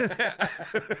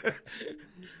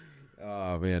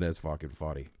 Oh, man, that's fucking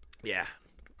funny. Yeah,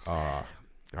 All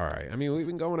right. I mean, we've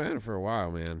been going at it for a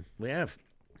while, man. we have.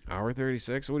 Hour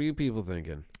 36. What are you people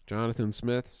thinking? Jonathan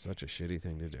Smith? Such a shitty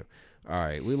thing to do. All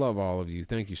right. We love all of you.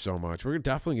 Thank you so much. We're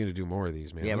definitely going to do more of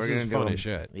these, man. Yeah, this we're is gonna fun do as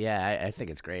shit. Yeah, I think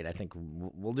it's great. I think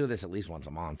we'll do this at least once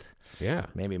a month, Yeah.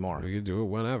 maybe more. We can do it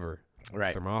whenever.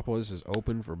 Right. Thermopolis is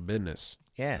open for business.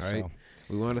 Yeah. All right. So.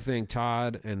 We want to thank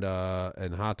Todd and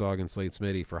Hot Dog and Slate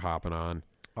Smitty for hopping on.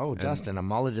 Oh, Dustin, a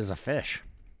mullet is a fish.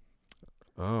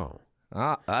 Oh.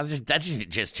 That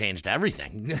just changed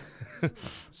everything.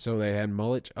 So they had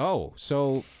mullet. Oh,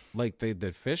 so like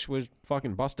the fish was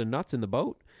fucking busting nuts in the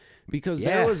boat? Because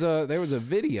Yeah. there was a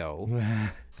video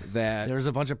that There was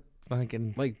a bunch of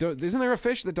fucking like isn't there a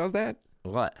fish that does that?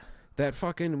 what? That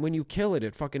fucking when you kill it,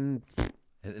 it fucking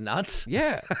Nuts?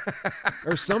 yeah,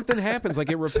 or something happens like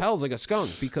it repels like a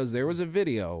skunk. Because there was a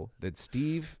video that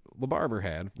Steve LaBarber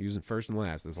had using first and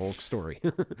last this whole story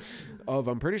of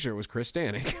I'm pretty sure it was Chris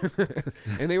Stanek,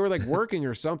 and they were like working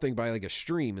or something by like a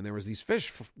stream, and there was these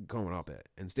fish going up it,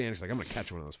 and Stanek's like I'm gonna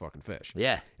catch one of those fucking fish,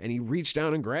 Yeah. and he reached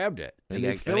down and grabbed it, and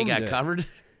they he filmed got it. covered.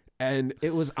 And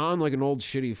it was on like an old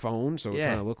shitty phone, so it Yeah.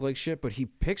 kind of looked like shit. But he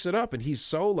picks it up and he's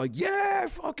so like, yeah, I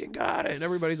fucking got it. And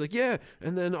everybody's like, yeah.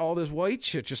 And then all this white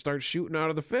shit just starts shooting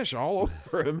out of the fish all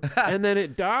over him. And then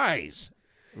it dies.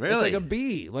 Really? It's like a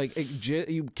bee. Like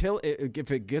you kill it.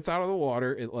 If it gets out of the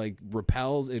water, it like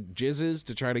repels, it jizzes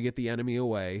to try to get the enemy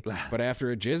away. But after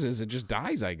it jizzes, it just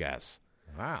dies, I guess.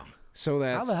 Wow. So How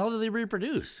that's the hell do they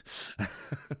reproduce?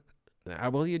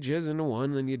 well, you jizz into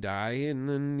one, then you die, and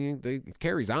then it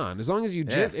carries on. As long as you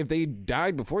jizz, if they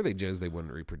died before they jizz, they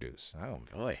wouldn't reproduce. Oh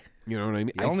boy. You know what I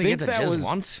mean? You only I think get to that jizz was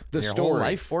once the in your story, whole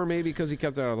life? or maybe because he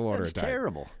kept it out of the water. That's it died.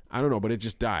 terrible. I don't know, but it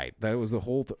just died. That was the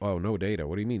whole. Oh, no data.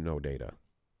 What do you mean no data?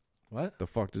 What? The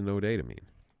fuck does no data mean?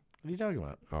 What are you talking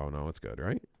about? Oh no, it's good,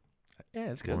 right?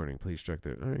 Yeah, it's good. Warning, please check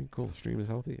the. All right, cool. Stream is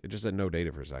healthy. It just said no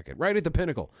data for a second. Right at the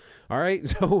pinnacle. All right,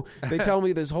 so they tell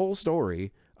me this whole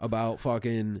story about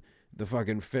fucking the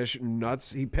fucking fish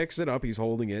nuts. He picks it up, he's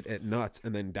holding it at nuts,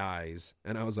 and then dies.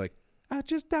 And I was like, I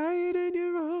just died in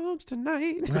your arms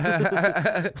tonight.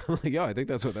 I'm like, yo, I think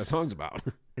that's what that song's about.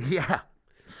 Yeah.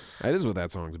 That is what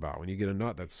that song's about. When you get a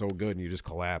nut that's so good and you just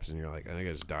collapse and you're like, I think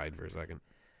I just died for a second.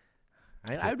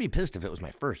 I would be pissed if it was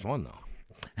my first one,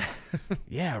 though.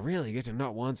 Yeah, really. You get to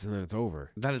nut once and then it's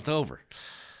over. Then it's over.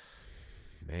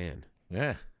 Man.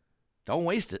 Yeah. Don't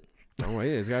waste it. Oh,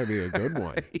 wait, it's got to be a good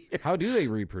one. Yeah. How do they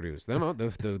reproduce? Them,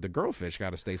 the girl fish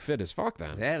got to stay fit as fuck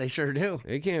then. Yeah, they sure do.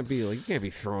 It can't be like you can't be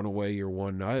throwing away your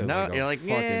one nut. No, like you're like,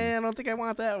 yeah, I don't think I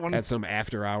want that one. At some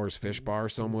after hours fish bar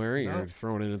somewhere, you're No.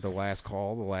 throwing in at the last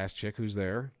call, the last chick who's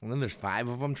there. And then there's 5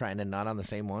 of them trying to nut on the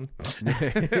same one.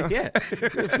 Yeah,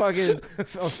 the fucking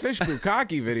a fish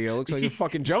bukkake video looks like a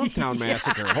fucking Jonestown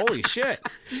massacre. Holy shit,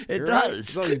 It You're does. Right.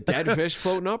 It's all these dead fish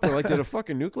floating up. Or like, did a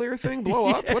fucking nuclear thing blow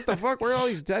up? What the fuck? Where are all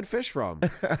these dead fish from?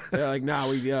 They're like, nah,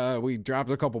 we dropped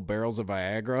a couple barrels of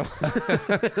Viagra.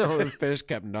 All the fish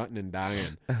kept nutting and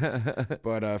dying.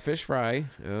 But fish fry,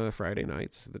 Friday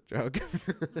nights, the jug.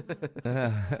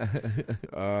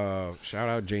 Shout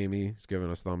out Jamie. He's giving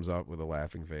us thumbs up with a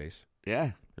laughing face.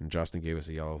 Yeah. And Justin gave us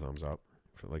a yellow thumbs up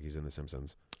for like he's in The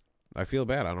Simpsons. I feel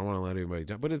bad. I don't want to let anybody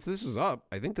down. But this is up.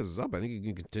 I think this is up. I think you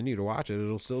can continue to watch it.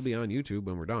 It'll still be on YouTube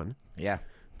when we're done. Yeah.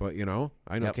 But, I know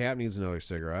Yep. Cap needs another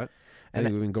cigarette. I And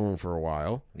think we've been going for a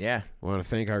while. Yeah. I want to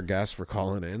thank our guests for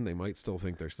calling in. They might still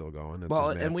think they're still going. That's Well,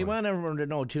 just mad and we fun. want everyone to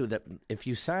know, too, that if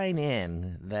you sign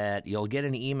in, that you'll get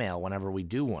an email whenever we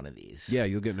do one of these. Yeah,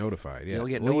 you'll get notified. Yeah. You'll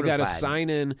get You got to notified. sign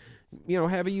in,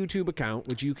 have a YouTube account,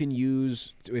 which you can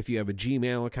use if you have a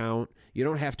Gmail account. You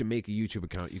don't have to make a YouTube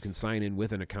account. You can sign in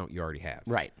with an account you already have.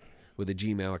 Right. With a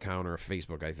Gmail account or a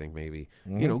Facebook, I think maybe.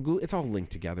 Mm-hmm. It's all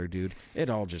linked together, dude. It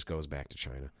all just goes back to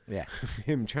China. Yeah.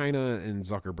 China and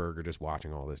Zuckerberg are just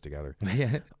watching all this together.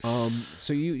 Yeah.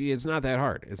 So it's not that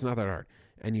hard. It's not that hard.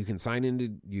 And you can sign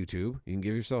into YouTube. You can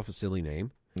give yourself a silly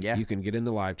name. Yeah. You can get in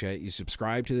the live chat. You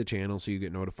subscribe to the channel so you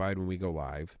get notified when we go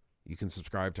live. You can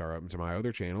subscribe to my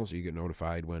other channel so you get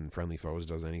notified when Friendly Foes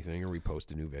does anything or we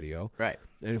post a new video. Right.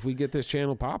 And if we get this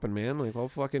channel popping, man, like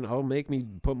I'll make me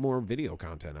put more video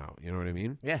content out. You know what I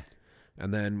mean? Yeah.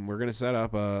 And then we're gonna set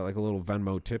up a little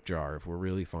Venmo tip jar. If we're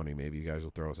really funny, maybe you guys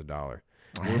will throw us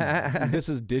 $1. This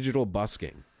is digital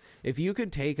busking. If you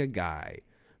could take a guy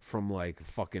from like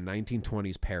fucking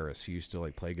 1920s Paris who used to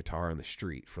like play guitar on the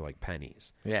street for like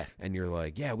pennies, Yeah. and you're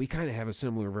like, yeah, we kind of have a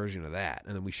similar version of that,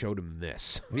 and then we showed him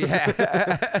this,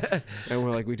 Yeah. and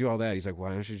we're like, we do all that. He's like, why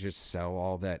don't you just sell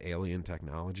all that alien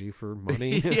technology for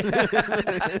money? Like,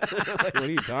 what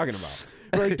are you talking about?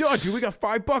 We're like, dude, we got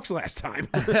 $5 last time.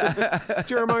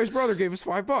 Jeremiah's brother gave us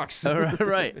 $5.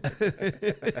 Right.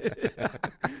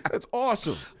 That's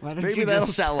awesome. Why don't Maybe you that'll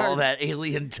just sell all start- that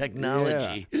alien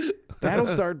technology? That'll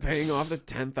start paying off the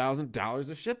 $10,000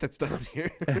 of shit that's down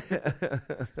here.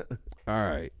 All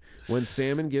right. When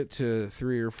salmon get to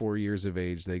 3 or 4 years of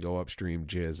age, they go upstream,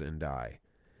 jizz, and die.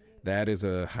 That is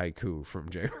a haiku from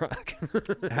J-Rock.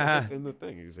 That's in the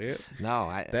thing. You see it? No,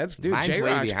 That's, dude, mine's way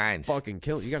J-Rock's behind. fucking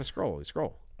killing. You got to scroll.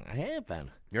 Scroll. I have been.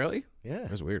 Really? Yeah.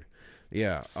 That's weird.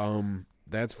 Yeah.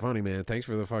 That's funny, man. Thanks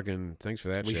for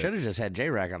that We shit. should have just had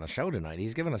J-Rack on the show tonight.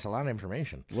 He's given us a lot of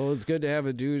information. Well, it's good to have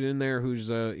a dude in there who's,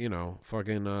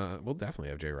 fucking, we'll definitely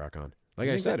have J-Rock on. Like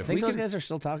I said, if think we those can... guys are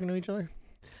still talking to each other?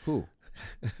 Who?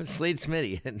 Slade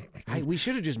Smitty. And We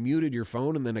should have just muted your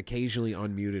phone and then occasionally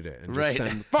unmuted it and just Right.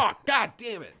 send. Fuck! God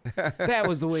damn it! That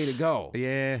was the way to go.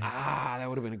 yeah. That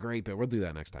would have been a great bit. We'll do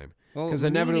that next time Well, because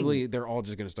inevitably they're all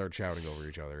just going to start shouting over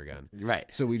each other again. Right.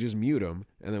 So we just mute them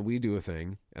and then we do a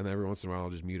thing and then every once in a while I'll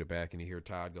just mute it back and you hear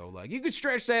Todd go like, "You could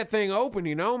stretch that thing open,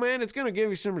 man. It's going to give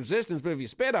you some resistance, but if you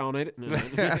spit on it,"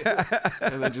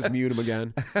 and then just mute him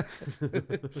again.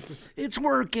 It's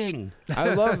working.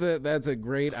 I love that. That's a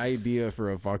great idea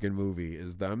for a fucking movie.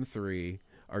 Is them three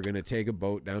are going to take a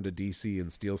boat down to D.C.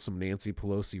 and steal some Nancy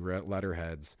Pelosi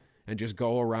letterheads and just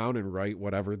go around and write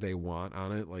whatever they want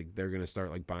on it. Like they're going to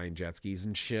start like buying jet skis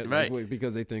and shit, Right. Like,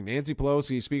 because they think Nancy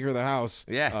Pelosi, Speaker of the House,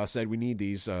 Yeah. said we need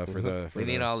these We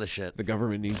need all this shit. the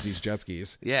government needs these jet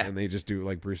skis. Yeah. And they just do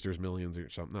like Brewster's Millions or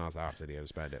something. No, it's the opposite. He had to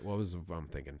spend it. What was I'm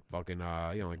thinking? Fucking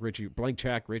like Richie, blank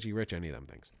check, Richie Rich, any of them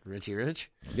things. Richie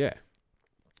Rich? Yeah.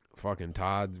 Fucking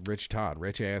Todd, rich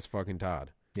ass fucking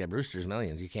Todd. Yeah, Brewster's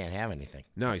Millions. You can't have anything.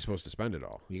 No, he's supposed to spend it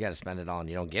all. You got to spend it all and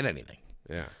you don't get anything.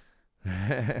 Yeah.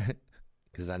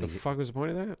 Because then The he's... fuck was the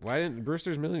point of that? Why didn't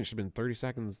Brewster's Millions should have been 30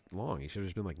 seconds long? He should have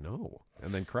just been like, no.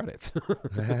 And then credits.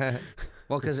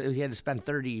 Well, because he had to spend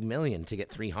 $30 million to get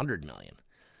 $300 million.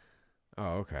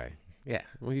 Oh, okay. Yeah.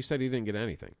 Well, you said he didn't get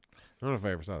anything. I don't know if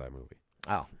I ever saw that movie.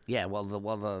 Oh, yeah. Well,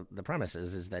 the premise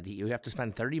is that you have to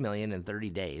spend $30 million in 30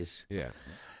 days, Yeah.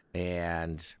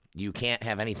 and you can't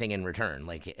have anything in return.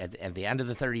 Like at the end of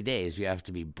the 30 days, you have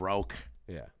to be broke,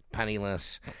 Yeah.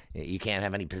 penniless. You can't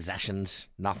have any possessions,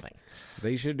 nothing.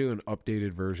 They should do an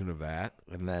updated version of that.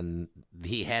 And then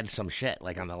he had some shit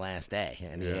like on the last day,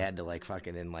 and he Yeah. had to like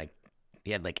fucking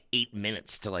he had like 8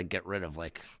 minutes to like get rid of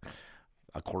like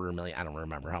 $250,000. I don't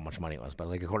remember how much money it was, but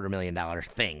like $250,000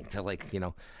 thing to like,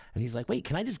 and he's like, wait,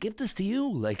 can I just give this to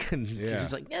you? Like, and Yeah.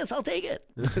 she's like, yes, I'll take it.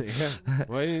 Yeah.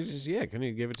 Why didn't you just, can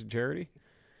you give it to charity?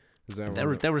 Is that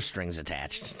There were strings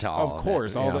attached to all Of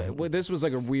course. of it, This was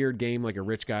like a weird game, like a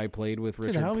rich guy played with Dude,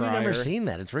 Richard how have Pryor. you never seen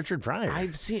that? It's Richard Pryor.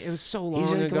 I've seen it. Was so long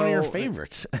He's like ago. one of your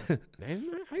favorites. And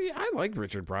I like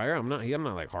Richard Pryor. I'm not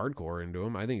like hardcore into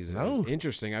him. I think he's No.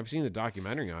 interesting. I've seen the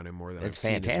documentary on him more than It's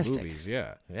I've seen his fantastic. movies.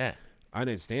 Yeah, Yeah. I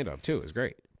did stand up too. It was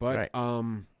great. But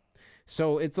Right.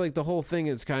 so it's like the whole thing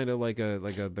is kind of like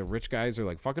the rich guys are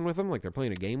like fucking with him, like they're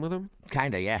playing a game with him.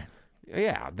 Kinda, yeah.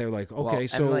 Yeah, they're like, okay, and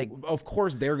so like- of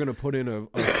course they're gonna put in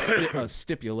a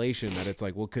stipulation that it's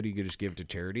like, well, could he just give it to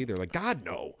charity? They're like, God,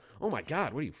 no. Oh my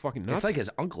God, what are you fucking nuts? It's like his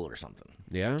uncle or something.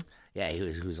 Yeah, Yeah,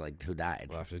 who's like who died.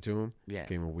 left it to him. Yeah.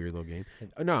 Became a weird little game.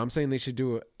 No, I'm saying they should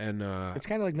do it, and It's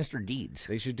kind of like Mr. Deeds.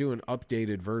 they should do an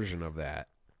updated version of that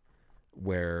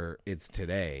where it's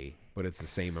today, but it's the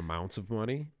same amounts of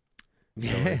money. So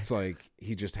it's like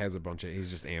he just has he's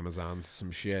just Amazons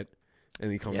some shit, and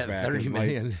he comes Yeah, back 30 and,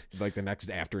 million. like the next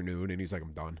afternoon, and he's like,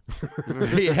 I'm done.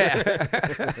 Yeah.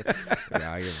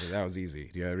 That was easy.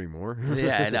 Do you have any more?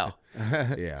 Yeah, I know.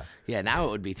 Yeah. Yeah, now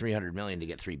it would be $300 million to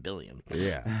get $3 billion.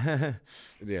 Yeah.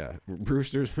 Yeah.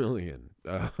 Brewster's Million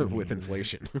with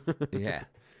inflation. Yeah.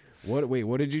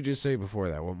 What did you just say before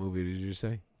that? What movie did you just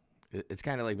say? It's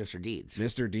kind of like Mr. Deeds.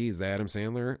 Mr. Deeds, the Adam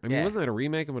Sandler. I mean, Yeah. wasn't that a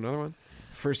remake of another one?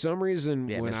 For some reason,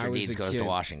 Yeah, when I Mr. was Deeds a goes kid, to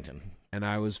Washington. and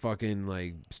I was fucking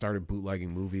like started bootlegging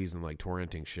movies and like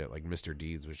torrenting shit, like Mr.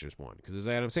 Deeds was just one because it was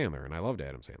Adam Sandler, and I loved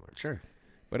Adam Sandler. Sure.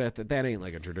 But that ain't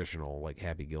like a traditional like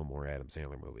Happy Gilmore Adam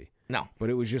Sandler movie. No. But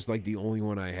it was just like the only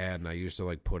one I had, and I used to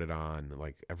like put it on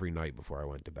like every night before I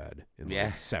went to bed in like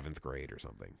Yeah. 7th grade or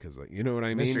something. Because like, you know what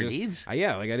I mean? Mr. Deeds?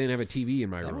 Yeah, like I didn't have a TV in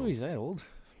my That room. movie's that old.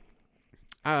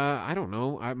 I don't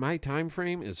know. My time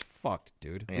frame is fucked,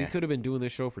 dude. We Yeah. could have been doing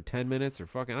this show for 10 minutes or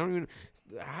fucking. I don't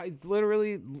even.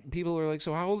 Literally, people are like,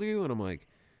 "So how old are you?" And I'm like,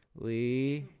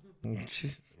 "Lee,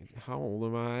 how old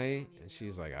am I?" And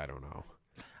she's like, "I don't know."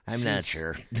 I'm not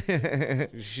sure.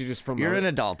 She just from You're the, an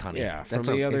adult, honey. Yeah, from That's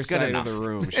the other it's good side enough. of the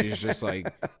room, she's just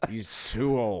like, "He's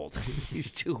too old.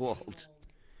 He's too old.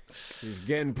 He's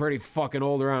getting pretty fucking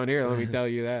old around here. Let me tell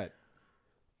you that."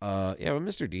 Yeah, but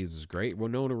Mr. Deeds was great.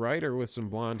 Winona Ryder with some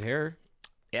blonde hair.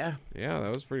 Yeah. Yeah,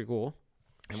 that was pretty cool.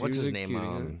 And She what's was his a name?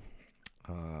 cutie.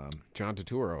 John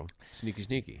Turturro, Sneaky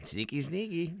Sneaky.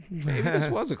 Sneaky. Maybe this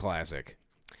was a classic.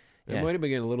 It Yeah. might have been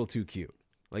getting a little too cute.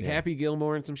 Like Yeah. Happy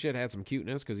Gilmore and some shit had some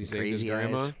cuteness because he saved his Crazy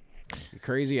grandma. Eyes.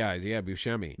 Crazy Eyes, yeah,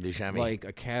 Buscemi. Buscemi. Like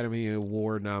Academy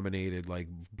Award nominated, like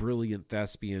brilliant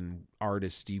thespian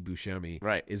artist Steve Buscemi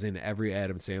Right. is in every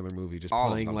Adam Sandler movie, just All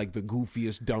of playing them. like the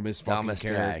goofiest, dumbest fucking Dumbest guy.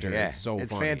 character. Yeah. It's so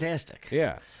it's funny. fantastic.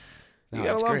 Yeah. No, You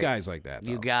gotta it's love great. guys like that.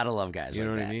 You though. gotta love guys You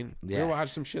know like what that. I mean? Yeah. We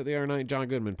watched some shit the other night. John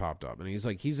Goodman popped up, and he's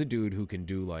a dude who can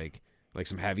do like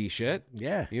some heavy shit.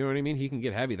 Yeah. You know what I mean? He can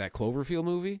get heavy. That Cloverfield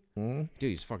movie, Mhm. dude,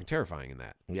 he's fucking terrifying in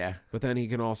that. Yeah. But then he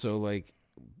can also like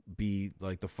be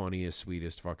like the funniest,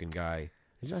 sweetest fucking guy.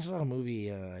 I just saw a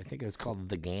movie, I think it was called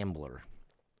The Gambler.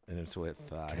 And it's with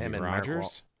him and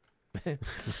Rogers.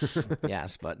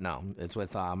 Yes, but no. It's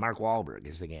with Mark Wahlberg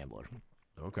is The Gambler.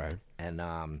 Okay.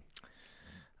 And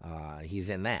he's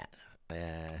in that.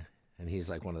 And he's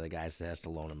like one of the guys that has to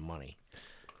loan him money.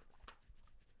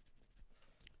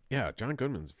 Yeah, John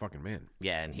Goodman's a fucking man.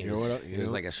 Yeah, and he You know was, what, he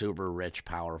was like a super rich,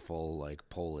 powerful, like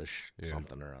Polish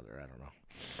something or other. I don't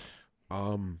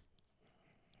know.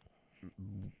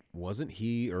 Wasn't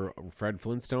he or Fred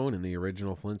Flintstone in the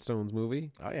original Flintstones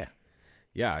movie? Oh, yeah.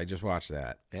 Yeah, I just watched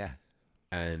that. Yeah.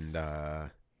 And I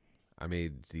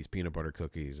made these peanut butter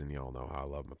cookies, and y'all know how I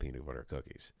love my peanut butter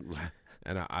cookies.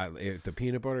 And the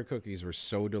peanut butter cookies were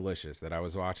so delicious that I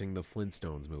was watching the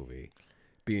Flintstones movie,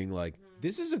 being like,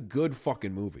 "This is a good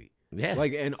fucking movie." Yeah.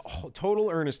 Like, and total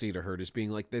earnesty to her, just being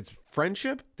like, "It's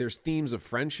friendship. There's themes of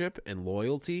friendship and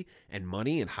loyalty and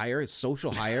money and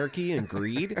social hierarchy and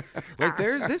greed. Like,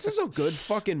 this is a good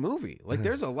fucking movie. Like,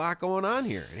 there's a lot going on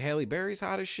here. And Halle Berry's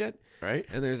hot as shit. Right.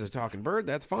 And there's a talking bird.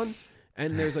 That's fun.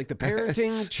 And there's like the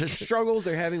parenting struggles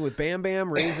they're having with Bam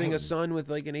Bam raising a son with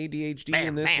like an ADHD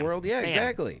in this world. Yeah,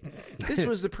 exactly. This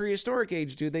was the prehistoric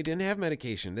age, dude. They didn't have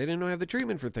medication. They didn't have the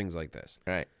treatment for things like this.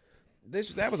 Right.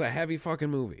 That was a heavy fucking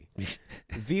movie.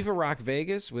 Viva Rock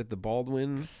Vegas with the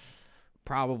Baldwin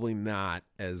probably not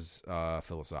as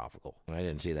philosophical. I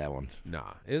didn't see that one.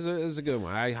 Nah, it is a good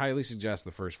one. I highly suggest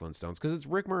the first Flintstones because it's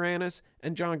Rick Moranis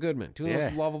and John Goodman, two of the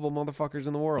most lovable motherfuckers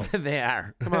in the world. They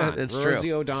are. Come on, it's Rosie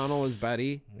true. O'Donnell is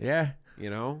Betty. Yeah. You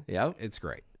know? Yep. It's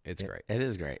great. It's great. It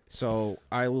is great. So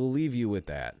I will leave you with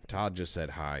that. Todd just said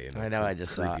hi. And I know, I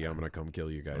just saw creepy, it. I'm going to come kill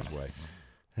you guys'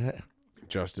 way.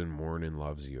 Justin Mornin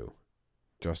loves you.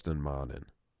 Justin Monin.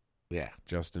 Yeah.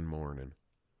 Justin Mornin.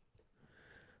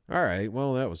 All right.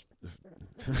 Well, that was.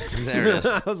 There it is.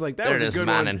 I was like, that There was it a is, good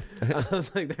Monin. one. I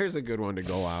was like, there's a good one to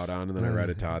go out on. And then I read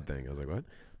a Todd thing. I was like, what?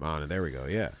 Monin. There we go.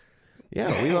 Yeah.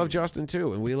 Yeah. We love Justin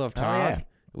too. And we love Todd. yeah.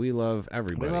 We love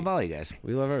everybody. We love all you guys.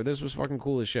 We love this was fucking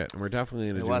cool as shit. And we're definitely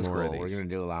going to It do was more cool. of these. We're going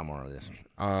to do a lot more of this.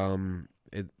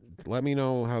 Let me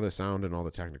know how the sound and all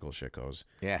the technical shit goes.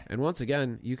 Yeah. And once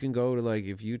again, you can go to like,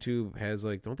 if YouTube has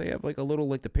like, don't they have like a little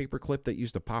like the paper clip that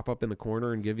used to pop up in the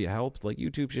corner and give you help? Like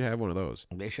YouTube should have one of those.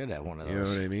 They should have one of those. You know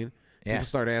what I mean? Yeah. People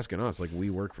start asking us like we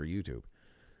work for YouTube.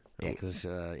 Yeah,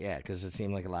 because it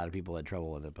seemed like a lot of people had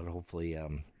trouble with it, but hopefully,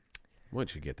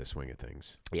 Once you get the swing of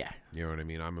things, yeah. you know what I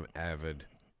mean? I'm an avid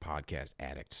podcast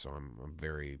addict, so I'm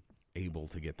very able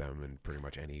to get them in pretty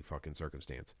much any fucking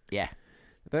circumstance. Yeah.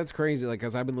 That's crazy, like,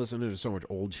 because I've been listening to so much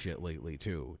old shit lately,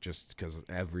 too, just because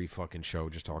every fucking show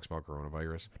just talks about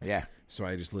coronavirus. Yeah. So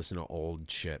I just listen to old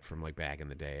shit from, like, back in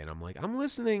the day, and I'm like, I'm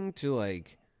listening to,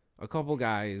 like, a couple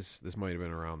guys, this might have been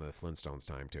around the Flintstones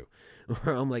time, too,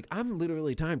 where I'm like, I'm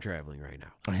literally time traveling right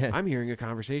now. I'm hearing a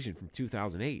conversation from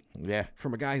 2008 Yeah.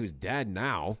 from a guy who's dead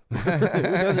now, who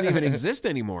doesn't even exist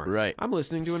anymore. Right. I'm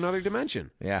listening to another dimension.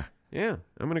 Yeah. Yeah,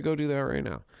 I'm going to go do that right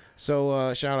now.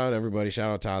 So shout out everybody. Shout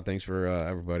out Todd. Thanks for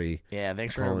everybody. Yeah,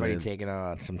 thanks for calling everybody in. taking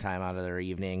some time out of their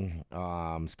evening,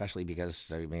 especially because,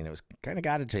 I mean, it was kind of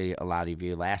got it to a lot of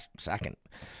you last second.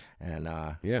 And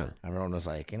Yeah, everyone was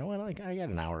like, you know what, like, I got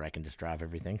an hour, I can just drive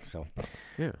everything. So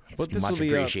yeah. But it's this will much be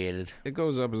appreciated. it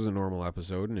goes up as a normal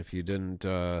episode, and if you didn't,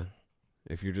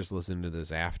 if you're just listening to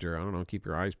this after, I don't know, keep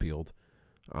your eyes peeled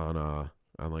on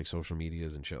like social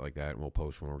medias and shit like that, and we'll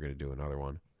post when we're going to do another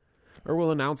one. Or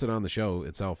we'll announce it on the show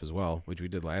itself as well, which we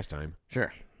did last time.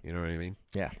 Sure. You know what I mean?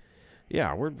 Yeah.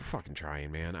 Yeah, we're fucking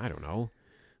trying, man. I don't know.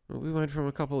 We went from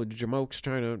a couple of jamokes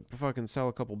trying to fucking sell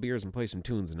a couple beers and play some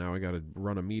tunes, and now we got to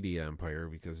run a media empire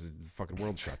because the fucking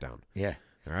world's shut down. Yeah.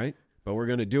 All right? But we're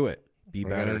going to do it. Be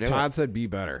We're better. gonna do Todd said be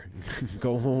better.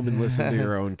 Go home and listen to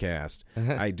your own cast.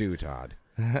 I do, Todd.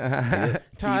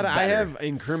 Todd, I have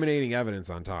incriminating evidence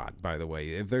on Todd, by the way.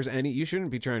 If there's any, you shouldn't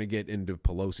be trying to get into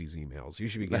Pelosi's emails. You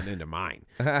should be getting into mine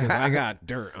because I got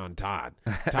dirt on Todd.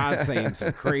 Todd saying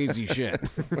some crazy shit.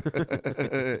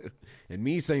 And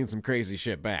me saying some crazy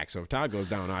shit back. So if Todd goes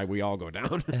down, we all go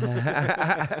down.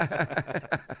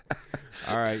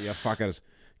 All right, yeah, fuck us.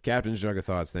 Captain's Jug of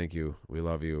Thoughts, thank you. We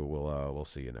love you. We'll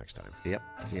see you next time. Yep.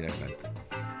 See you next time.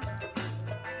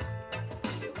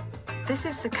 This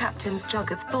is the Captain's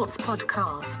Jug of Thoughts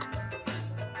podcast.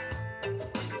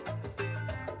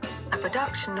 A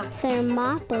production of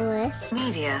Thermopolis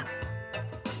Media.